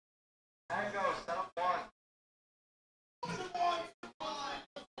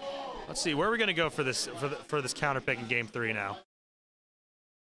let's see where we're gonna go for this counter pick in game 3 now.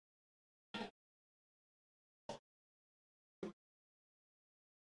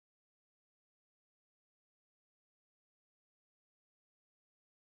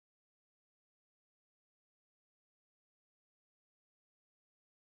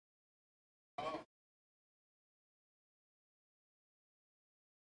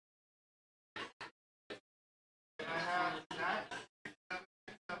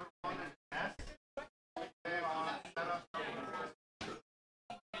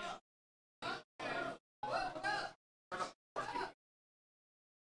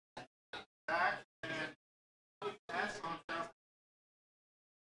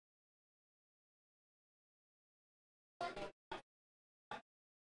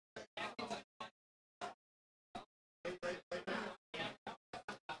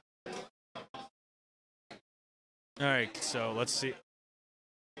 All right, so let's see.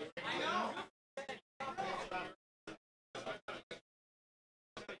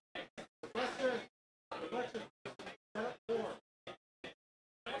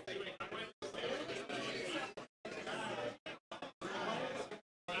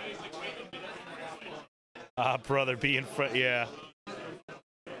 Ah, brother, be in front. Yeah. All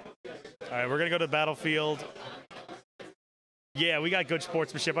right, we're gonna go to the battlefield. Yeah, we got good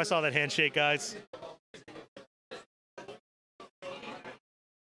sportsmanship. I saw that handshake, guys.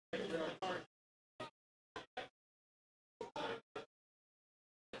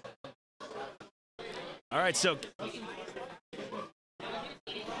 All right, so.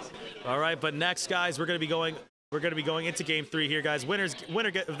 All right, but next, guys, we're gonna be going into Game 3 here, guys. Winner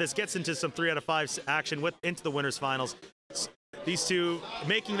of this gets into some 3 out of 5 action into the winners finals. These two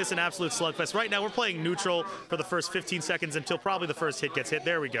making this an absolute slugfest. Right now, we're playing neutral for the first 15 seconds until probably the first hit gets hit.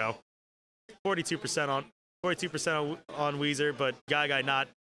 There we go. 42% on Weezer, but Guy not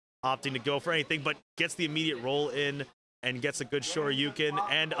opting to go for anything, but gets the immediate roll in and gets a good Shoryuken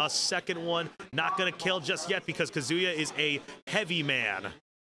and a second one. Not gonna kill just yet because Kazuya is a heavy man.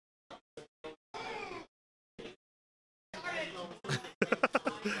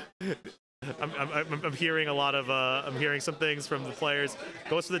 I'm hearing a lot of I'm hearing some things from the players.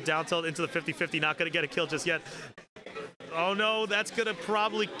 Goes for the down tilt into the 50-50. Not gonna get a kill just yet. Oh no, that's gonna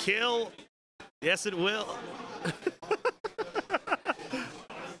probably kill. Yes, it will.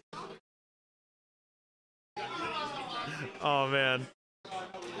 Oh man.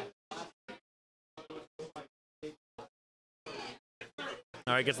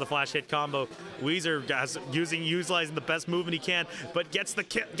 All right, gets the flash hit combo. Weezer guys utilizing the best movement he can, but gets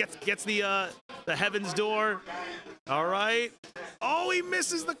the heaven's door. All right. Oh, he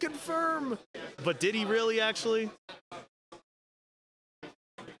misses the confirm. But did he really actually?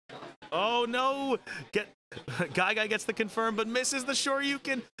 Oh no. Guy gets the confirm, but misses the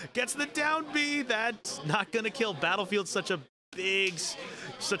Shoryuken. Gets the down B. That's not gonna kill. Battlefield's such a big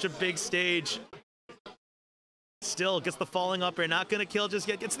stage. Still gets the falling up air, not gonna kill just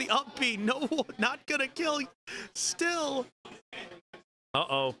yet. Gets the up B, no, not gonna kill. Still.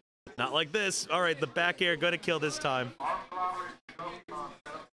 Uh-oh, not like this. All right, the back air gonna kill this time.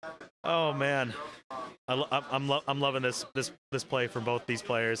 Oh man, I'm loving this play from both these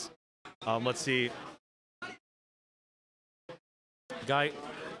players. Let's see. Guy,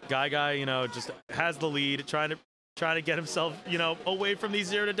 you know, just has the lead, trying to get himself, you know, away from these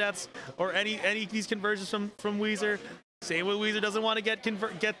 0 to deaths or any of these conversions from Weezer. Same with Weezer, doesn't want to get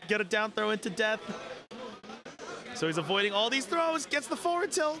a down throw into death. So he's avoiding all these throws, gets the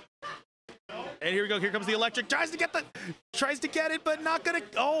forward tilt. And here we go, here comes the electric, tries to get it, but not gonna,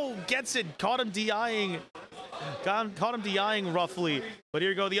 oh, gets it, caught him DIing. Caught him DIing roughly. But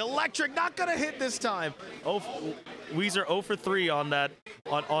here we go, the electric, not gonna hit this time. Oh, Weezer 0 for 3 on that,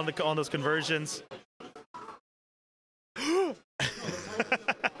 on those conversions.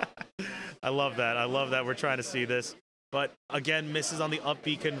 I love that. We're trying to see this. But again, misses on the up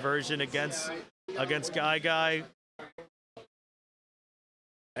B conversion against Guy.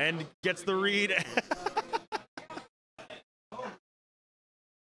 And gets the read.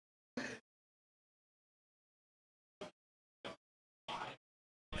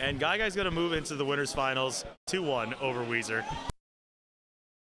 And Guy's gonna move into the winners finals 2-1 over Weezer.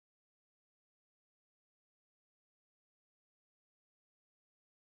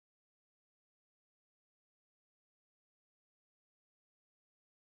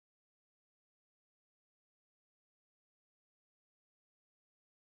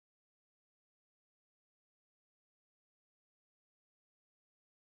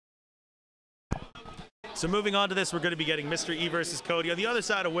 So moving on to this, we're going to be getting Mr. E versus Cody. On the other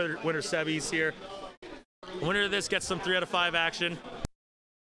side of winner Sebi's here. Winner of this gets some 3 out of 5 action.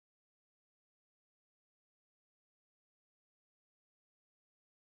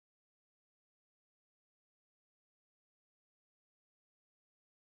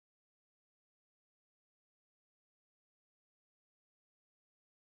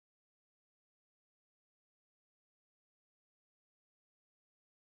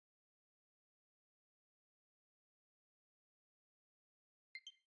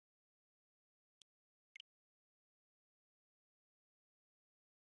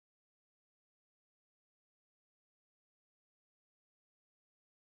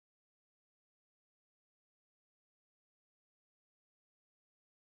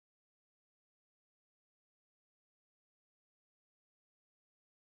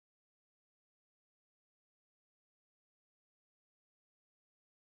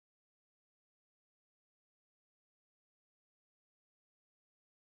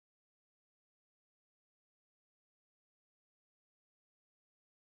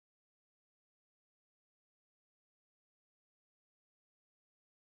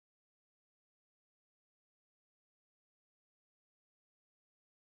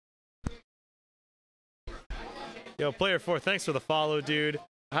 Yo, player 4, thanks for the follow, dude.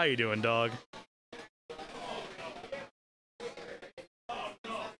 How you doing, dog?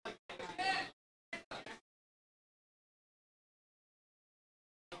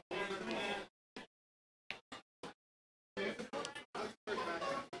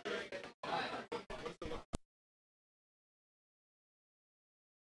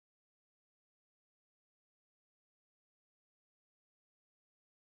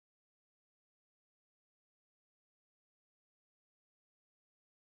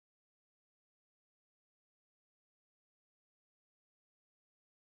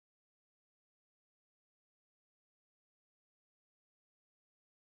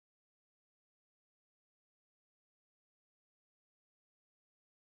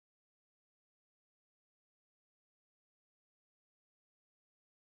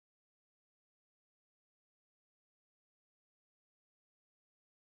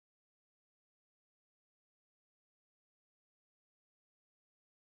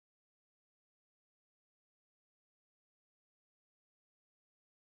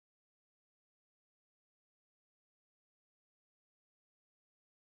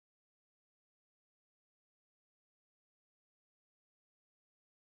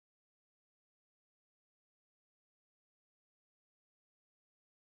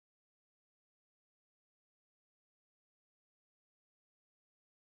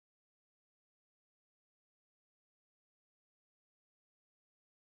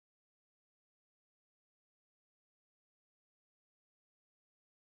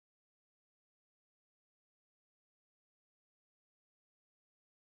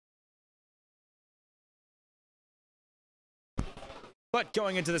 But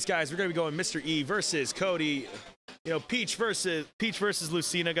going into this, guys, we're going to be going Mr. E versus Cody. You know, Peach versus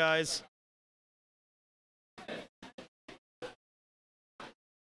Lucina, guys.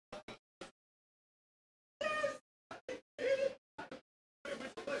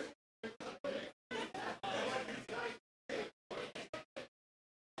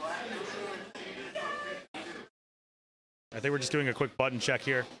 I think we're just doing a quick button check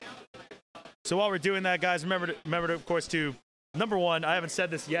here. So while we're doing that, guys, remember to, of course, to number one, I haven't said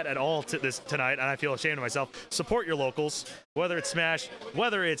this yet at all tonight, and I feel ashamed of myself. Support your locals, whether it's Smash,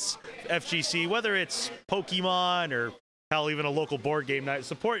 whether it's FGC, whether it's Pokemon, or hell, even a local board game night.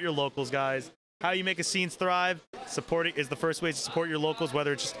 Support your locals, guys. How you make a scene thrive? Supporting is the first way to support your locals,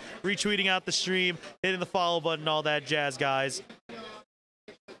 whether it's just retweeting out the stream, hitting the follow button, all that jazz, guys.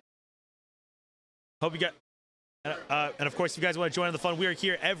 Hope you got. And of course, if you guys want to join in the fun, we are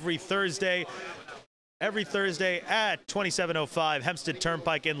here every Thursday at 2705 Hempstead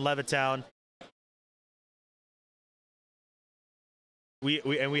Turnpike in Levittown. We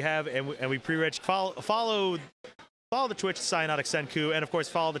pre-reg follow the Twitch Cyanotic Senku, and of course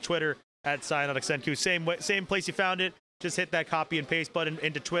follow the Twitter at Cyanotic Senku. Same place you found it. Just hit that copy and paste button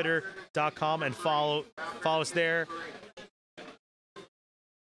into twitter.com and follow us there.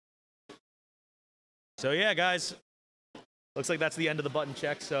 So yeah, guys, looks like that's the end of the button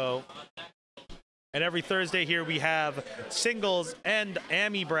check. So, and every Thursday here we have singles and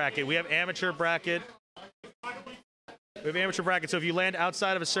AMI bracket. We have amateur bracket. We have amateur bracket. So if you land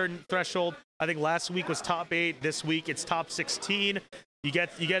outside of a certain threshold, I think last week was top 8. This week it's top 16. You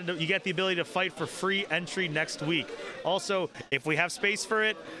get the ability to fight for free entry next week. Also, if we have space for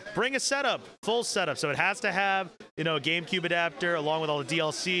it, bring a setup, full setup. So it has to have, you know, a GameCube adapter along with all the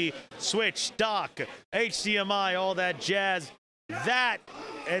DLC, Switch, dock, HDMI, all that jazz. That,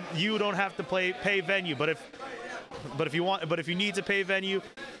 and you don't have to pay venue. But if you need to pay venue,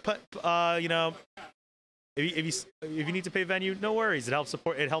 you know, if you need to pay venue, no worries. It helps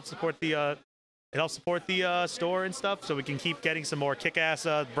support the store and stuff, so we can keep getting some more kick-ass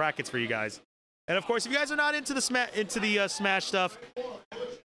brackets for you guys. And of course, if you guys are not into the Smash stuff,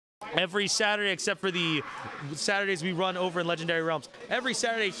 every Saturday, except for the Saturdays we run over in Legendary Realms, every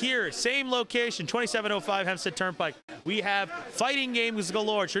Saturday here, same location, 2705 Hempstead Turnpike, we have fighting games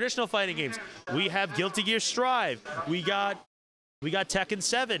galore, traditional fighting games. We have Guilty Gear Strive. We got Tekken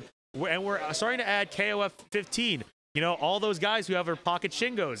 7, and we're starting to add KOF 15. You know, all those guys who have their pocket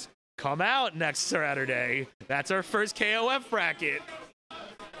Shingos. Come out next Saturday. That's our first KOF bracket.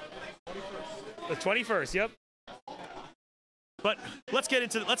 The 21st, yep. But let's get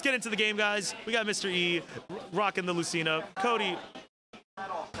into the game, guys. We got Mr. E rocking the Lucina, Cody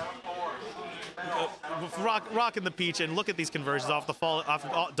rocking the Peach, and look at these conversions off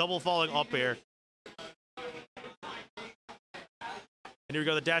double falling up air. And here we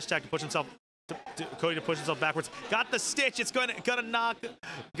go, the dash attack to push himself. Cody to push himself backwards. Got the stitch. It's gonna knock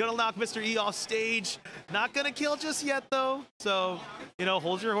Mr. E off stage. Not gonna kill just yet though. So, you know,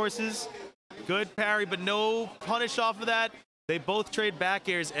 hold your horses. Good parry, but no punish off of that. They both trade back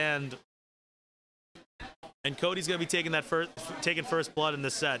airs, and Cody's gonna be taking first blood in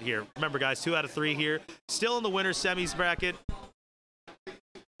this set here. Remember, guys, 2 out of 3 here. Still in the winner's semis bracket,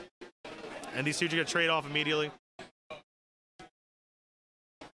 and these two are gonna trade off immediately.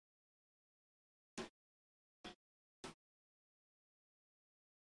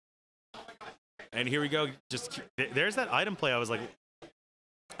 And here we go. Just there's that item play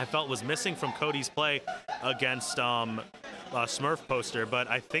I felt was missing from Cody's play against Smurf poster, but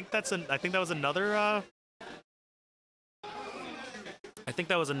I think that was another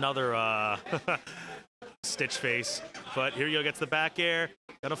Stitch face. But here you go, gets the back air,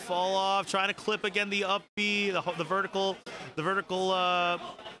 gonna fall off, trying to clip again the up B, the vertical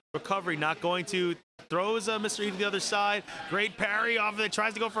recovery, not going to. Throws Mr. E to the other side. Great parry off of it.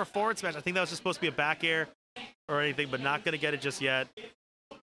 Tries to go for a forward smash. I think that was just supposed to be a back air or anything, but not going to get it just yet.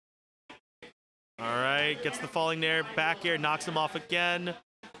 All right. Gets the falling there. Back air. Knocks him off again.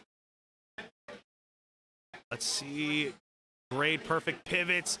 Let's see. Great perfect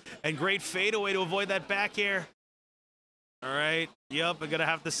pivots and great fadeaway to avoid that back air. All right. Yep. I'm going to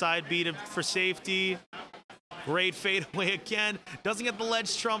have the side beat for safety. Great fadeaway again. Doesn't get the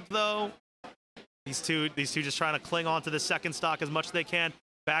ledge trump, though. These two just trying to cling on to the second stock as much as they can.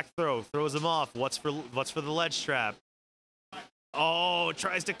 Back throw, throws him off. What's for the ledge trap? Oh,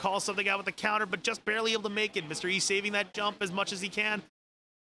 tries to call something out with the counter, but just barely able to make it. Mr. E saving that jump as much as he can.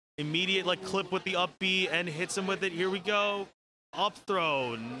 Immediate clip with the up B and hits him with it. Here we go. Up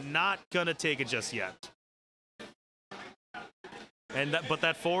throw, not gonna take it just yet. But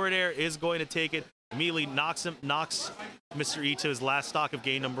that forward air is going to take it. Immediately knocks Mr. E to his last stock of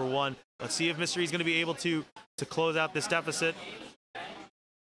game number 1. Let's see if Mr. E is going to be able to close out this deficit.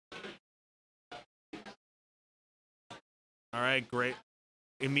 All right, great.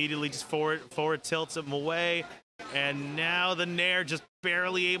 Immediately just forward tilts him away. And now the Nair just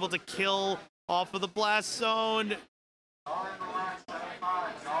barely able to kill off of the blast zone.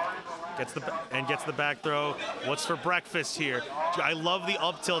 Gets the back throw. What's for breakfast here? I love the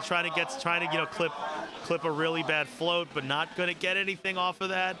up tilt, trying to clip a really bad float, but not gonna get anything off of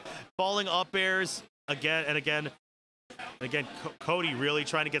that. Falling up airs again and again. Cody really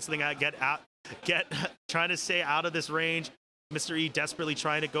trying to get something out, trying to stay out of this range. Mr. E desperately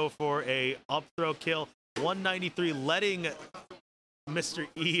trying to go for a up throw kill. 193, letting Mr.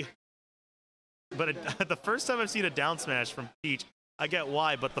 E. But the first time I've seen a down smash from Peach. I get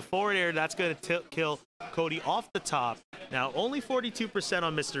why, but the forward air, that's going to kill Cody off the top. Now, only 42%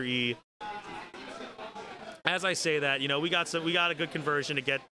 on Mr. E. As I say that, we got a good conversion to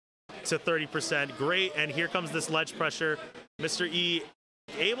get to 30%. Great, and here comes this ledge pressure. Mr. E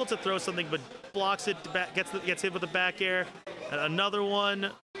able to throw something, but blocks it, gets hit with the back air. And another one.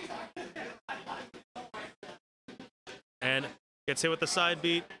 And gets hit with the side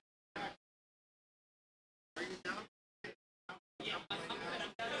beat.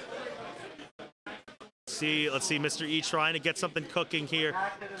 Let's see Mr. E trying to get something cooking here.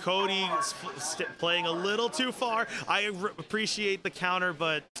 Cody playing a little too far. I appreciate the counter,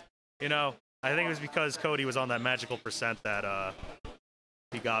 but I think it was because Cody was on that magical percent that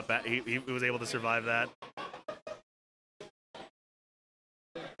he got back. He was able to survive that.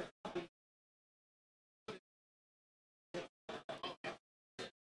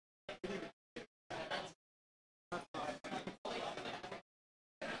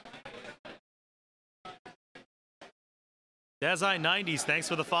 Desi 90s, thanks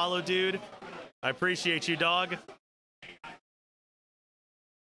for the follow, dude. I appreciate you, dog.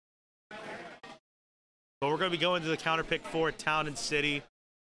 But we're going to be going to the counter pick for Town and City.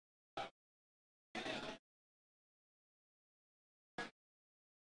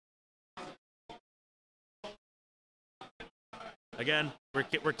 Again,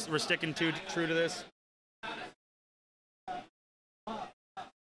 we're sticking true to this.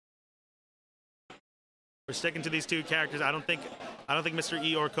 We're sticking to these two characters. I don't think Mr.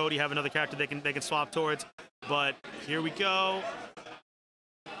 E or Cody have another character they can swap towards. But here we go.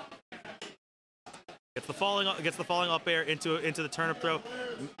 Gets the falling up air into the turnip throw.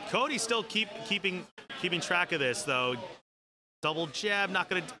 Cody still keeping track of this though. Double jab, not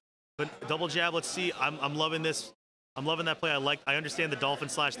gonna. But double jab. Let's see. I'm loving this. I'm loving that play. I understand the dolphin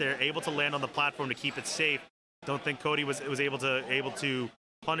slash there, able to land on the platform to keep it safe. Don't think Cody was able to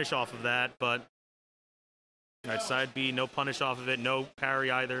punish off of that, but. All right, side B, no punish off of it, no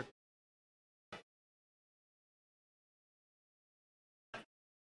parry either.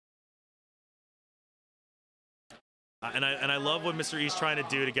 And I love what Mr. E's trying to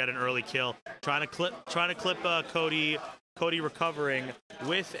do to get an early kill. Trying to clip Cody recovering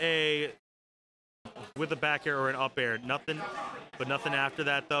with a with a back air or an up air. Nothing, but nothing after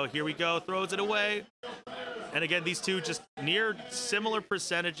that though. Here we go, throws it away. And again, these two just near similar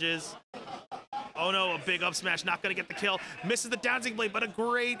percentages. Oh no, a big up smash, not gonna get the kill. Misses the downsing blade, but a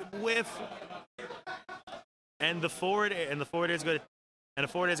great whiff. And the forward air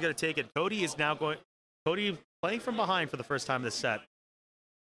is gonna take it. Cody is now going. Cody playing from behind for the first time this set.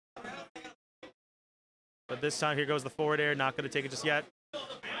 But this time, here goes the forward air, not gonna take it just yet.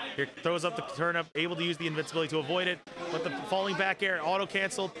 Here throws up the turn up, able to use the invincibility to avoid it. But the falling back air, auto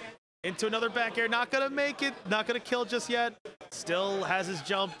canceled. Into another back air, not gonna make it, not gonna kill just yet. Still has his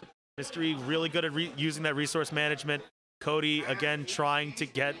jump. Mystery really good at using that resource management. Cody again trying to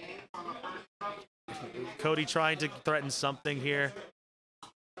threaten something here.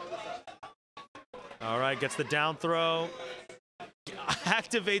 All right, gets the down throw.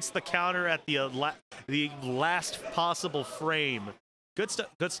 Activates the counter at the last possible frame. Good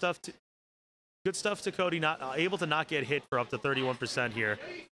stuff to Cody. Not able to not get hit for up to 31% here.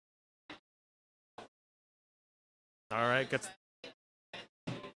 All right, gets.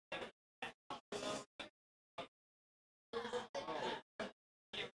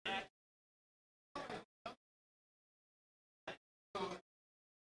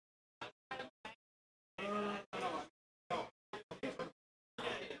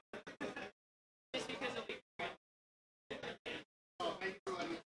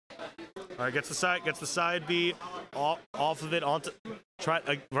 All right, gets the side B off of it onto.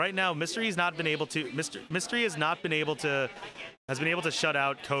 Right now, Mystery has not been able to. Has been able to shut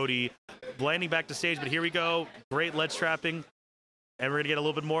out Cody, landing back to stage. But here we go, great ledge trapping, and we're gonna get a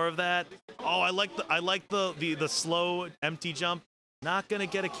little bit more of that. Oh, I like the slow empty jump. Not gonna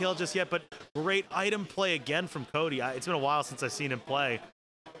get a kill just yet, but great item play again from Cody. It's been a while since I've seen him play,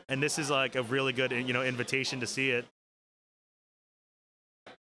 and this is like a really good invitation to see it.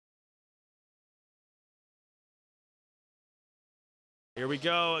 Here we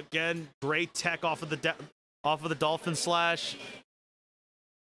go again. Great tech off of the Dolphin Slash.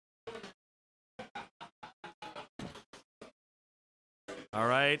 All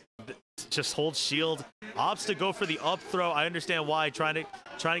right, just hold shield. Opts to go for the up throw. I understand why, trying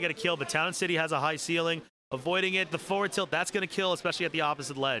to get a kill, but Town City has a high ceiling. Avoiding it, the forward tilt, that's gonna kill, especially at the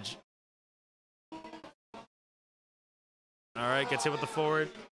opposite ledge. All right, gets hit with the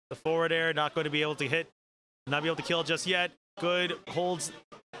forward air. Not going to be able to hit. Not be able to kill just yet. Good, holds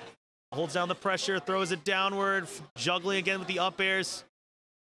down the pressure, throws it downward, juggling again with the up airs.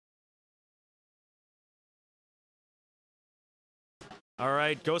 All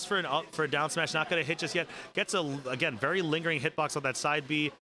right, goes for a down smash, not gonna hit just yet. Gets again, very lingering hitbox on that side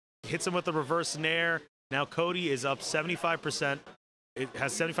B. Hits him with the reverse nair. Now Cody is up 75%. It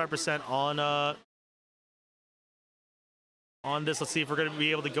has 75% on this. Let's see if we're gonna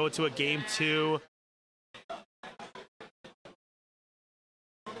be able to go to a game 2.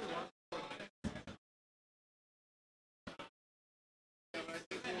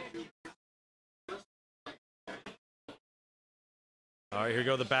 All right, here we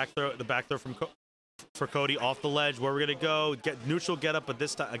go. The back throw for Cody off the ledge. Where we're gonna go, get neutral get up, but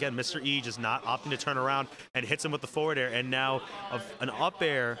this time again, Mr. E just not opting to turn around and hits him with the forward air, and now an up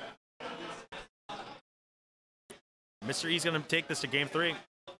air. Mr. E's gonna take this to game 3.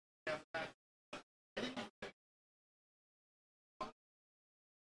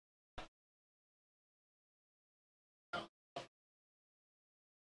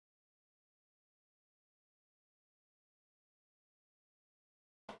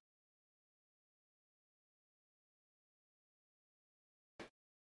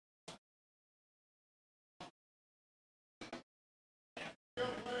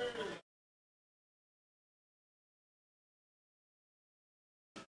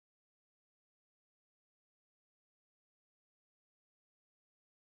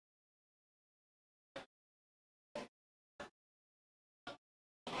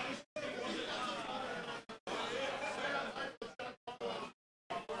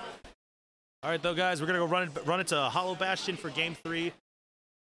 All right, though, guys, we're gonna go run into Hollow Bastion for game 3.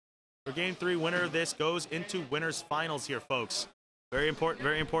 For game 3, winner of this goes into winners finals here, folks. Very important.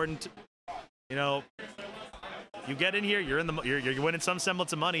 Very important. You know, you get in here, you're winning some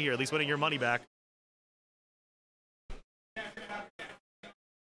semblance of money, or at least winning your money back.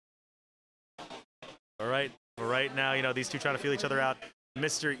 All right. For right now, you know, these two trying to feel each other out.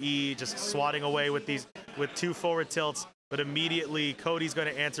 Mr. E just swatting away with 2 forward tilts, but immediately Cody's going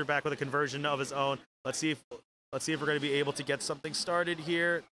to answer back with a conversion of his own. Let's see if we're going to be able to get something started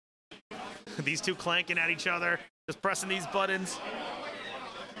here. These two clanking at each other, just pressing these buttons.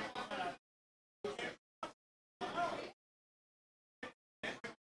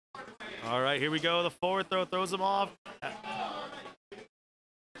 All right, here we go. The forward throw throws him off.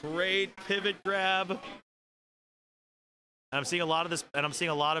 Great pivot grab. I'm seeing a lot of this, and I'm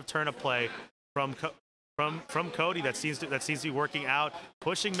seeing a lot of turnip play from Cody that seems to be working out,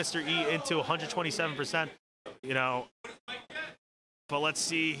 pushing Mr. E into 127%. You know, but let's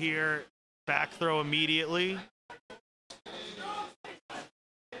see here. Back throw immediately.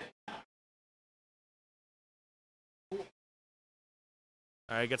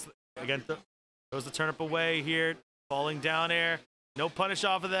 All right, gets again throws the turnip away here, falling down air. No punish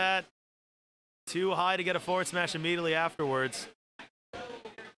off of that. Too high to get a forward smash immediately afterwards.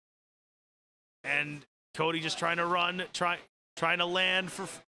 And Cody just trying to run, trying to land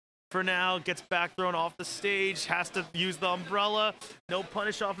for now. Gets back thrown off the stage. Has to use the umbrella. No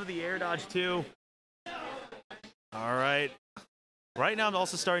punish off of the air dodge too. All right. Right now I'm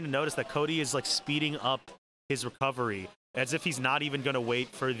also starting to notice that Cody is like speeding up his recovery, as if he's not even going to wait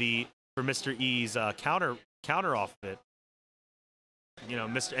for Mr. E's counter off of it. You know,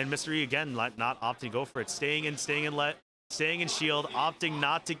 Mr. E again not opting to go for it, staying in shield,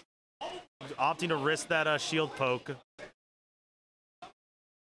 opting to risk that shield poke.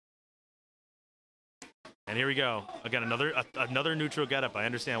 And here we go again, another neutral getup. I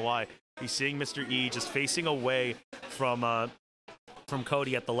understand why. He's seeing Mr. E just facing away from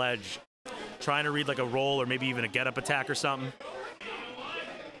Cody at the ledge, trying to read like a roll or maybe even a getup attack or something.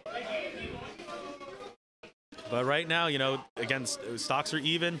 But right now, you know, again, stocks are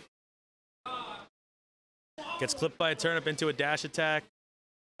even. Gets clipped by a turnip into a dash attack.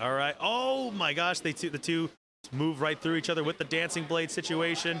 All right. Oh my gosh, the two move right through each other with the dancing blade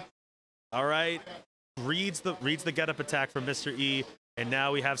situation. All right. Reads the getup attack from Mr. E, and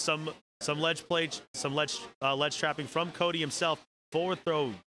now we have some ledge play, some ledge trapping from Cody himself. Forward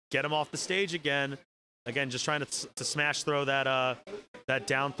throw, get him off the stage again. Again, just trying to smash throw that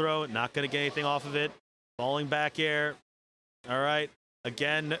down throw. Not gonna get anything off of it. Falling back air. All right.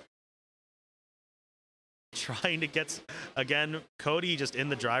 Again, trying to get, again, Cody just in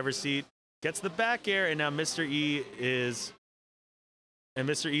the driver's seat. Gets the back air, and now Mr. E is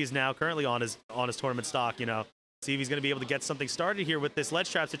now currently on his tournament stock, you know. See if he's going to be able to get something started here with this ledge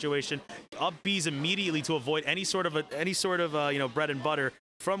trap situation. Up B's immediately to avoid any sort of you know, bread and butter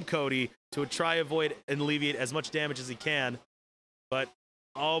from Cody, to try avoid and alleviate as much damage as he can. But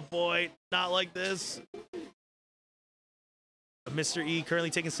oh boy, not like this. Mr. E currently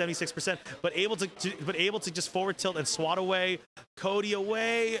taking 76%, but able to just forward tilt and swat away. Cody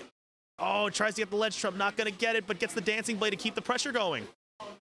away. Oh, tries to get the ledge trap, not gonna get it, but gets the dancing blade to keep the pressure going.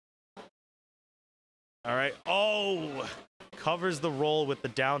 All right. Oh, covers the roll with the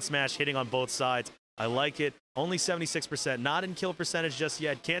down smash, hitting on both sides. I like it. Only 76%, not in kill percentage just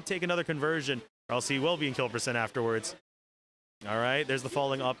yet. Can't take another conversion, or else he will be in kill percent afterwards. All right, there's the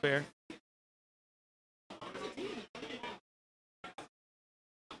falling up air.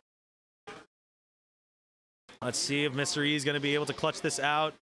 Let's see if Mr. E is going to be able to clutch this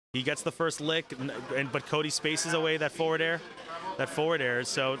out. He gets the first lick, but Cody spaces away that forward air.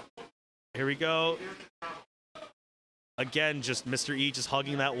 So here we go. Again, just Mr. E just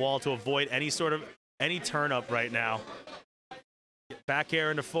hugging that wall to avoid any turn up right now. Back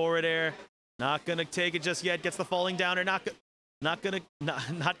air into forward air. Not going to take it just yet. Gets the falling down air. Not gonna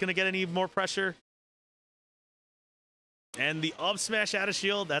get any more pressure. And the up smash out of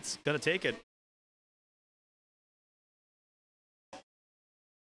shield, that's gonna take it.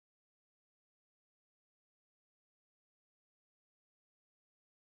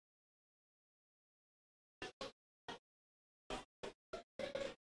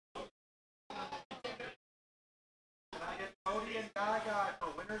 Cody and Gaga for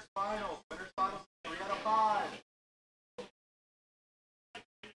winners finals. Winners finals 3 out of 5.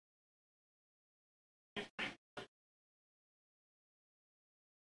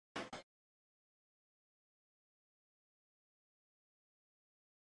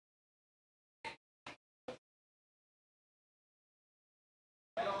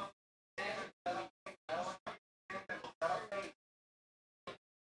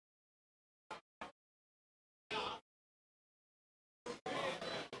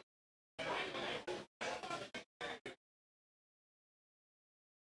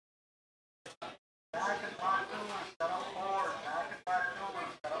 Back and back newly, set up 4. Back and back newly,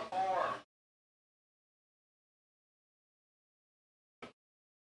 set up 4.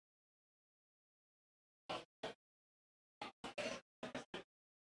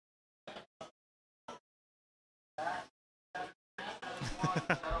 Back 7, 6, 1,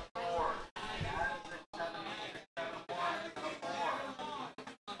 set up 4. Back 6, 7, 6, 7, 1, set up 4.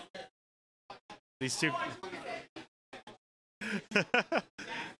 These two.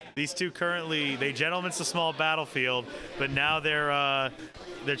 these two currently, they gentlemen's a small battlefield, but now they're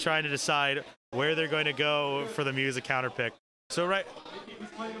trying to decide where they're going to go for the music counter pick. So right.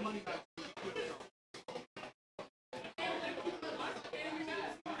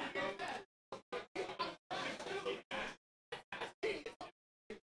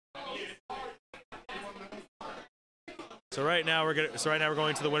 So right now we're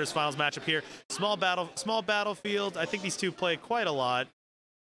going to the winners finals matchup here. Small battlefield. I think these two play quite a lot.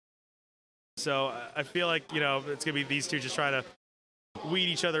 So I feel like, you know, it's gonna be these two just trying to weed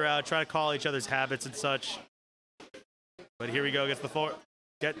each other out, try to call each other's habits and such. But here we go,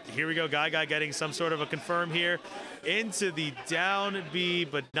 here we go, Guy getting some sort of a confirm here into the down B,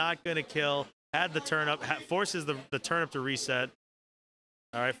 but not gonna kill. Had the turn up, forces the turn up to reset.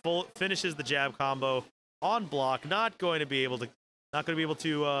 All right, finishes the jab combo on block. Not going to be able to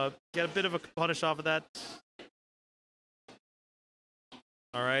get a bit of a punish off of that.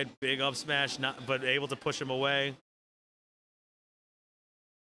 All right, big up smash, but able to push him away.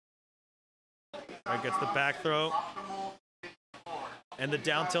 All right, gets the back throw and the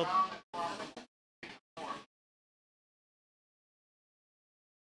down tilt.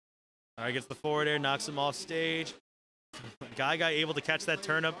 All right, gets the forward air, knocks him off stage. Guy able to catch that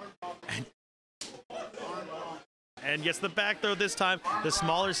turnip and gets the back throw this time. The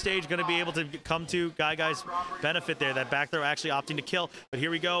smaller stage going to be able to come to Guy's benefit there. That back throw actually opting to kill. But here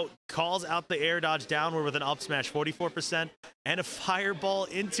we go. Calls out the air dodge downward with an up smash, 44%, and a fireball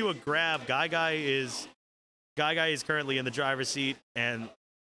into a grab. Guy is currently in the driver's seat and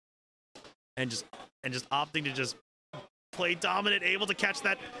just opting to just play dominant, able to catch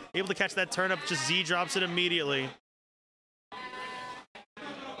that turn up. Just Z drops it immediately.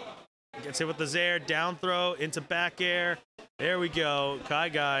 Gets hit with the Zaire, down throw into back air. There we go.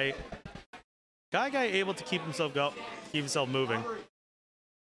 Guy able to keep himself moving.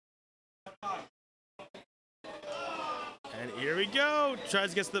 And here we go. Tries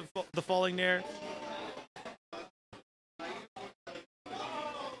to get the falling nair.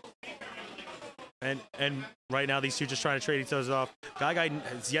 And right now these two just trying to trade each other off. Guy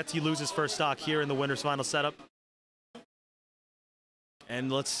has yet to lose his first stock here in the winners final setup. And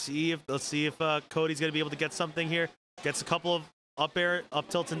let's see if Cody's gonna be able to get something here. Gets a couple of up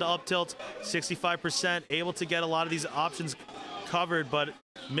tilts into up tilt, 65%, able to get a lot of these options covered, but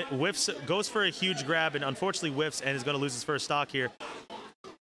whiffs, goes for a huge grab, and unfortunately whiffs and is gonna lose his first stock here.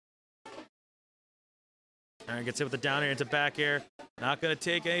 All right, gets hit with the down air into back air. Not gonna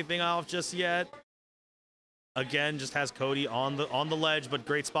take anything off just yet. Again, just has Cody on the ledge, but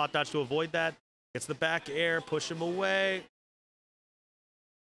great spot dodge to avoid that. Gets the back air, push him away.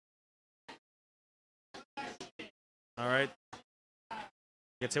 All right.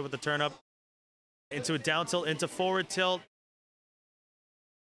 Gets hit with the turn up into a down tilt, into forward tilt.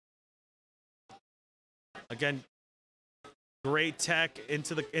 Again, great tech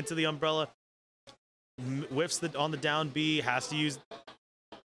into the umbrella. Whiffs on the down B. Have to use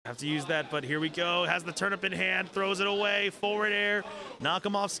that, but here we go. Has the turn up in hand, throws it away. Forward air, knock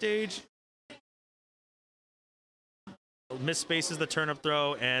him off stage. Misspaces the turn up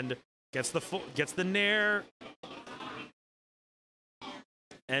throw and gets the nair.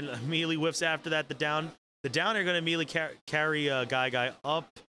 And immediately whiffs after that. The down air going to immediately carry Guy up.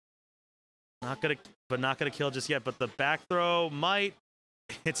 Not gonna kill just yet. But the back throw might.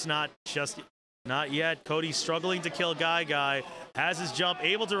 It's not yet. Cody's struggling to kill Guy. Has his jump,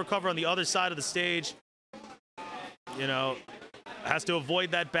 able to recover on the other side of the stage. You know, has to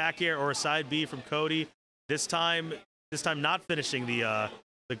avoid that back air or a side B from Cody. This time not finishing the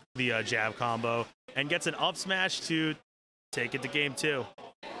jab combo, and gets an up smash to take it to game 2.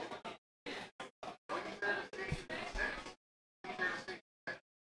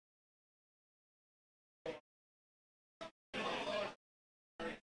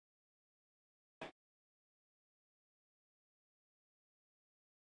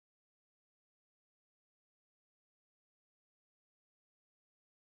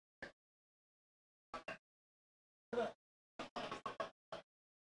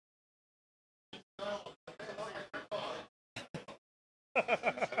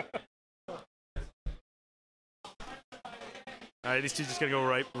 All right, these two just gonna go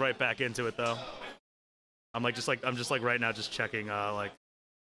right back into it though. I'm just like right now just checking like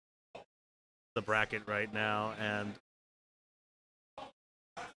the bracket right now, and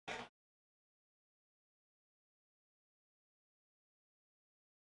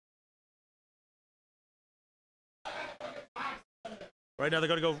right now they're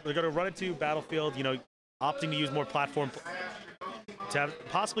gonna run into Battlefield, you know, opting to use more platform to have,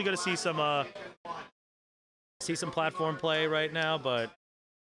 possibly gonna see some platform play right now, but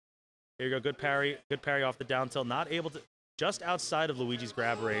Here you go, good parry off the down tilt. Not able to, just outside of Luigi's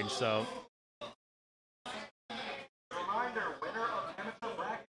grab range. So Reminder, winner of amateur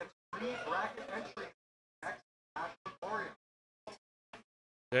bracket gets free bracket entry next match Emporium.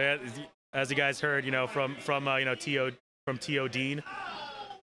 yeah, as you guys heard, you know, from you know, T.O. Dean.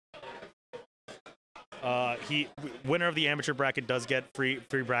 Winner of the amateur bracket does get free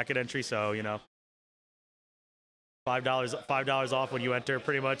bracket entry, so you know, $5 off when you enter,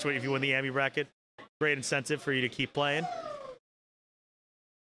 pretty much if you win the AMI bracket. Great incentive for you to keep playing.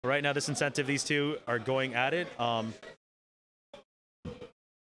 Right now, this incentive, these two are going at it. All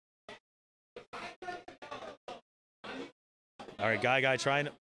right, guy trying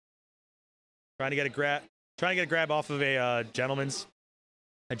to get a grab off of a gentleman's,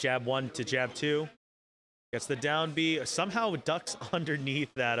 a jab 1 to jab 2. Gets the down B, somehow ducks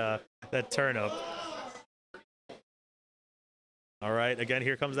underneath that turnip. All right, again,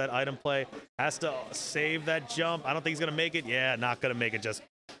 here comes that item play. Has to save that jump. I don't think he's gonna make it. Yeah, not gonna make it. Just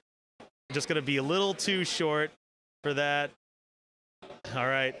gonna be a little too short for that. All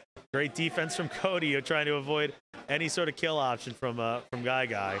right, great defense from Cody, trying to avoid any sort of kill option from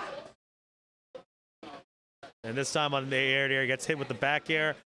Guy. And this time on the air, gets hit with the back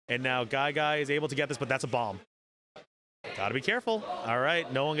air. And now Guy is able to get this, but that's a bomb. Gotta be careful. All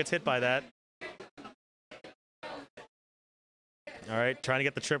right, no one gets hit by that. All right, trying to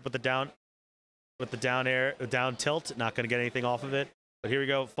get the trip with the down air, down tilt. Not gonna get anything off of it. But here we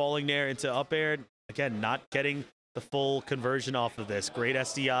go, falling there into up air. Again, not getting the full conversion off of this. Great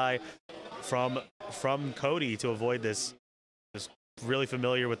SDI from Cody to avoid this. Just really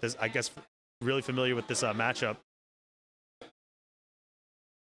familiar with this, I guess, really familiar with this matchup.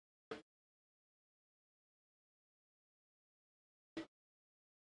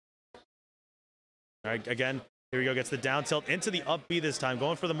 All right, again, here we go. Gets the down tilt into the up B this time.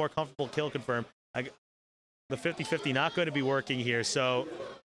 Going for the more comfortable kill confirm. The 50-50 not going to be working here. So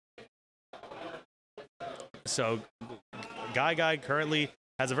Guy currently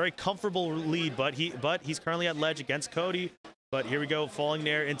has a very comfortable lead, but he's currently at ledge against Cody. But here we go, falling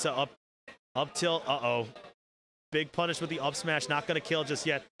there into up tilt. Uh-oh. Big punish with the up smash. Not going to kill just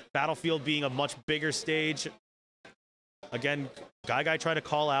yet. Battlefield being a much bigger stage. Again, Guy trying to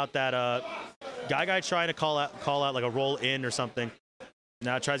call out that Guy trying to call out like a roll in or something.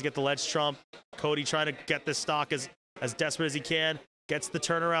 Now tries to get the ledge trump. Cody trying to get this stock as desperate as he can. Gets the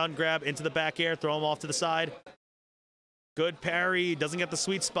turnaround grab into the back air, throw him off to the side. Good parry, doesn't get the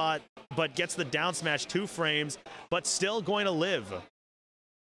sweet spot, but gets the down smash 2 frames, but still going to live.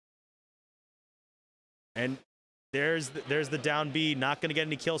 And there's the down B, not going to get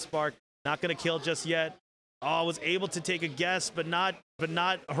any kill spark, not going to kill just yet. Oh, was able to take a guess, but not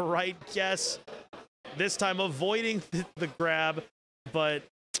a right guess. This time avoiding the grab, but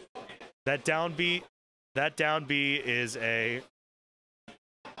that down B is a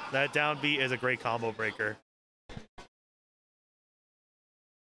great combo breaker.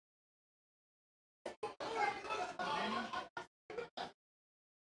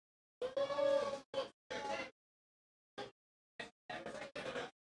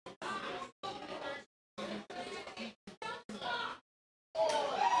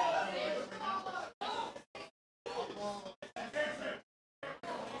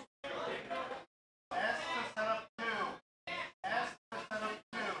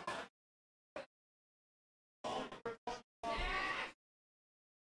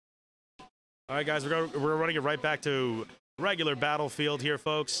 All right, guys, we're running it right back to regular Battlefield here,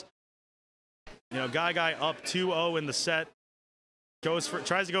 folks. You know, Guy up 2-0 in the set.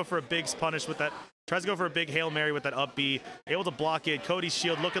 Tries to go for a big punish with that. Tries to go for a big Hail Mary with that up B. Able to block it. Cody's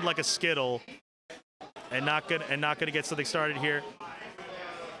shield looking like a Skittle. And not gonna get something started here.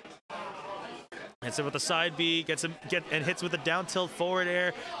 And so with the side B, and hits with the down tilt forward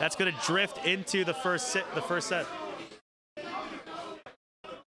air. That's gonna drift into the first set.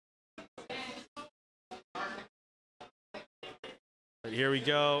 But here we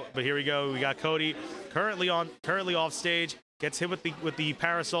go. We got Cody currently off stage. Gets hit with the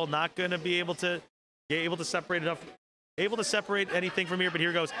parasol. Not gonna be able to separate enough. Able to separate anything from here. But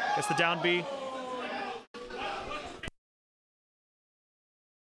here goes. Gets the down B.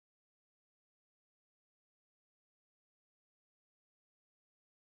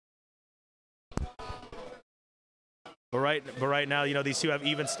 But right now, you know, these two have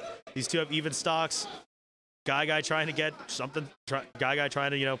even stocks. Guy trying to get something. Guy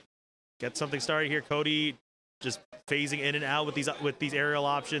trying to, you know, get something started here. Cody just phasing in and out with these aerial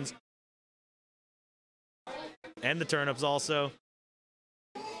options, and the turnips also.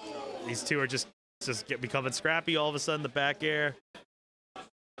 These two are just becoming scrappy all of a sudden. The back air.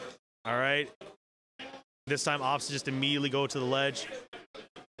 All right. This time, Ops just immediately go to the ledge.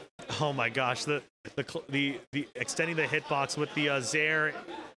 Oh my gosh, the extending the hitbox with the Zair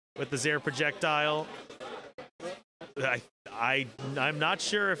projectile. I'm not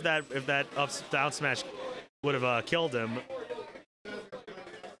sure if that down smash would have killed him.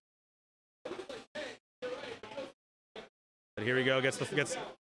 But here we go. Gets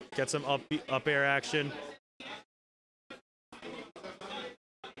some up air action.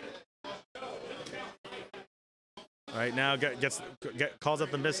 All right, now calls out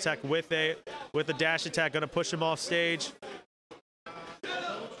the mistech with a dash attack, gonna push him off stage.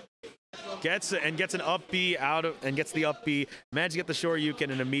 Gets an up B gets the up B. Managed to get the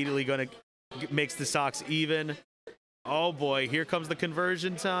Shoryuken and immediately makes the Sox even. Oh boy, here comes the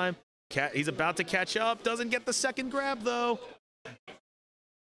conversion time. He's about to catch up. Doesn't get the second grab though.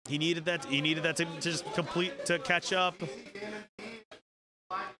 He needed that to just complete to catch up.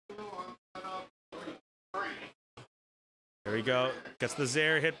 There we go. Gets the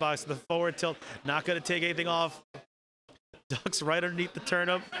Zair hitbox, the forward tilt. Not gonna take anything off. Ducks right underneath the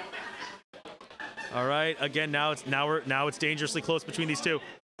turnip. All right. Again, now it's dangerously close between these two.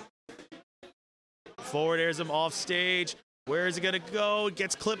 Forward airs him off stage. Where is he gonna go?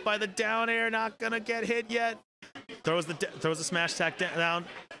 Gets clipped by the down air. Not gonna get hit yet. Throws the smash attack down.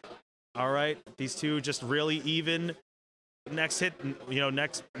 All right. These two just really even. Next hit.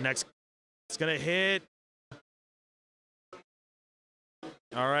 Next. It's gonna hit.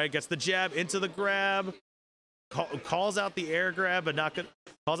 All right, gets the jab into the grab, calls out the air grab, but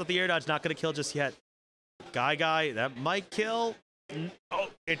calls out the air dodge, not gonna kill just yet. Guy, that might kill. Oh,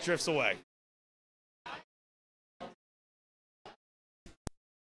 it drifts away.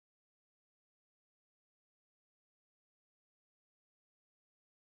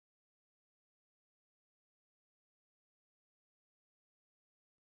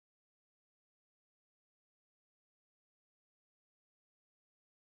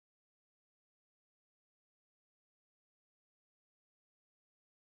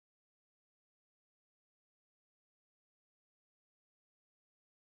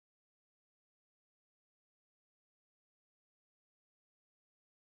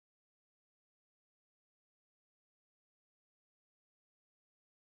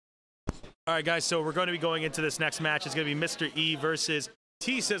 All right, guys, so we're going to be going into this next match. It's going to be Mr. E versus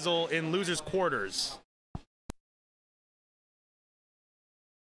T-Sizzle in losers quarters.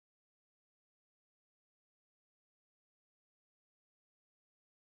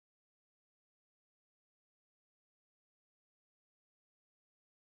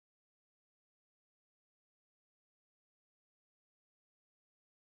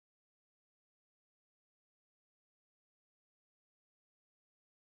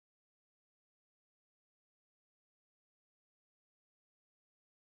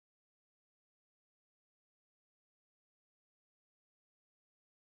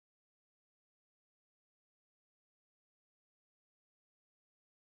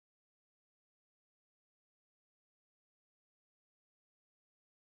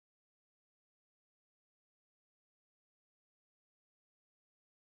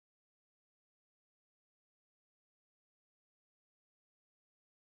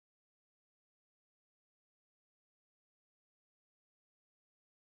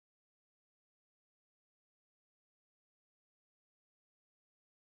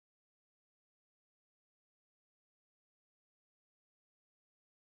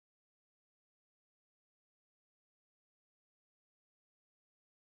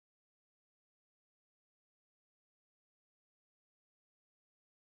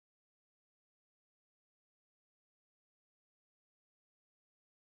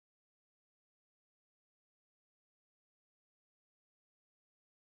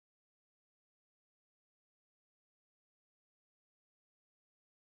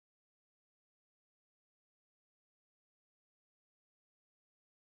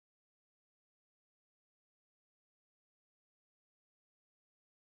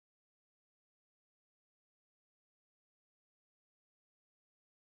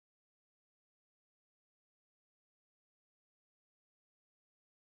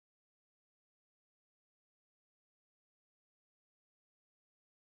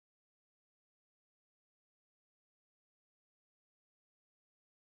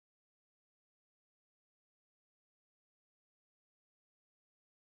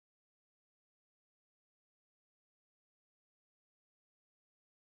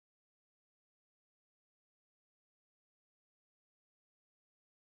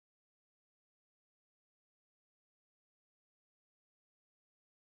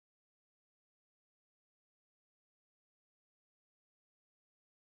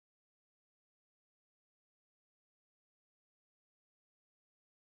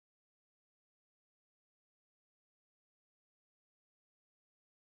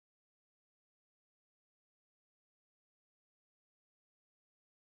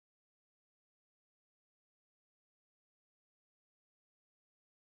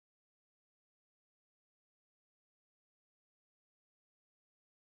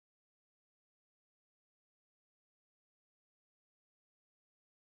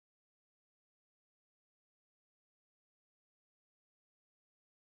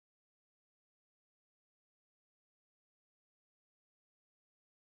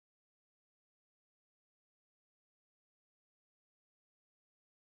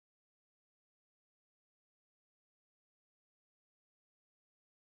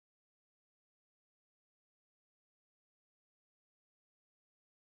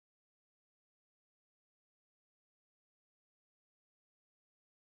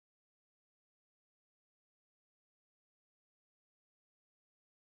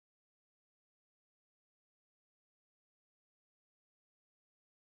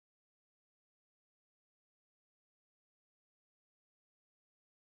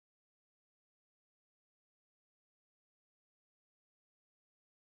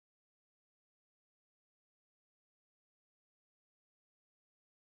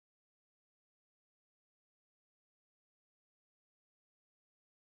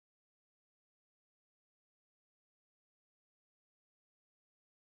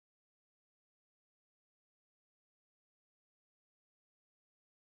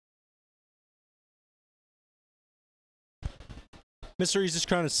 Mr. E's just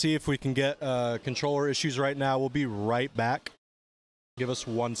trying to see if we can get controller issues right now. We'll be right back. Give us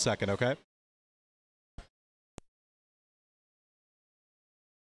 1 second, okay?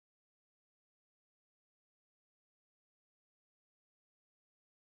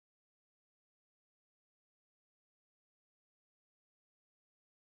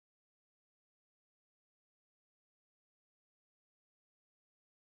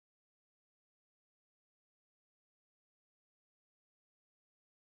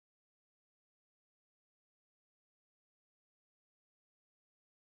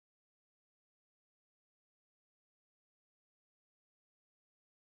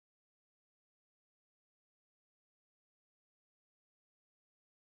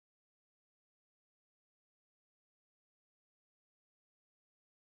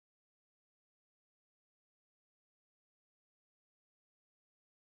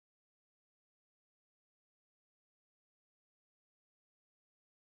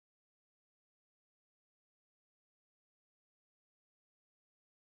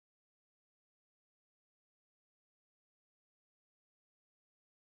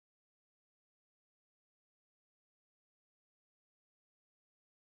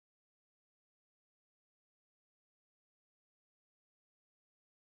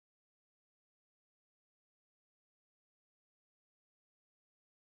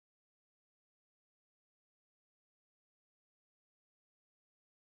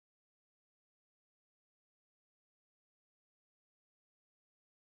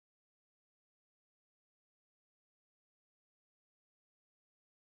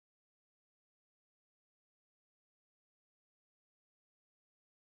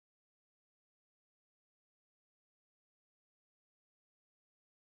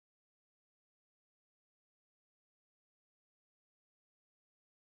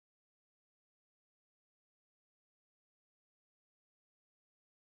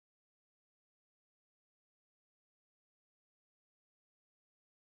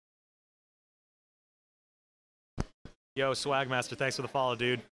 Yo, Swagmaster, thanks for the follow,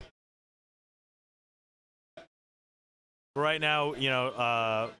 dude. Right now, you know,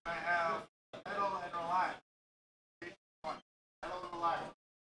 I have pedal and relax. Each one. Pedal and relax.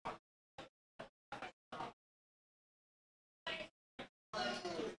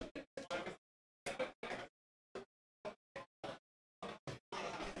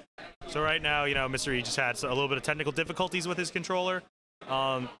 so right now, you know, Mr. E just had a little bit of technical difficulties with his controller.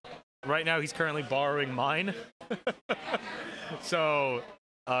 Right now, he's currently borrowing mine. So,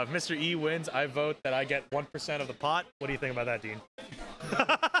 if Mr. E wins, I vote that I get 1% of the pot. What do you think about that, Dean?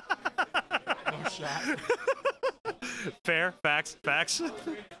 No shot. Fair, facts.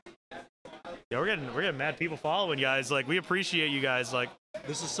 Yeah, we're getting mad people following, guys. Like, we appreciate you guys. Like,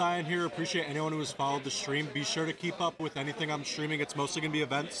 This is Cyan here. Appreciate anyone who has followed the stream. Be sure to keep up with anything I'm streaming. It's mostly going to be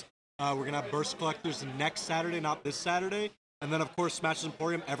events. We're going to have Burst Collectors next Saturday, not this Saturday. And then, of course, Smashes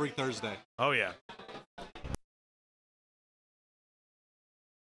Emporium every Thursday. oh yeah.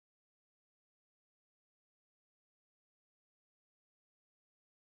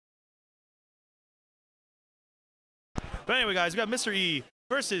 But anyway, guys, we got Mr. E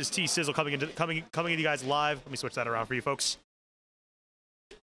versus T Sizzle coming into you guys live. Let me switch that around for you folks.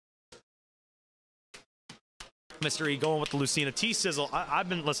 Mr. E going with the Lucina. T Sizzle. I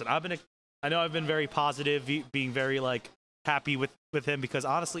know I've been very positive, being very like happy with him because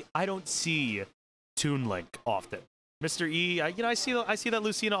honestly, I don't see Toon Link often. Mr. E, I see that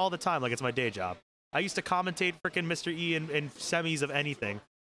Lucina all the time, like it's my day job. I used to commentate freaking Mr. E in semis of anything,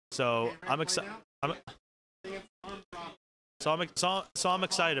 so I'm excited. So I'm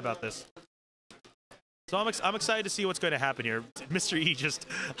excited about this. So I'm excited to see what's going to happen here. Mr. E just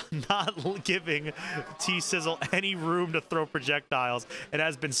not giving T Sizzle any room to throw projectiles and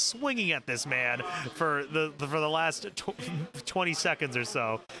has been swinging at this man for the last 20 seconds or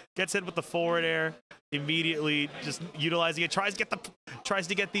so. Gets hit with the forward air immediately, just utilizing it. Tries to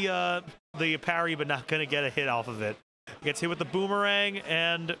get the parry, but not going to get a hit off of it. Gets hit with the boomerang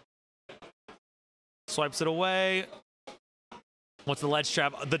and swipes it away. What's the ledge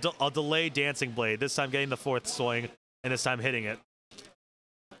trap? A delayed dancing blade. This time getting the fourth swing, and this time hitting it.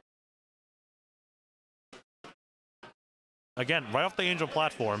 Again, right off the Angel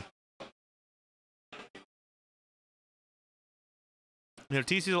platform. You know,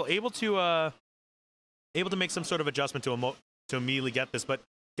 TC's able to make some sort of adjustment to immediately get this, but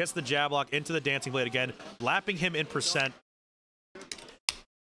gets the jab lock into the dancing blade again, lapping him in percent.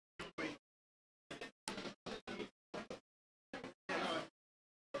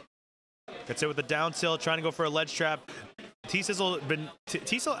 Gets hit with the down tilt, trying to go for a ledge trap. T-Sizzle been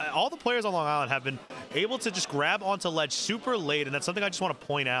T-Sizzle, all the players on Long Island have been able to just grab onto ledge super late, and that's something I just want to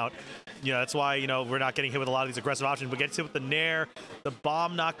point out. You know, that's why, you know, we're not getting hit with a lot of these aggressive options, but gets hit with the Nair, the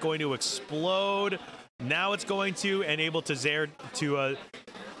bomb not going to explode. Now it's going to, and able to Zair to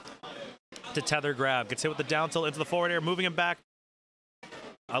tether grab. Gets hit with the down tilt into the forward air, moving him back.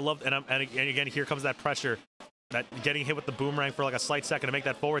 I love, and again, here comes that pressure. That getting hit with the boomerang for like a slight second to make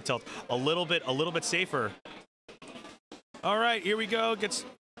that forward tilt a little bit safer. All right, here we go. Gets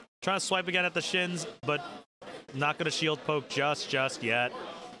trying to swipe again at the shins, but not going to shield poke just yet.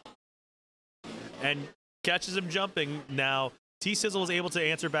 And catches him jumping. Now T-Sizzle was able to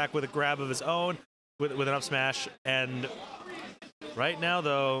answer back with a grab of his own, with an up smash. And right now,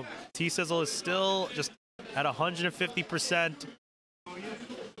 though, T-Sizzle is still just at 150%.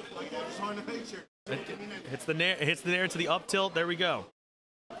 Hits the nair into the up tilt. There we go.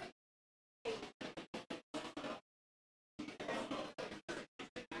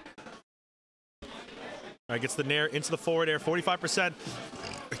 All right, gets the nair into the forward air. 45%.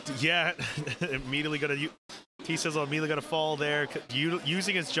 Yeah, immediately gonna T-Sizzle immediately gonna fall there,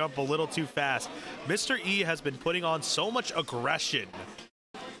 using his jump a little too fast. Mr. E has been putting on so much aggression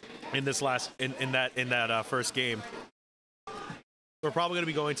in this in that first game. We're probably going to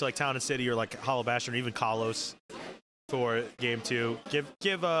be going to like Town and City or like Hollow Bastion or even Kalos for game 2. Give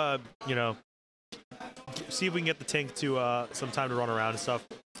you know, see if we can get the tank to some time to run around and stuff.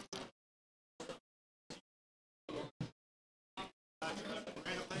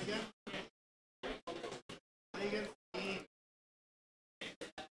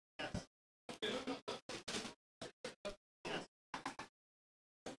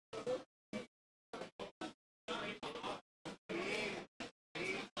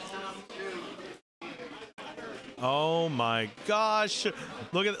 Oh my gosh.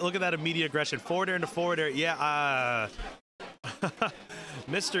 Look at that immediate aggression. Forward air into forward air. Yeah,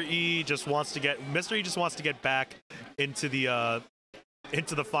 Mr. E just wants to get back into the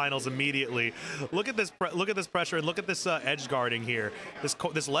finals immediately. Look at this pressure, and look at this edge guarding here.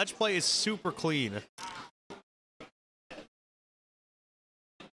 This ledge play is super clean.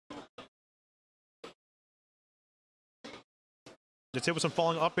 Gets hit with some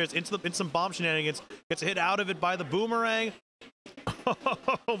falling up airs into some bomb shenanigans. Gets hit out of it by the boomerang.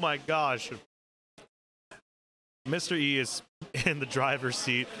 Oh my gosh. Mr. E is in the driver's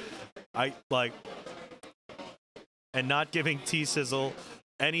seat. And not giving T-Sizzle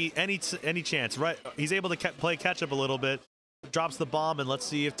any chance. Right, he's able to play catch up a little bit. Drops the bomb, and let's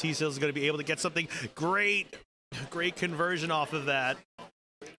see if T-Sizzle is going to be able to get something great conversion off of that.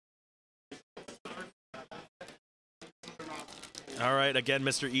 All right, again,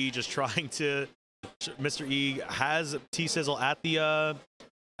 Mr. E just trying to. Mr. E has T-Sizzle at the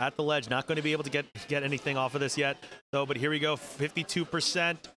ledge. Not going to be able to get anything off of this yet, though. But here we go,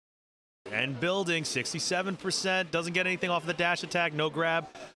 52% and building, 67%. Doesn't get anything off of the dash attack. No grab,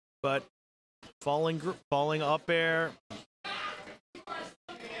 but falling up air.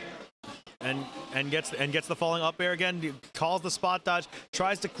 And gets the falling up air again. Calls the spot dodge.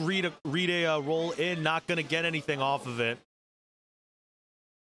 Tries to read a roll in. Not going to get anything off of it.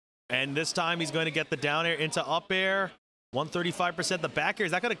 And this time he's going to get the down air into up air. 135%. The back air,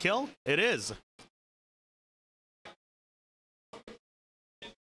 is that going to kill? It is.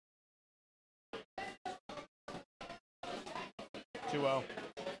 Two-0.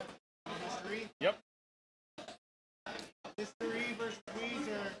 Yep. History versus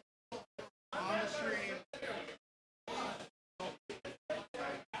Weezer on the stream.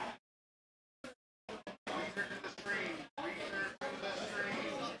 Weezer to the stream. Weezer to the stream.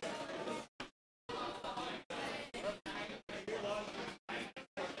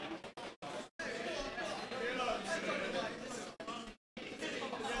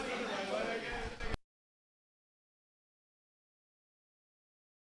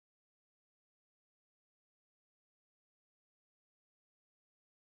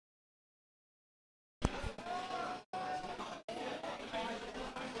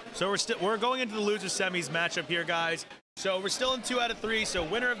 So we're going into the loser semis matchup here, guys. So we're still in 2 out of 3. So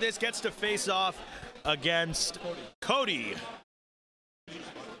winner of this gets to face off against Cody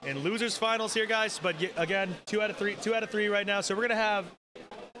in losers finals here, guys. But again, 2 out of 3 right now. So we're gonna have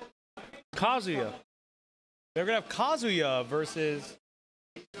Kazuya. They're gonna have Kazuya versus.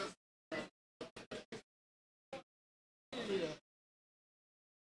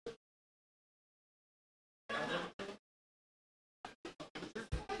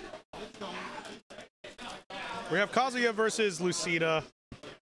 We have Kazuya versus Lucina.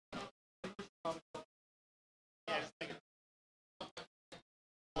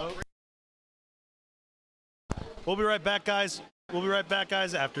 We'll be right back, guys. We'll be right back,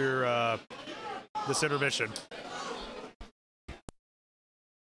 guys, after this intermission.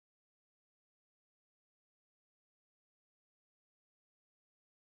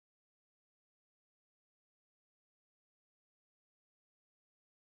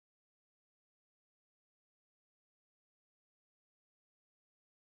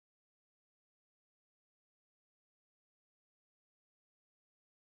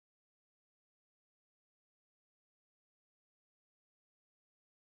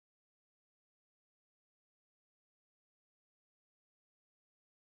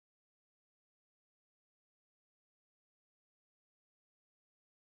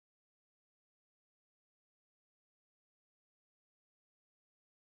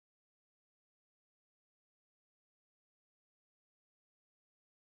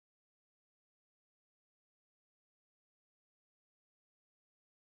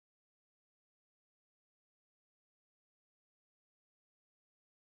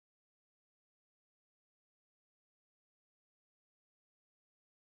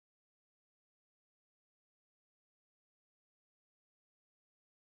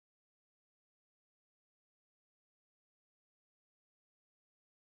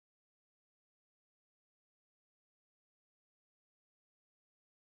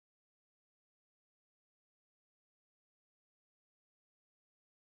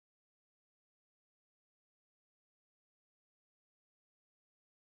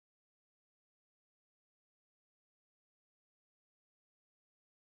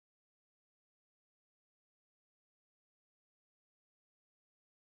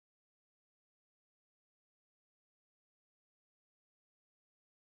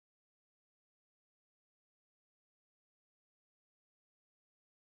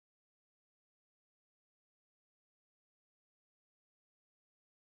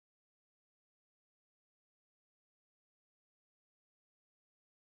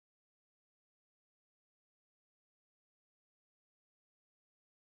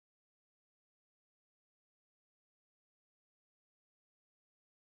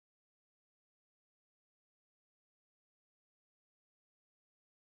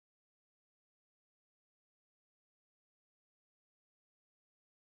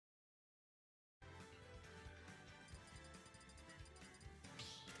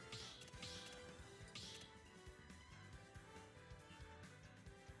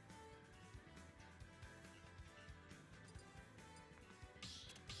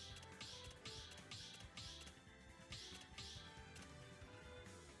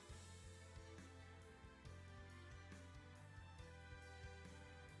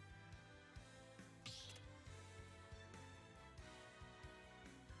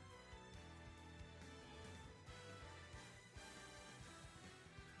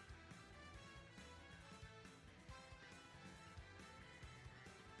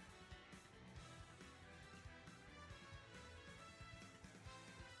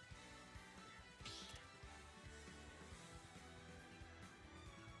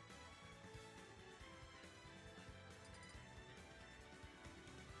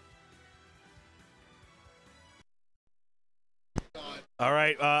 All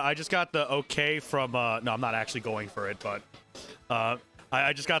right, I just got the okay from, no, I'm not actually going for it, but I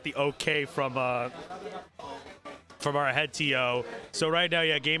just got the okay from our head TO. So right now,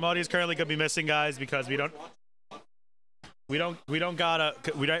 yeah, game audio is currently going to be missing, guys, because right now we don't got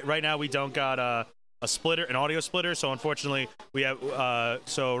a splitter, an audio splitter. So unfortunately, we have,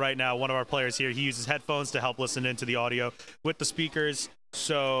 so right now, one of our players here, he uses headphones to help listen into the audio with the speakers.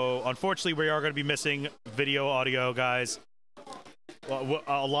 So unfortunately, we are going to be missing video audio, guys. Well,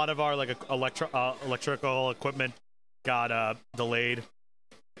 a lot of our electrical equipment got delayed.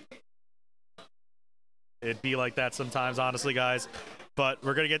 It'd be like that sometimes, honestly, guys. But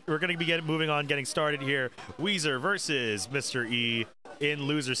we're gonna be moving on, getting started here. Weezer versus Mr. E in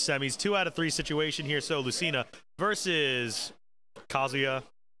loser semis, 2 out of 3 situation here. So Lucina versus Kazuya.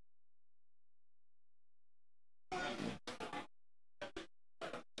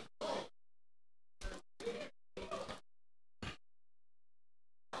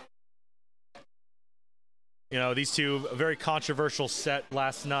 You know, these two, a very controversial set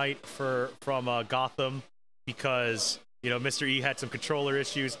last night from Gotham, because, you know, Mr. E had some controller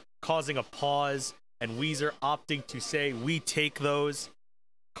issues causing a pause, and Weezer opting to say, "We take those,"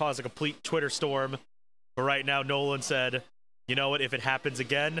 caused a complete Twitter storm. But right now, Nolan said, "You know what, if it happens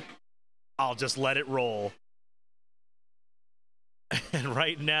again, I'll just let it roll." And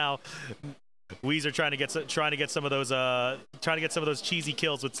right now, Weezer trying to get some of those cheesy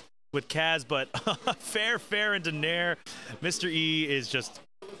kills with Kaz, but fair into Nair. Mr. E's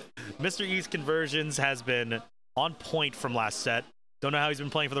conversions has been on point from last set. Don't know how he's been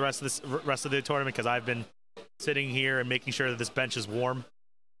playing for the rest of the tournament because I've been sitting here and making sure that this bench is warm.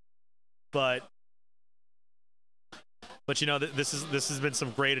 But you know, this has been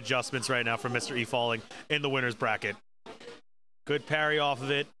some great adjustments right now from Mr. E falling in the winner's bracket. Good parry off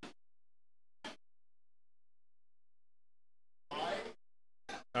of it.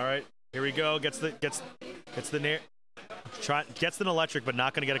 All right, here we go. Gets the nair. Gets an electric, but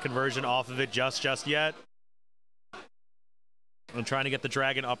not going to get a conversion off of it just yet. I'm trying to get the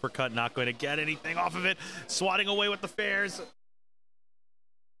dragon uppercut, not going to get anything off of it. Swatting away with the fairs.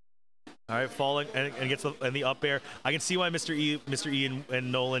 All right, falling and gets the up air. I can see why Mr. E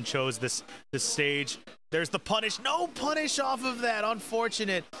and Nolan chose this stage. There's the punish. No punish off of that.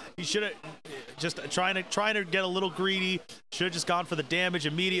 Unfortunate. He should have just trying to get a little greedy. Should have just gone for the damage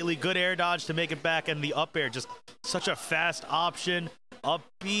immediately. Good air dodge to make it back, and the up air, just such a fast option. Up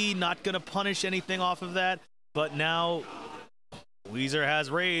B, not gonna punish anything off of that. But now Weezer has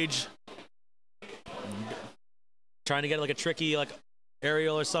rage. Trying to get like a tricky like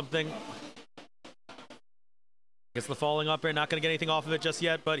aerial or something. Gets the falling up air, not going to get anything off of it just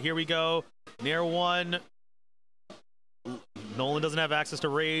yet, but here we go. Nair 1. Nolan doesn't have access to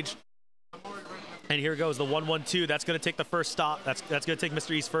rage. And here goes the 1-1-2. That's going to take the first stock. That's going to take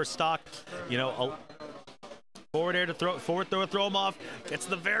Mr. E's first stock. You know, forward air to throw, throw him off. Gets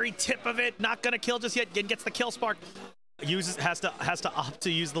the very tip of it. Not going to kill just yet. Again, gets the kill spark. Has to opt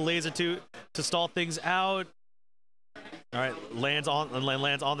to use the laser to stall things out. All right, lands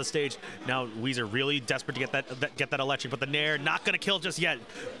on the stage. Now Weezer really desperate to get that electric, but the nair not gonna kill just yet.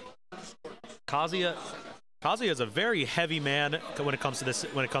 Kazuya is a very heavy man when it comes to this.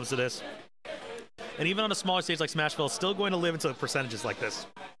 And even on a smaller stage like Smashville, still going to live into percentages like this.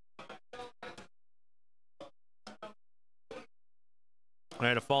 All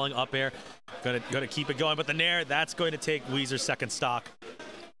right, a falling up air, gonna keep it going, but the nair, that's going to take Weezer's second stock.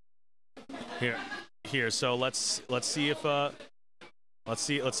 Here, so let's see if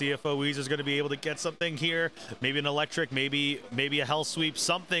Weezer's going to be able to get something here. Maybe an electric, maybe a hell sweep,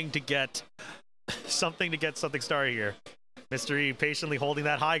 something to get something started here. Mr. E patiently holding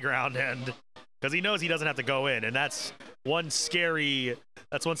that high ground, and because he knows he doesn't have to go in, and that's one scary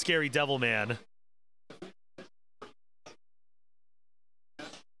devil man.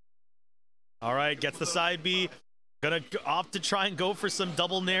 All right, gets the side B. Gonna opt to try and go for some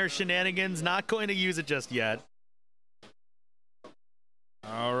double nair shenanigans. Not going to use it just yet.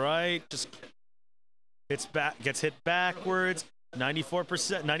 All right, just gets hit backwards.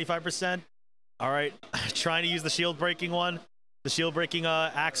 94%, 95%. All right, trying to use the shield breaking one. The shield breaking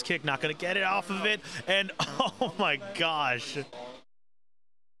axe kick. Not gonna get it off of it. And oh my gosh.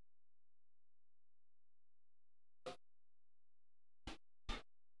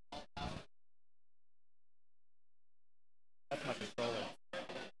 That's my controller.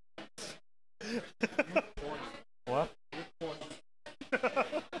 What?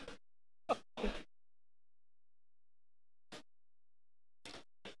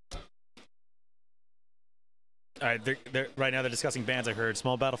 All right, right now they're discussing bans. I heard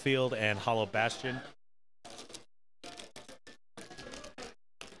Small Battlefield and Hollow Bastion.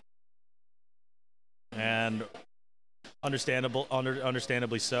 And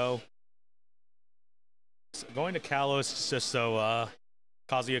understandably so. Going to Kalos just so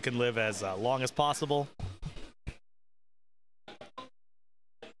Kazuya can live as long as possible.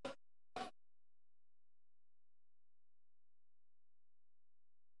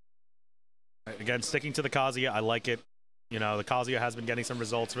 Again, sticking to the Kazuya, I like it. You know, the Kazuya has been getting some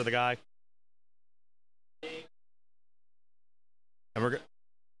results for the guy. And we're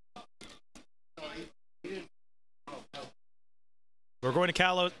going to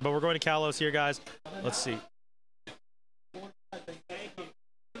Kalos, but we're going to Kalos here, guys. Let's see.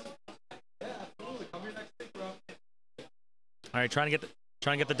 All right, trying to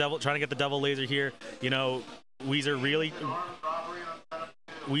get the devil laser here. You know,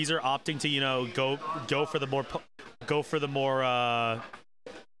 Weezer opting to, you know, go for the more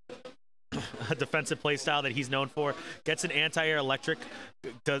defensive play style that he's known for. Gets an anti-air electric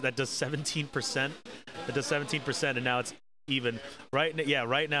that does 17%. That does 17%, and now it's even. Right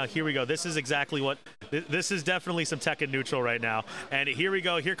now, here we go. This is exactly what. This is definitely some Tekken neutral right now. And here we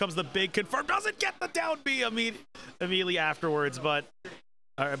go. Here comes the big confirm. Doesn't get the down B immediately afterwards, but.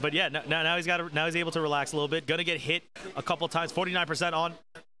 But yeah, now he's able to relax a little bit. Gonna get hit a couple times. 49%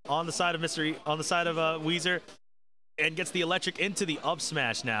 on the side of Weezer, and gets the electric into the up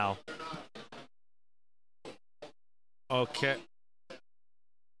smash now. Okay.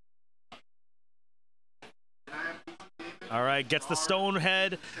 All right, gets the stone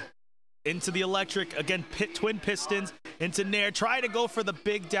head. into the electric again. Twin pistons into Nair. Try to go for the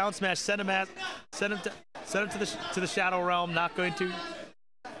big down smash. Send him to the Shadow Realm. Not going to.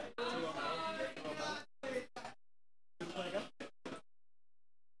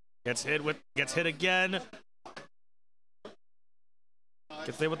 Gets hit again.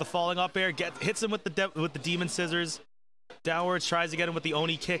 Gets hit with the falling up air. Hits him with the demon scissors. Downwards, tries to get him with the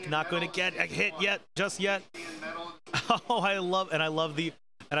Oni kick. Not going to get a hit yet, just yet. Oh, I love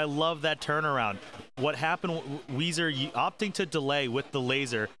that turnaround. What happened? Weezer opting to delay with the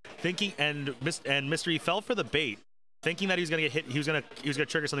laser, thinking, and Mystery fell for the bait, thinking that he was gonna get hit. He was gonna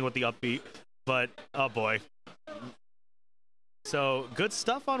trigger something with the upbeat, but oh boy. So good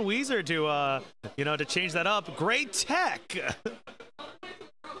stuff on Weezer to change that up. Great tech.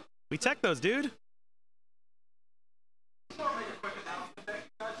 We tech those, dude.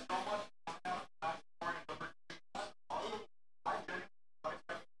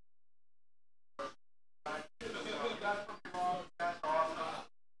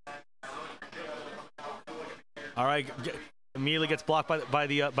 All right, immediately gets blocked by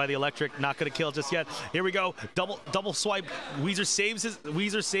the electric. Not gonna kill just yet. Here we go. Double swipe. Weezer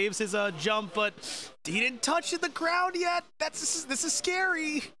saves his jump, but he didn't touch the ground yet. This is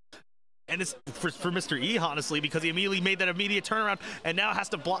scary. And it's for Mr. E, honestly, because he immediately made that immediate turnaround and now has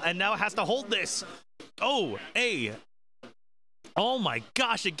to block and now has to hold this. Oh my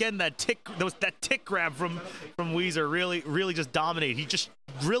gosh! Again, that tick grab from Weezer really just dominated. He just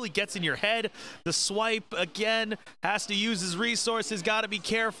really gets in your head. The swipe again, has to use his resources. Got to be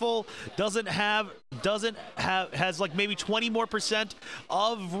careful. Has like maybe 20 more %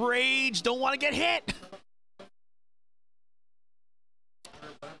 of rage. Don't want to get hit.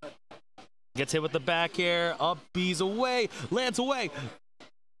 Gets hit with the back air. Up, B's away. Lands away.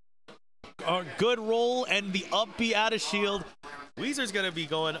 Good roll and the up B out of shield. Weezer's gonna be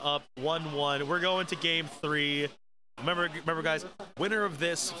going up 1-1. We're going to game 3. Remember, guys. Winner of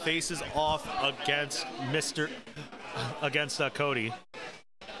this faces off against Cody.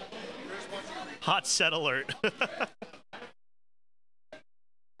 Hot set alert.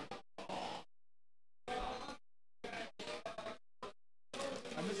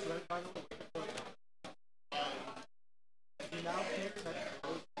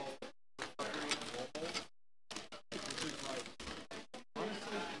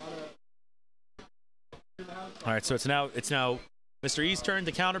 All right, so it's now Mr. E's turn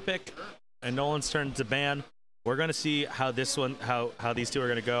to counterpick and Nolan's turn to ban. We're gonna see how these two are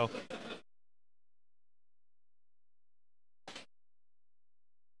gonna go.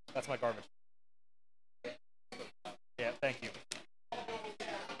 That's my garbage. Yeah, thank you.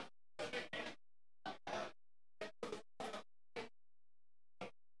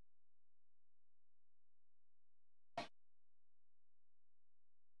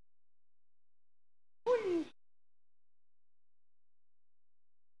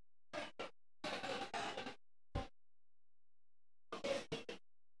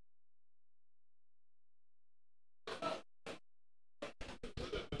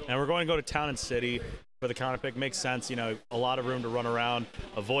 And we're going to go to Town and City for the counter pick. Makes sense, you know, a lot of room to run around.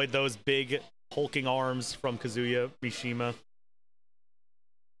 Avoid those big hulking arms from Kazuya Mishima.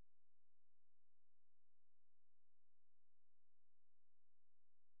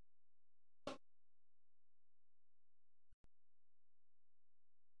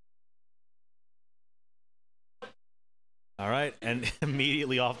 All right, and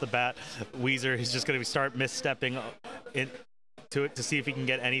immediately off the bat, Weezer is just going to start misstepping into it to see if he can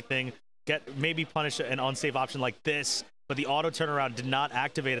get anything. Maybe punish an unsafe option like this, but the auto turnaround did not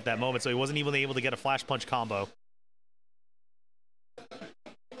activate at that moment, so he wasn't even able to get a flash punch combo.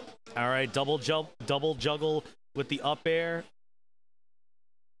 All right, double juggle with the up air.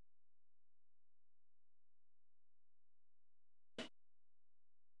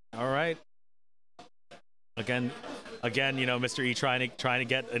 All right. Again, you know, Mr. E trying to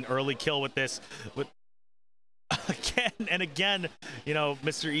get an early kill with this. Again, you know,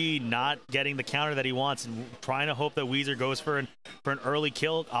 Mr. E not getting the counter that he wants and trying to hope that Weezer goes for an early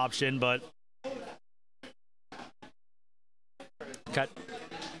kill option, but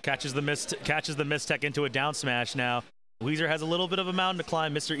catches the mistech into a down smash now. Weezer has a little bit of a mountain to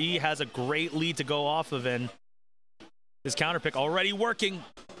climb. Mr. E has a great lead to go off of, and his counter pick already working.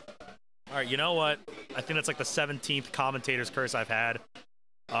 All right, you know what? I think that's like the 17th commentator's curse I've had,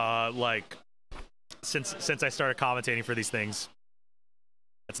 like since I started commentating for these things.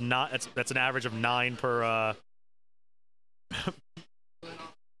 That's an average of 9 per.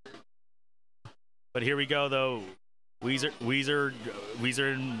 But here we go though. Weezer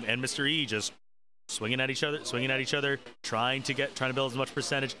and Mr. E just swinging at each other, trying to build as much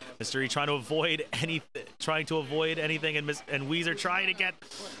percentage. Mr. E trying to avoid anything, and Weezer trying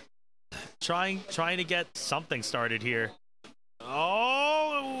to get something started here.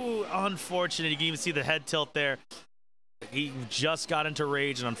 Oh, unfortunate. You can even see the head tilt there. He just got into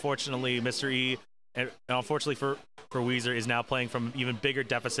rage, and unfortunately, Mr. E, and unfortunately for Weezer, is now playing from an even bigger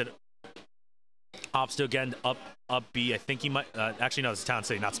deficit. Opts to again up B. I think he might. Actually, no, it's Town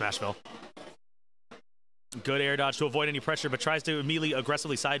City, not Smashville. Good air dodge to avoid any pressure, but tries to immediately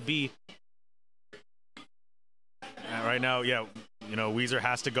aggressively side B. And right now, yeah, you know, Weezer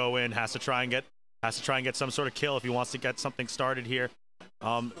has to go in, has to try and get some sort of kill if he wants to get something started here.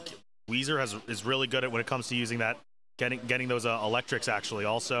 Weezer is really good at when it comes to using that, getting those electrics. Actually,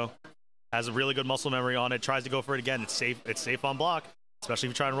 also has a really good muscle memory on it. Tries to go for it again. It's safe on block, especially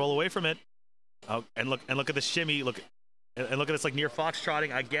if you try and roll away from it. And look at the shimmy. Look at this, like, near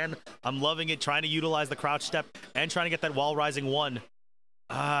foxtrotting again. I'm loving it. Trying to utilize the crouch step and trying to get that wall rising one.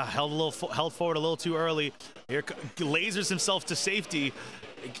 Held forward a little too early. Here lasers himself to safety.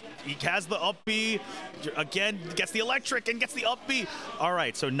 He has the up B again, gets the electric and gets the up B. All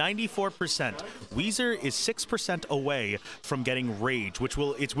right, so 94%. Weezer is 6% away from getting rage, which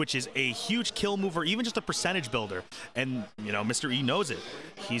is a huge kill mover, even just a percentage builder. And you know, Mr. E knows it.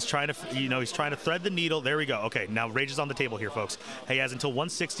 He's trying to thread the needle. There we go. Okay, now rage is on the table here, folks. He has until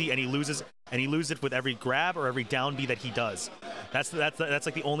 160, and he loses it with every grab or every down B that he does. That's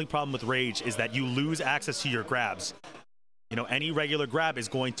like the only problem with rage, is that you lose access to your grabs. You know, any regular grab is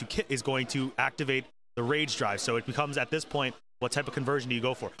going to activate the rage drive. So it becomes, at this point, what type of conversion do you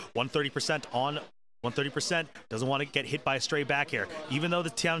go for? 130% on 130%. Doesn't want to get hit by a stray back air. Even though the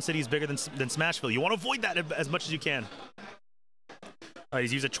Town City is bigger than Smashville, you want to avoid that as much as you can. All right,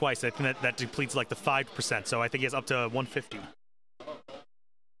 he's used it twice. I think that depletes like the 5%. So I think he has up to 150.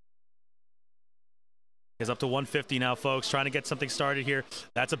 He's up to 150 now, folks. Trying to get something started here.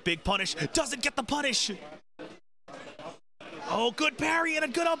 That's a big punish. Doesn't get the punish. Oh, good parry and a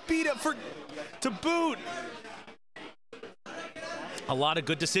good upbeat to boot. A lot of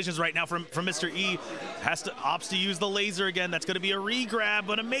good decisions right now from Mr. E. Opts to use the laser again. That's going to be a re-grab.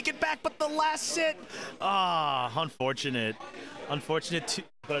 Going to make it back, but the last sit. Unfortunate.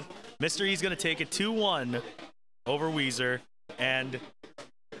 But Mr. E is going to take it 2-1 over Weezer. And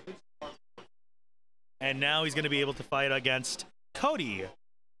now he's going to be able to fight against Cody.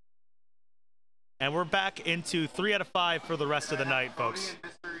 And we're back into 3 out of 5 for the rest of the night, folks.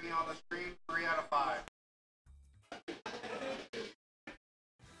 Mr. E on the screen, 3 out of 5.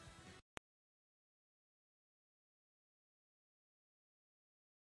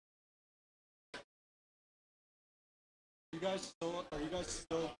 Are you guys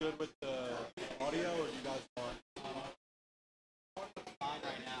still good with the audio, or do you guys want? Fine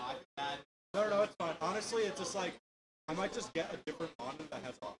right now. No, it's fine. Honestly, it's just like I might just get a different monitor that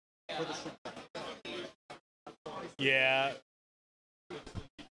has audio for the stream. Yeah.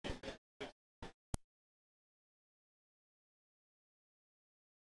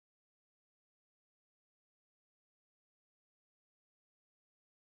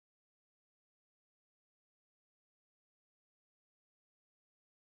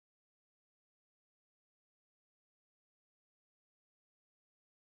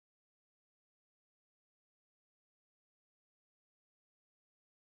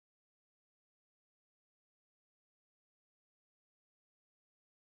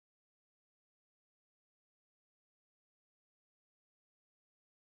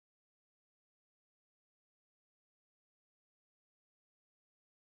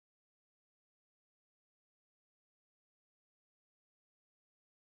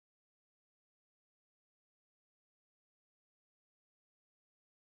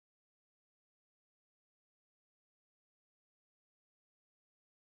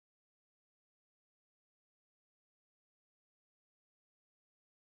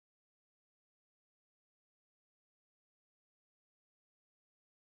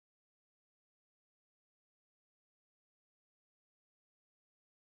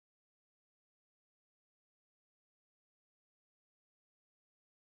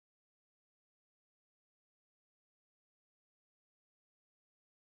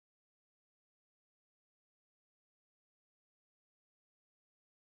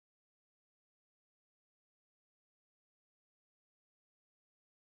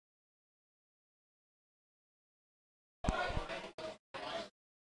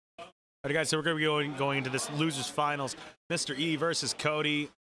 All right, guys, so we're going to be going into this losers finals. Mr. E versus Cody.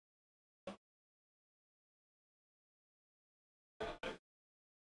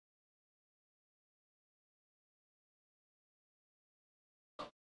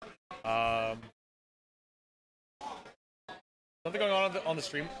 Something going on the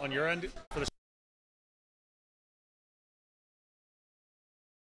stream on your end for the.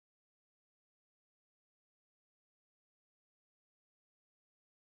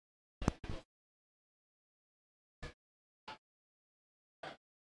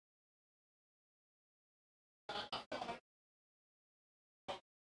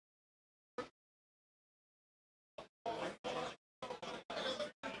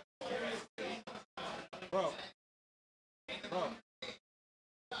 Bro.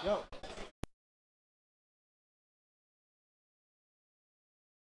 Yo.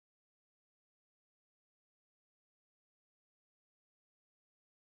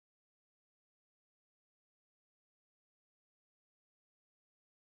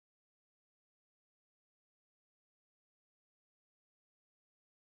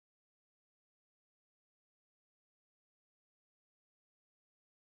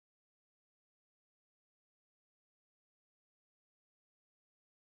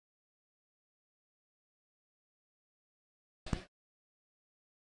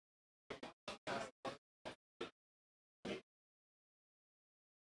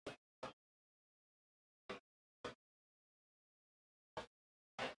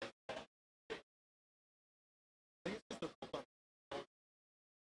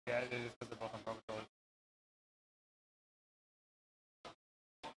 Yeah, it is because they're both on Pro Controllers.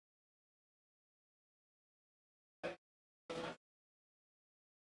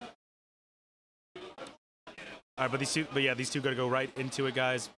 All right, these two gotta go right into it,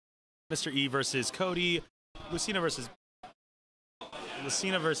 guys. Mr. E versus Cody, Lucina versus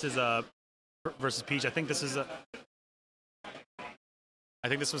versus Peach. I think this is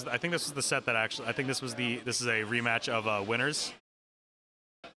this was the set that actually. I think this is a rematch of winners.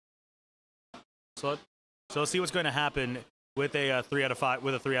 So let's see what's going to happen with a 3 out of 5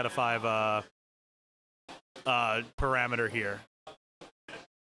 parameter here.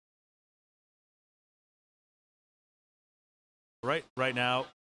 Right now,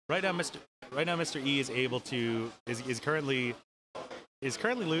 Mr. E is able to is currently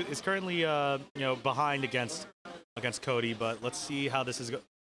behind against Cody, but let's see how this is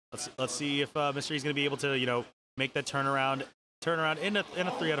let's see if Mr. E is going to be able to make that turnaround in a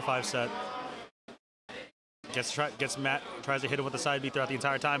 3 out of 5 set. Tries to hit him with the side B throughout the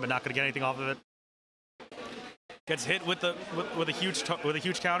entire time, but not going to get anything off of it. Gets hit with a huge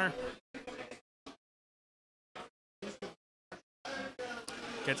counter.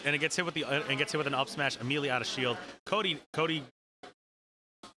 Gets hit with an up smash immediately out of shield. Cody,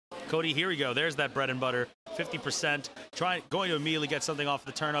 here we go. There's that bread and butter. 50%. Going to immediately get something off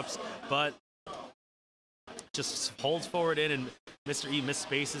the turnips, but just holds forward in, and Mr. E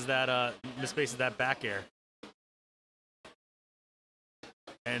misspaces that back air.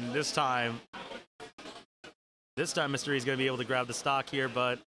 And this time Mr. E is going to be able to grab the stock here,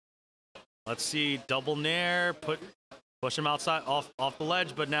 but let's see. Double nair, push him outside off the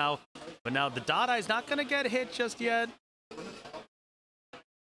ledge, but now the dot eye is not going to get hit just yet.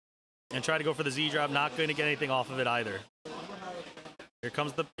 And try to go for the Z drop, not going to get anything off of it either. Here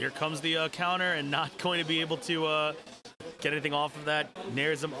comes the counter, and not going to be able to get anything off of that.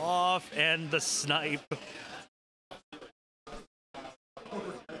 Nairs him off, and the snipe.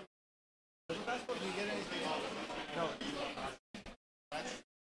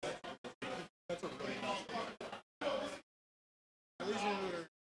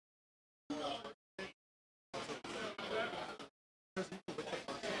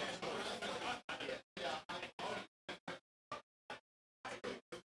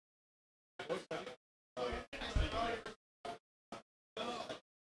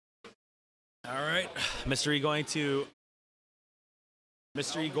 All right, Mr. E going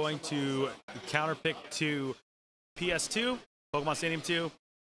to counter pick to PS2, Pokemon Stadium 2.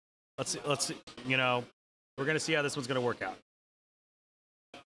 Let's see, we're gonna see how this one's gonna work out.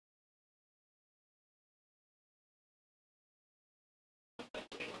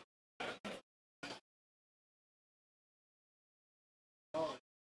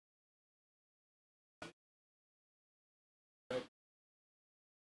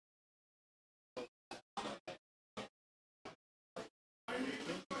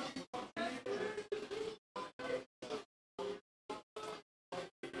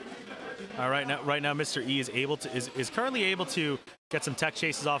 All right, now Mr. E is currently able to get some tech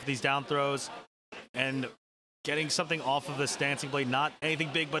chases off of these down throws and getting something off of this dancing blade. Not anything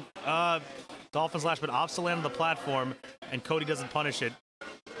big, but Dolphin Slash, but obstacle on the platform, and Cody doesn't punish it.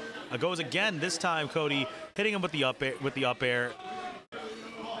 Goes again. This time Cody hitting him with the up air.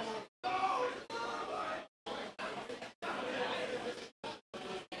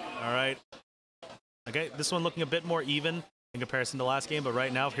 All right. Okay, this one looking a bit more even. in comparison to last game. But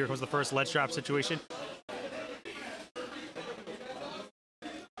right now, here comes the first ledge trap situation.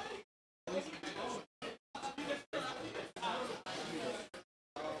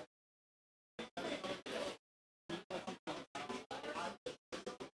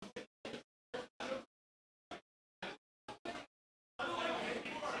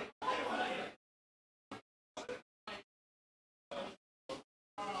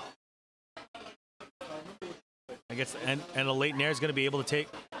 I guess and a late Nair is going to be able to take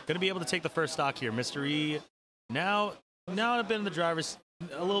the first stock here. Mr. E now a bit in the driver's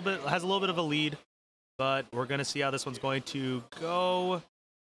has a little bit of a lead, but we're going to see how this one's going to go.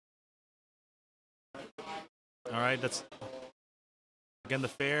 All right, that's again the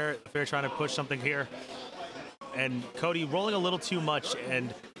fair trying to push something here, and Cody rolling a little too much,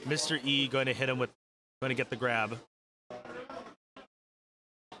 and Mr. E going to get the grab.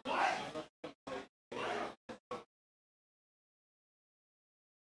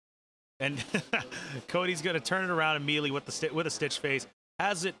 And Cody's gonna turn it around immediately with a stitch face.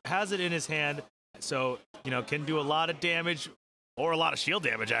 Has it in his hand, so can do a lot of damage or a lot of shield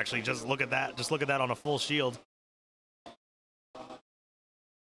damage. Actually, just look at that. Just look at that on a full shield.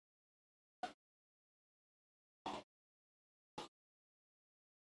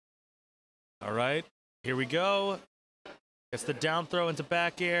 All right, here we go. It's the down throw into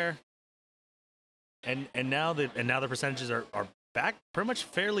back air, and now the percentages are back pretty much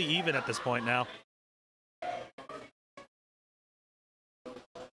fairly even at this point now.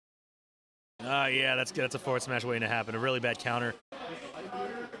 Yeah, that's a forward smash waiting to happen. A really bad counter.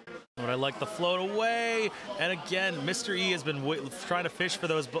 But I like the float away, and again, Mr. E has been trying to fish for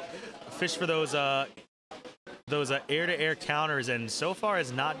those air-to-air counters, and so far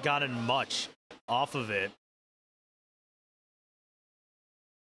has not gotten much off of it.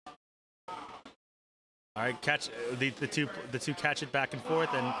 All right, catch the two catch it back and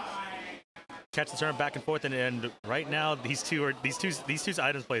forth and catch the turn back and forth, and right now these two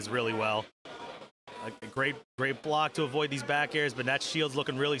items plays really well. A great block to avoid these back airs, but that shield's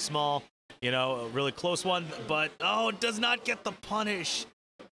looking really small. A really close one, but it does not get the punish.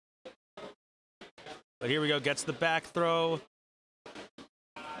 But here we go, gets the back throw.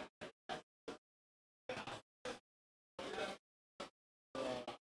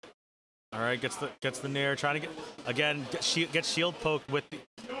 All right, gets the nair, trying to get shield poked with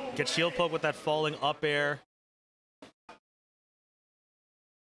that falling up air.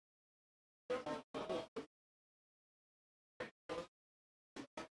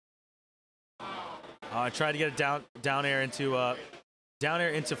 Tried to get a down air into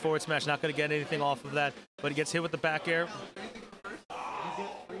forward smash. Not going to get anything off of that, but he gets hit with the back air.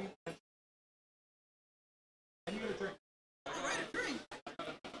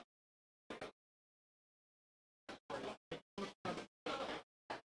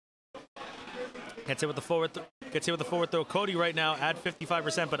 Gets hit with the forward throw. Cody right now at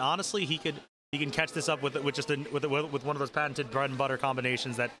 55%, but honestly, he can catch this up with one of those patented bread and butter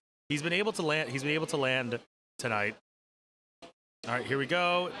combinations that he's been able to land tonight. All right, here we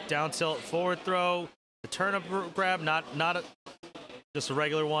go. Down tilt, forward throw, the turn up grab, just a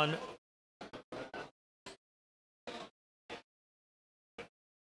regular one.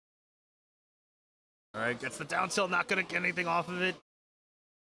 All right, gets the down tilt, not gonna get anything off of it.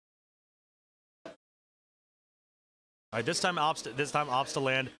 All right, this time opts to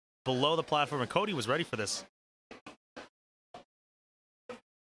land below the platform, and Cody was ready for this.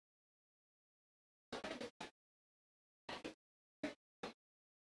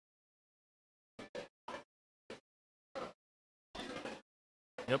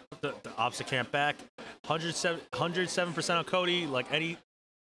 Yep, the opposite camp back. 107% on Cody.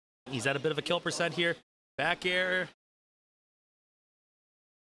 He's at a bit of a kill percent here. Back air.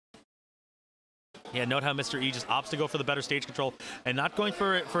 Yeah, note how Mr. E just opts to go for the better stage control and not going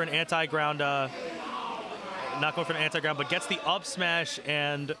for an anti-ground, but gets the up smash,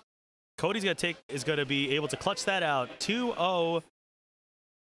 and Cody's is gonna be able to clutch that out. 2-0,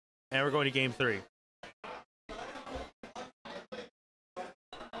 and we're going to game 3.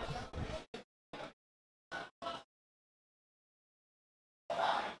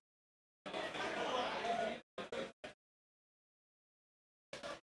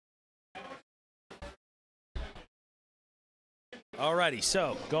 Alrighty,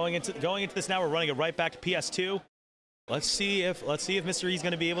 so going into this now, we're running it right back to PS2. Let's see if Mr. E is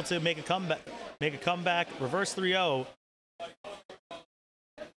going to be able to make a comeback, reverse 3-0.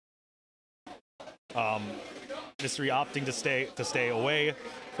 Mr. E opting to stay away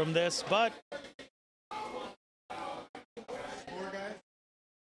from this, but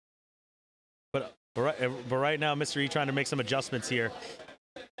But right now, Mr. E trying to make some adjustments here.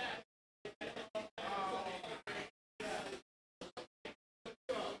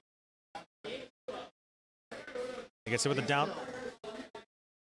 He gets it with a down.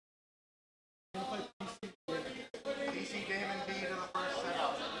 PC Damon B to the first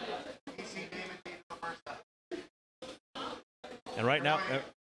setup. PC Damon B to the first setup. And right now,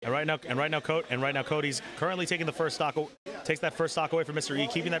 Cody's currently taking the first stock. Takes that first stock away from Mr. E,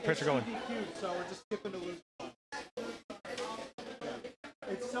 keeping that pressure going. So we're just skipping to lose.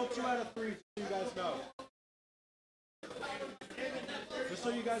 It's still 2 out of 3, just so you guys know. Just so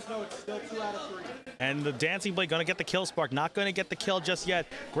you guys know, it's still 2 out of 3. And the Dancing Blade gonna get the kill spark. Not gonna get the kill just yet.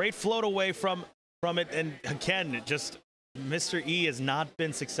 Great float away from it. And again, just Mr. E has not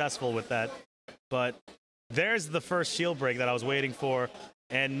been successful with that. But there's the first shield break that I was waiting for.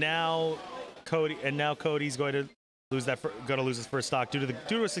 And now Cody's going to lose his first stock due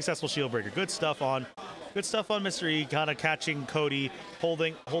to a successful shield breaker. Good stuff on Mr. E, kind of catching Cody,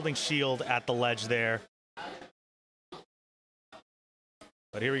 holding shield at the ledge there.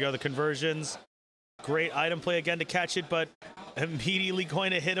 But here we go, the conversions. Great item play again to catch it, but immediately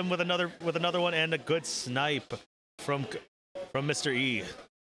going to hit him with another one, and a good snipe from Mr. E.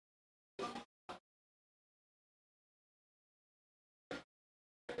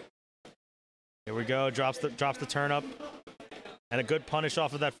 Here we go, drops the turn up, and a good punish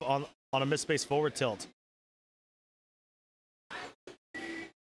off of that on a misspace forward tilt.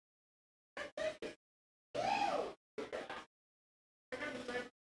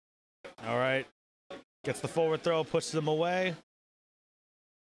 All right, gets the forward throw, pushes him away.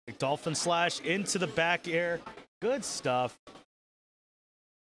 Dolphin slash into the back air. Good stuff.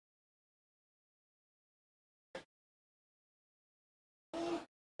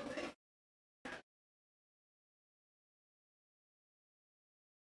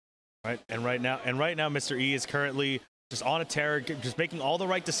 Right now, Mr. E is currently just on a tear, just making all the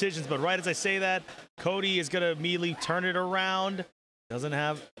right decisions. But right as I say that, Cody is gonna immediately turn it around. Has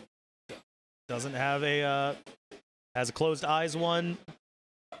a closed eyes one.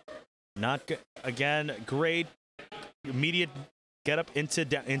 Not good. Again, great immediate get up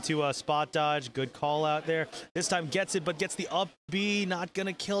into a spot dodge. Good call out there. This time gets it, but gets the up B. Not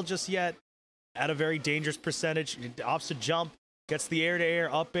gonna kill just yet. At a very dangerous percentage. Opts to jump. Gets the air to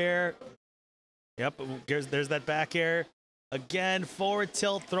air, up air. Yep, there's that back air. Again, forward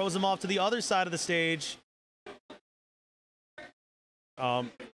tilt, throws him off to the other side of the stage.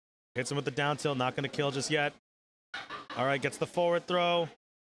 Hits him with the down tilt, not going to kill just yet. All right, gets the forward throw.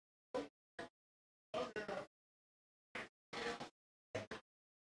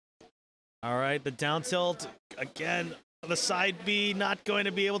 All right, the down tilt. Again, the side B, not going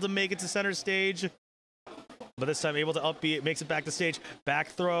to be able to make it to center stage. But this time able to up B, it makes it back to stage. Back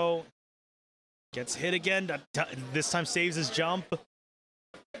throw. Gets hit again. This time saves his jump.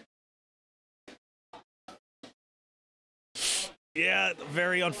 Yeah,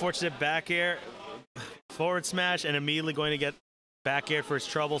 very unfortunate back air. Forward smash, and immediately going to get back air for his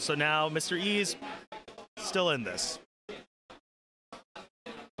trouble. So now Mr. E's still in this.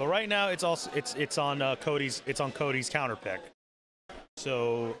 But right now it's on Cody's counter pick.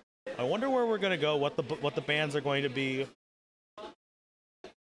 So I wonder where we're gonna go. What the bans are going to be.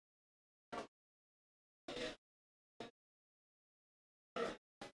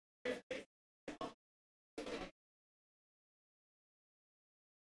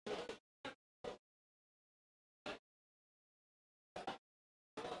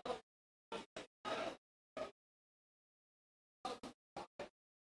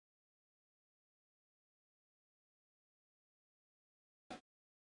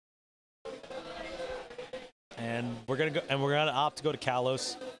 And we're gonna opt to go to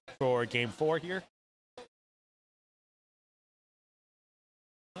Kalos for game 4 here.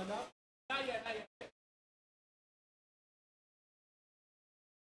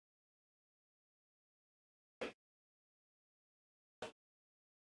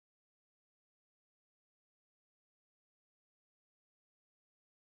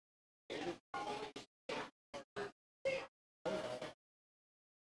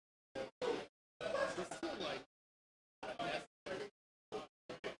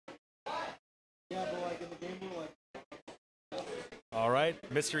 All right,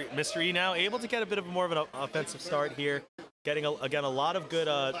 Mr. E now able to get a bit of more of an offensive start here, getting a lot of good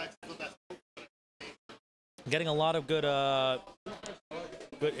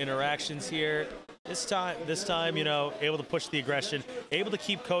good interactions here. This time, you know, able to push the aggression, able to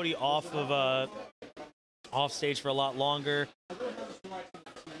keep Cody off stage for a lot longer.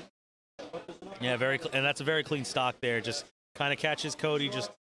 Yeah, and that's a very clean stock there. Just kind of catches Cody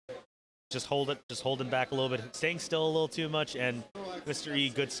just just holding back a little bit, staying still a little too much, and Mr. E,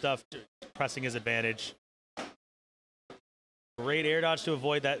 good stuff, pressing his advantage. Great air dodge to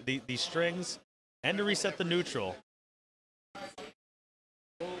avoid that these strings, and to reset the neutral.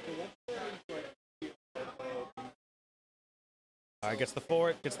 All right, gets the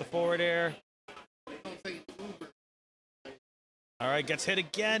forward air. All right, gets hit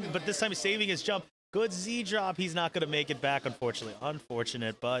again, but this time he's saving his jump. Good Z drop. He's not going to make it back, unfortunately.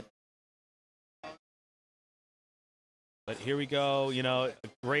 Unfortunate, but here we go. You know,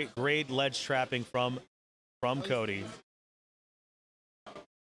 great ledge trapping from Cody.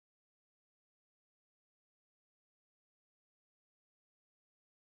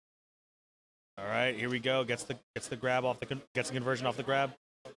 All right, here we go. Gets the grab off gets the conversion off the grab.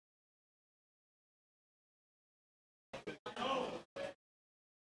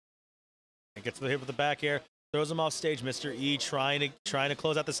 And gets the hit with the back air. Throws him off stage. Mr. E trying to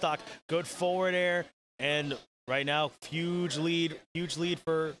close out the stock. Good forward air, and right now huge lead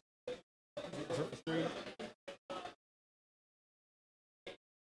for three. All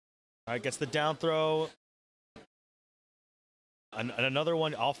right, gets the down throw. And another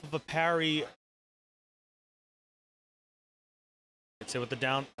one off of a parry. Gets hit with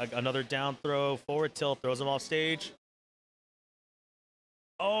the another down throw, forward tilt, throws him off stage.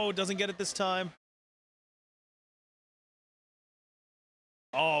 Oh, doesn't get it this time.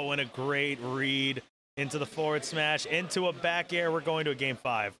 Oh, and a great read into the forward smash, into a back air. We're going to a game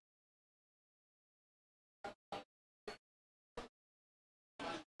 5.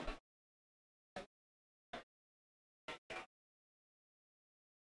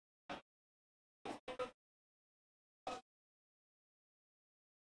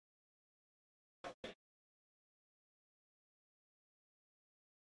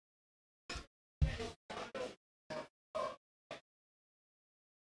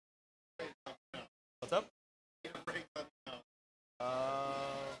 What's up? I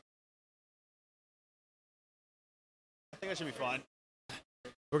think I should be fine.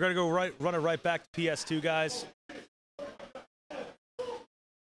 We're gonna go run it right back to PS2, guys.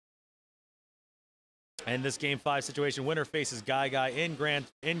 And this game 5 situation, winner faces Guy in grand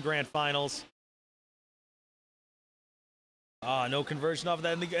finals. No conversion off of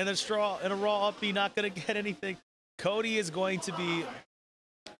that, and then straw and a raw up B, not gonna get anything. Cody is going to be.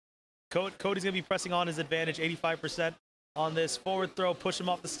 Cody's gonna be pressing on his advantage, 85% on this forward throw, push him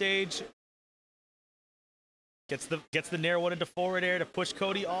off the stage. Gets the nair one into forward air to push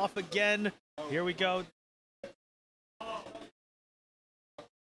Cody off again. Here we go. All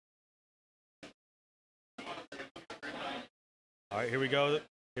right, here we go.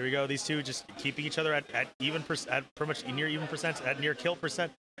 Here we go. These two just keeping each other at even at pretty much near even percent, at near kill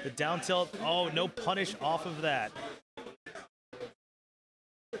percent. The down tilt. Oh, no punish off of that.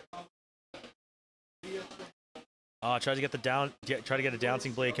 Tries to get try to get a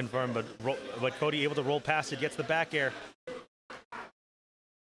bouncing blade confirmed, but Cody able to roll past it, gets the back air.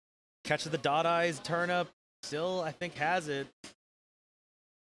 Catches the dot eyes, turn up, still I think has it.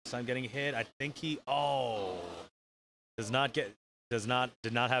 So I'm getting hit. I think he did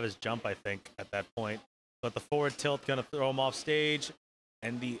not have his jump, I think, at that point. But the forward tilt gonna throw him off stage,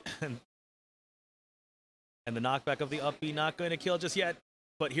 and the knockback of the up B not going to kill just yet.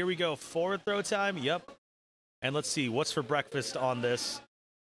 But here we go, forward throw time. Yep. And let's see, what's for breakfast on this?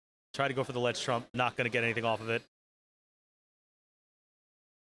 Try to go for the ledge trump. Not going to get anything off of it.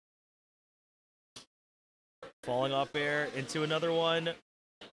 Falling off air into another one.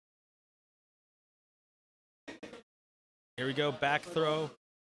 Here we go, back throw.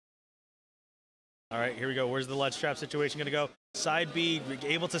 All right, here we go. Where's the ledge trap situation going to go? Side B,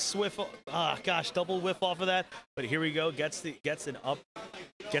 able to swift. Double whiff off of that. But here we go. Gets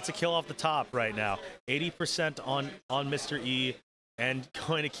a kill off the top right now. 80% on Mr. E, and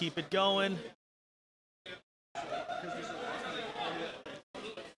going to keep it going.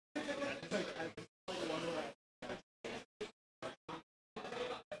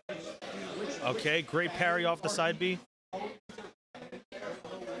 Okay, great parry off the side B.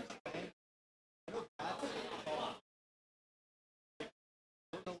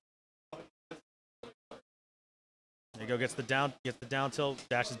 There you go, gets the down tilt,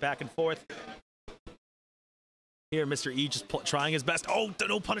 dashes back and forth. Here, Mr. E just trying his best. Oh,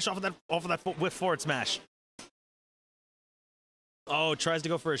 no punish off of that whiff forward smash. Oh, tries to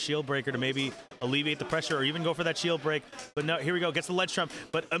go for a shield breaker to maybe alleviate the pressure, or even go for that shield break. But no, here we go, gets the ledge trump,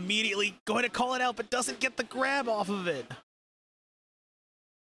 but immediately going to call it out, but doesn't get the grab off of it.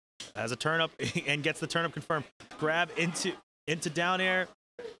 Has a turn up and gets the turn up confirmed. Grab into down air.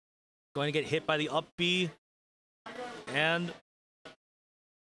 Going to get hit by the up B. And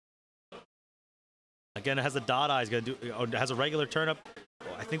Again, it has the dot eye. It's gonna do. It has a regular turnip. Oh,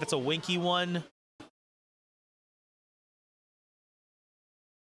 I think that's a winky one.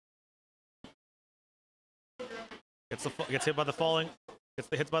 Gets hit by the falling. Gets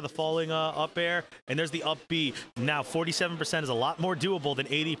the hits by the falling up air, and there's the up B. Now 47% is a lot more doable than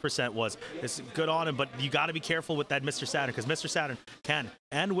 80% was. It's good on him, but you got to be careful with that Mr. Saturn, because Mr. Saturn can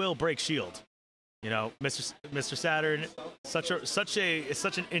and will break shield. You know, Mr. Saturn, such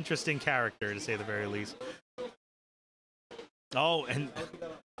an interesting character, to say the very least. Oh, and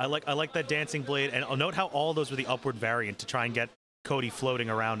I like that dancing blade, and note how all those were the upward variant to try and get Cody floating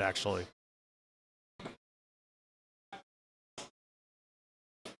around, actually.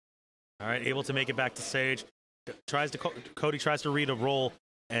 All right, able to make it back to stage. Cody tries to read a roll,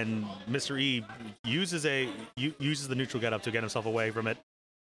 and Mr. E uses the neutral get up to get himself away from it.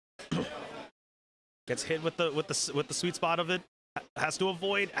 Gets hit with the sweet spot of it. Has to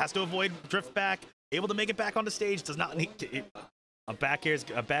avoid. Drift back. Able to make it back on the stage. Does not need to. A back air is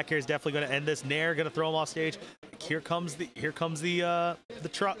definitely going to end this. Nair going to throw him off stage. Here comes the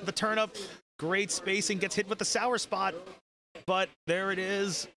turn up. Great spacing. Gets hit with the sour spot, but there it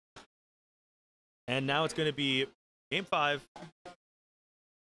is. And now it's going to be Game 5.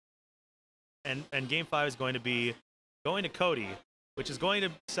 And Game 5 is going to be going to Cody, which is going to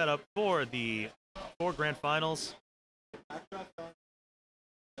set up for the 4 grand finals.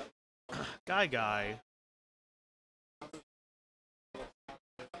 Guy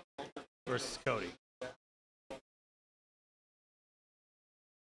versus Cody.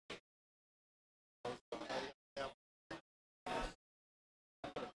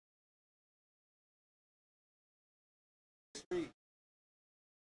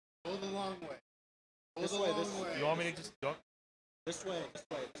 Go the long way. This way. You want me to just go? This way.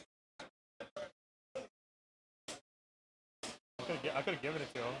 I could have given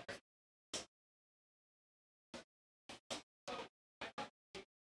it to him.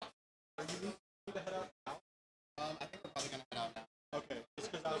 Are you need to head out now? I think we're probably gonna head out now. Okay,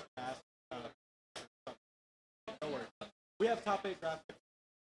 just because I was gonna ask. No worries. We have top 8 graphics. At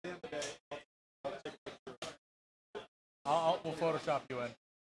the end of the day, I'll take a picture. We'll Photoshop you in.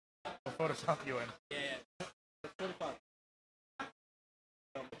 We'll Photoshop you in. Yeah. 45.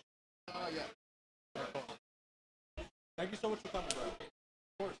 Yeah. Thank you so much for coming, bro. Of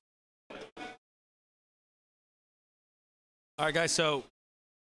course. All right, guys. So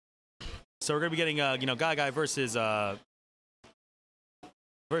we're gonna be getting Guy versus Cody.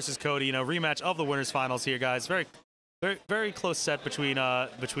 Rematch of the winners finals here, guys. Very close set between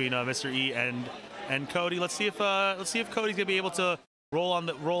Mr. E and Cody. Let's see if Cody's gonna be able to roll on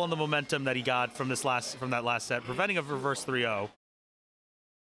the momentum that he got from that last set, preventing a reverse 3-0.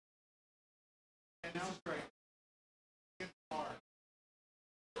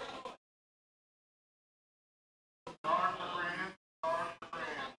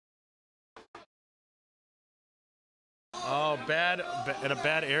 Oh, and a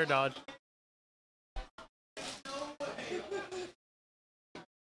bad air dodge.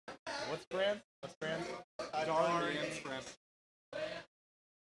 What's brand? That's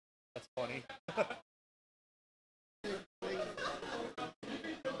funny.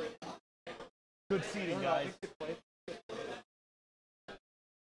 Good seating, guys.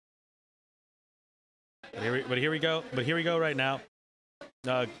 But here we go right now.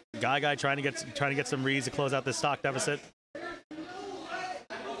 Guy trying to get some reads to close out this stock deficit.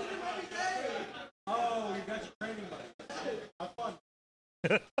 Oh, you got your training buddy. Have fun.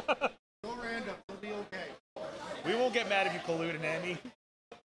 Go random. It'll be okay. We won't get mad if you collude an Andy.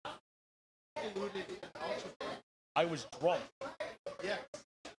 I was drunk. Yes.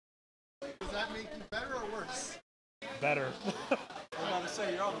 Does that make you better or worse? Better. I'm about to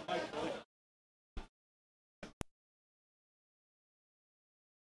say, you're on the mic, buddy.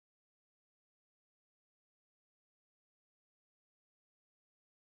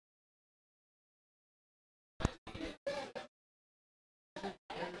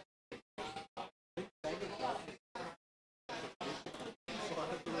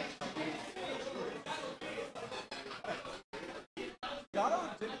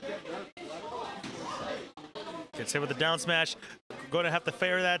 Gets hit with the down smash. Going to have to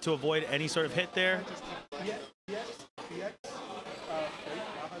fair that to avoid any sort of hit there.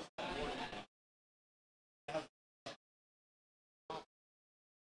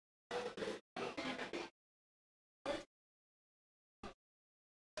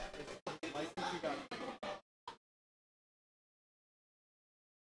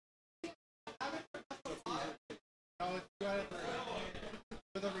 No, it's 2 out of 3.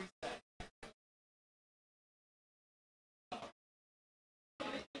 With a reset.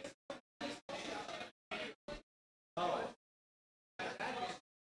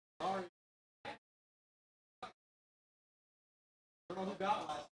 But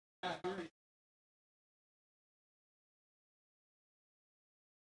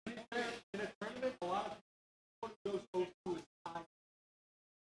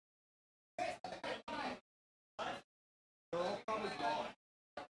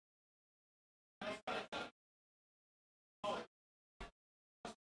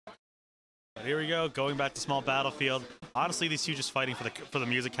here we go, going back to small battlefield. Honestly, these two just fighting for the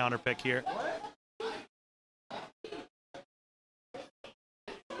music counter pick here.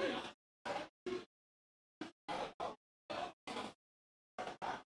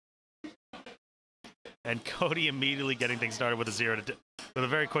 And Cody immediately getting things started with a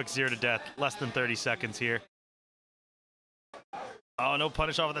very quick 0 to death, less than 30 seconds here. Oh, no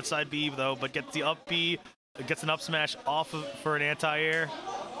punish off of that side B though, but gets the up B, gets an up smash off of, for an anti-air.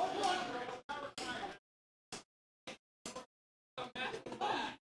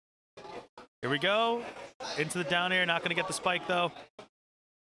 Here we go, into the down air, not gonna get the spike though.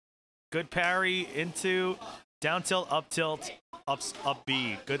 Good parry into down tilt, up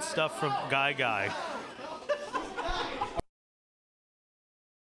B. Good stuff from Guy.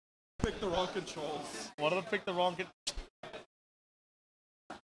 Pick the wrong controls. One of them picked the wrong.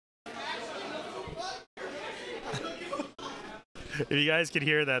 If you guys can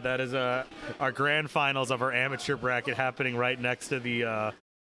hear that, that is our grand finals of our amateur bracket happening right next to the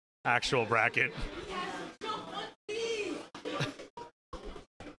actual bracket.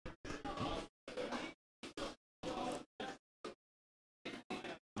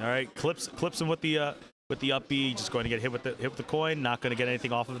 All right, clips him with the up B. Just going to get hit with the coin. Not going to get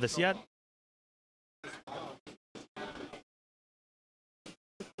anything off of this yet.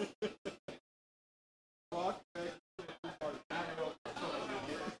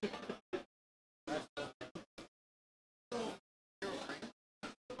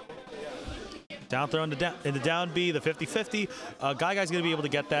 Down throw in the down B, the 50-50. Guy's gonna be able to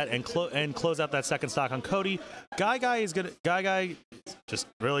get that and close out that second stock on Cody. Guy just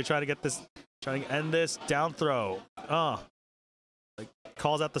really trying to end this down throw. Like,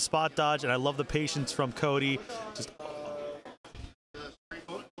 calls out the spot dodge, and I love the patience from Cody. Just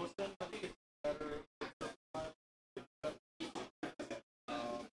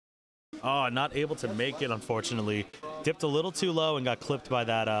not able to make it, unfortunately. Dipped a little too low and got clipped by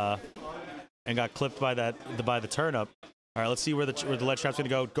that. By the turnip. All right, let's see where the ledge trap's gonna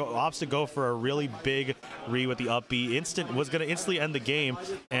go. Opts to go for a really big re with the up B. Was gonna instantly end the game,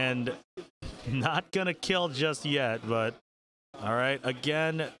 and not gonna kill just yet. But all right,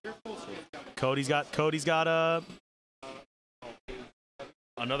 again, Cody's got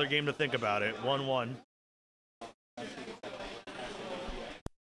another game to think about it. 1-1.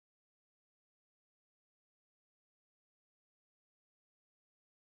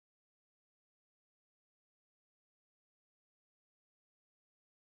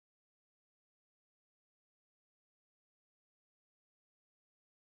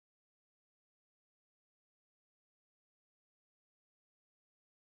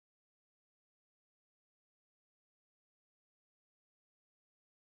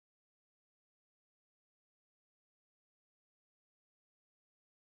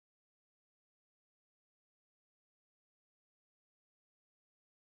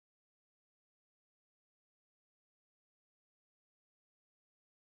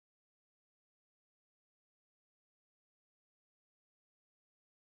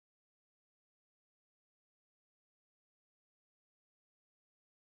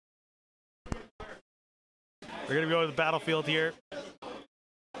 We're gonna go to the battlefield here.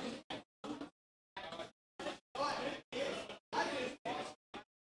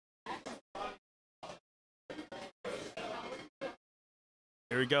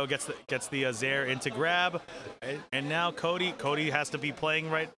 Here we go. Gets the Zaire into grab, and now Cody has to be playing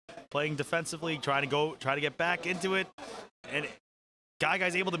defensively, trying to get back into it, and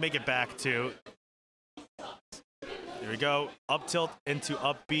Guy's able to make it back too. Here we go. Up tilt into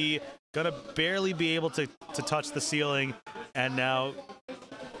up B. Gonna barely be able to touch the ceiling, and now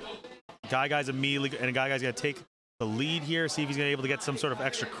Guy's immediately, and Guy's gonna take the lead here. See if he's gonna be able to get some sort of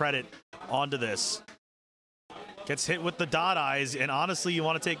extra credit onto this. Gets hit with the dot eyes, and honestly, you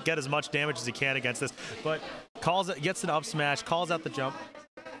want to get as much damage as you can against this, but gets an up smash, calls out the jump.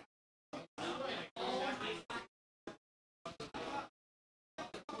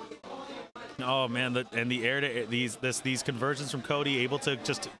 Oh man, the air to these conversions from Cody, able to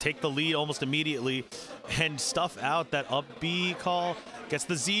just take the lead almost immediately and stuff out that up B call. Gets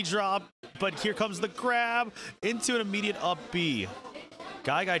the Z drop, but here comes the grab into an immediate up B.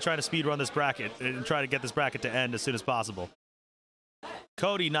 Guy trying to speed run this bracket and try to get this bracket to end as soon as possible.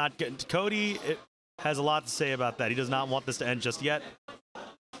 Cody has a lot to say about that. He does not want this to end just yet.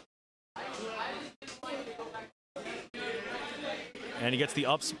 And he gets the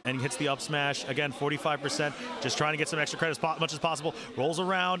ups and hits the up smash again. 45%, just trying to get some extra credit as much as possible. Rolls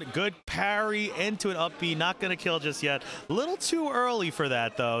around, good parry into an up B. Not gonna kill just yet. A little too early for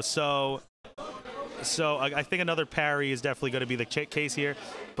that though. So I think another parry is definitely going to be the case here.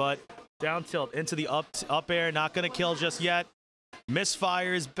 But down tilt into the up air, not going to kill just yet.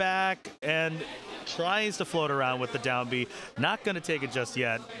 Misfires back and tries to float around with the down B. Not going to take it just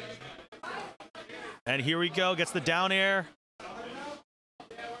yet. And here we go. Gets the down air.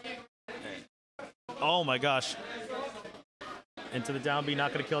 Oh my gosh. Into the down B.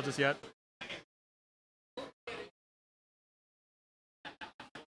 Not going to kill just yet.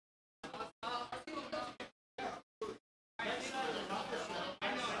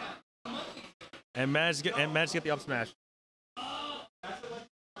 And managed to get the up smash.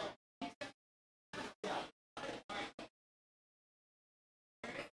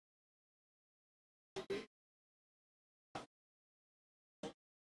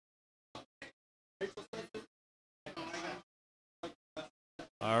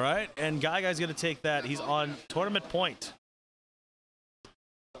 All right, and Guy's gonna take that. He's on tournament point.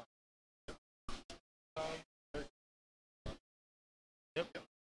 Yep.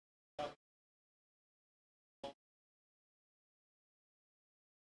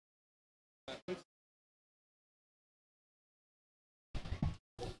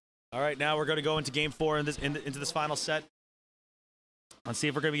 All right, now we're going to go into Game 4 into this final set. Let's see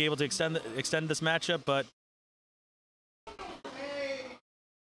if we're going to be able to extend this matchup, but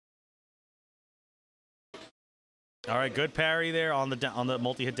all right, good parry there on the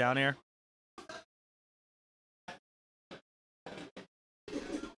multi-hit down air.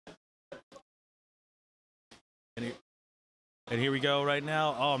 And here we go right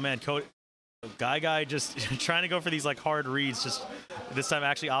now. Oh man, Guy just trying to go for these like hard reads, just this time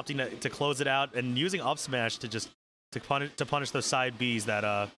actually opting to close it out and using up smash to punish those side Bs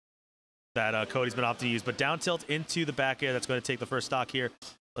that Cody's been opting to use. But down tilt into the back air, that's going to take the first stock here.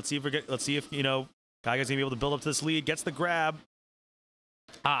 Let's see if you know Guy's gonna be able to build up to this lead. Gets the grab.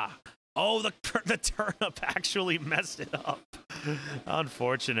 Oh, the turnip actually messed it up.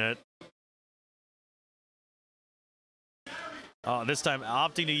 Unfortunate. Oh, this time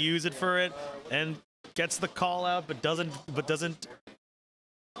opting to use it for it and gets the call out, but doesn't.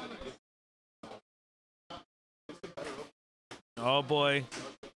 Oh boy.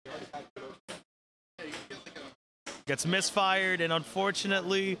 Gets misfired, and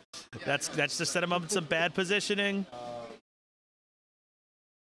unfortunately, that's just set him up in some bad positioning.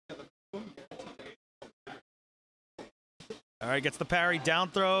 All right, gets the parry,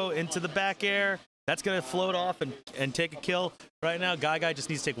 down throw into the back air. That's gonna float off and take a kill. Right now, Guy just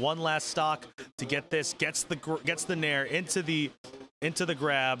needs to take one last stock to get this. Gets the nair into the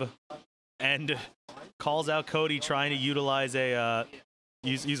grab, and calls out Cody trying to utilize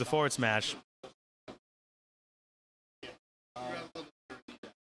use a forward smash.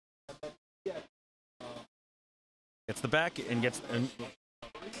 Gets the back and gets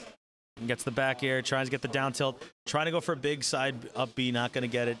the back air. Tries to get the down tilt. Trying to go for a big side up B. Not gonna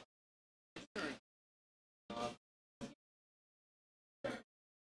get it.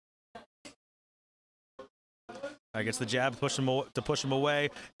 I guess the jab to push him away.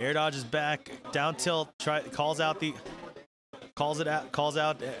 Air dodge is back. Down tilt. Calls out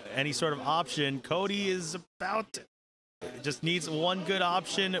any sort of option. Cody is just needs one good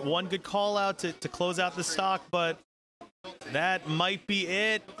option, one good call out to close out the stock, but that might be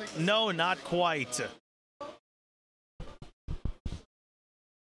it. No, not quite.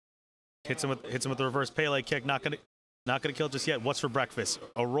 Hits him with the reverse Pele kick. Not gonna kill just yet. What's for breakfast?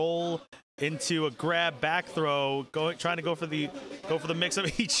 A roll into a grab, back throw. Trying to go for the mix up.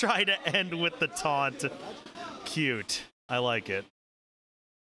 He tried to end with the taunt. Cute. I like it.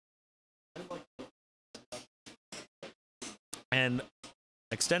 And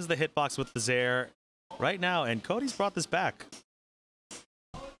extends the hitbox with the Zaire right now, and Cody's brought this back.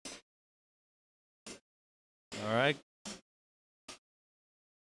 All right.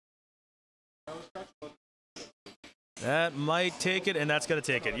 That might take it, and that's going to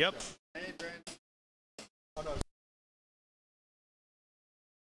take it. Yep.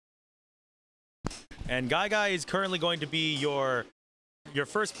 And Guy is currently going to be your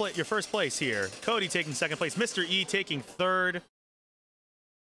first place here. Cody taking second place. Mr. E taking third.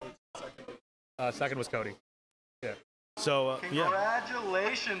 Second was Cody. Yeah. So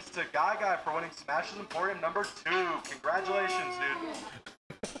Congratulations to Guy for winning Smashes Emporium #2. Congratulations,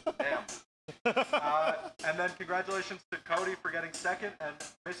 dude. Damn. And then congratulations to Cody for getting second and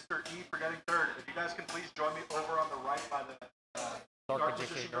Mr. E for getting third. If you guys can please join me over on the right by the dark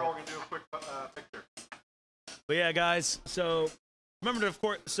position girl. We're going to do a quick picture. But yeah, guys, so remember to, of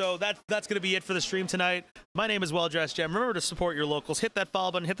course, so that's going to be it for the stream tonight. My name is Well Dressed Gem. Remember to support your locals. Hit that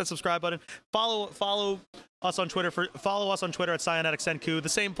follow button. Hit that subscribe button. Follow us on Twitter. Follow us on Twitter at Cyanotic Senku.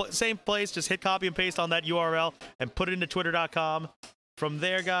 The same place. Just hit copy and paste on that URL and put it into twitter.com. From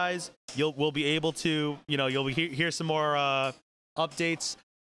there, guys, we'll be able to, you'll hear some more updates.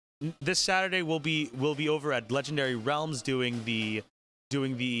 This Saturday we'll be over at Legendary Realms doing the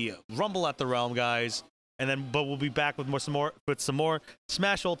Rumble at the Realm, guys. And then, but we'll be back with some more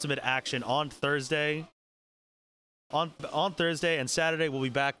Smash Ultimate action on Thursday. On Thursday and Saturday, we'll be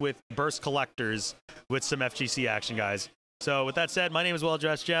back with Burst Collectors with some FGC action, guys. So with that said, my name is Well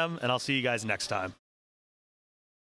Dressed Gem, and I'll see you guys next time.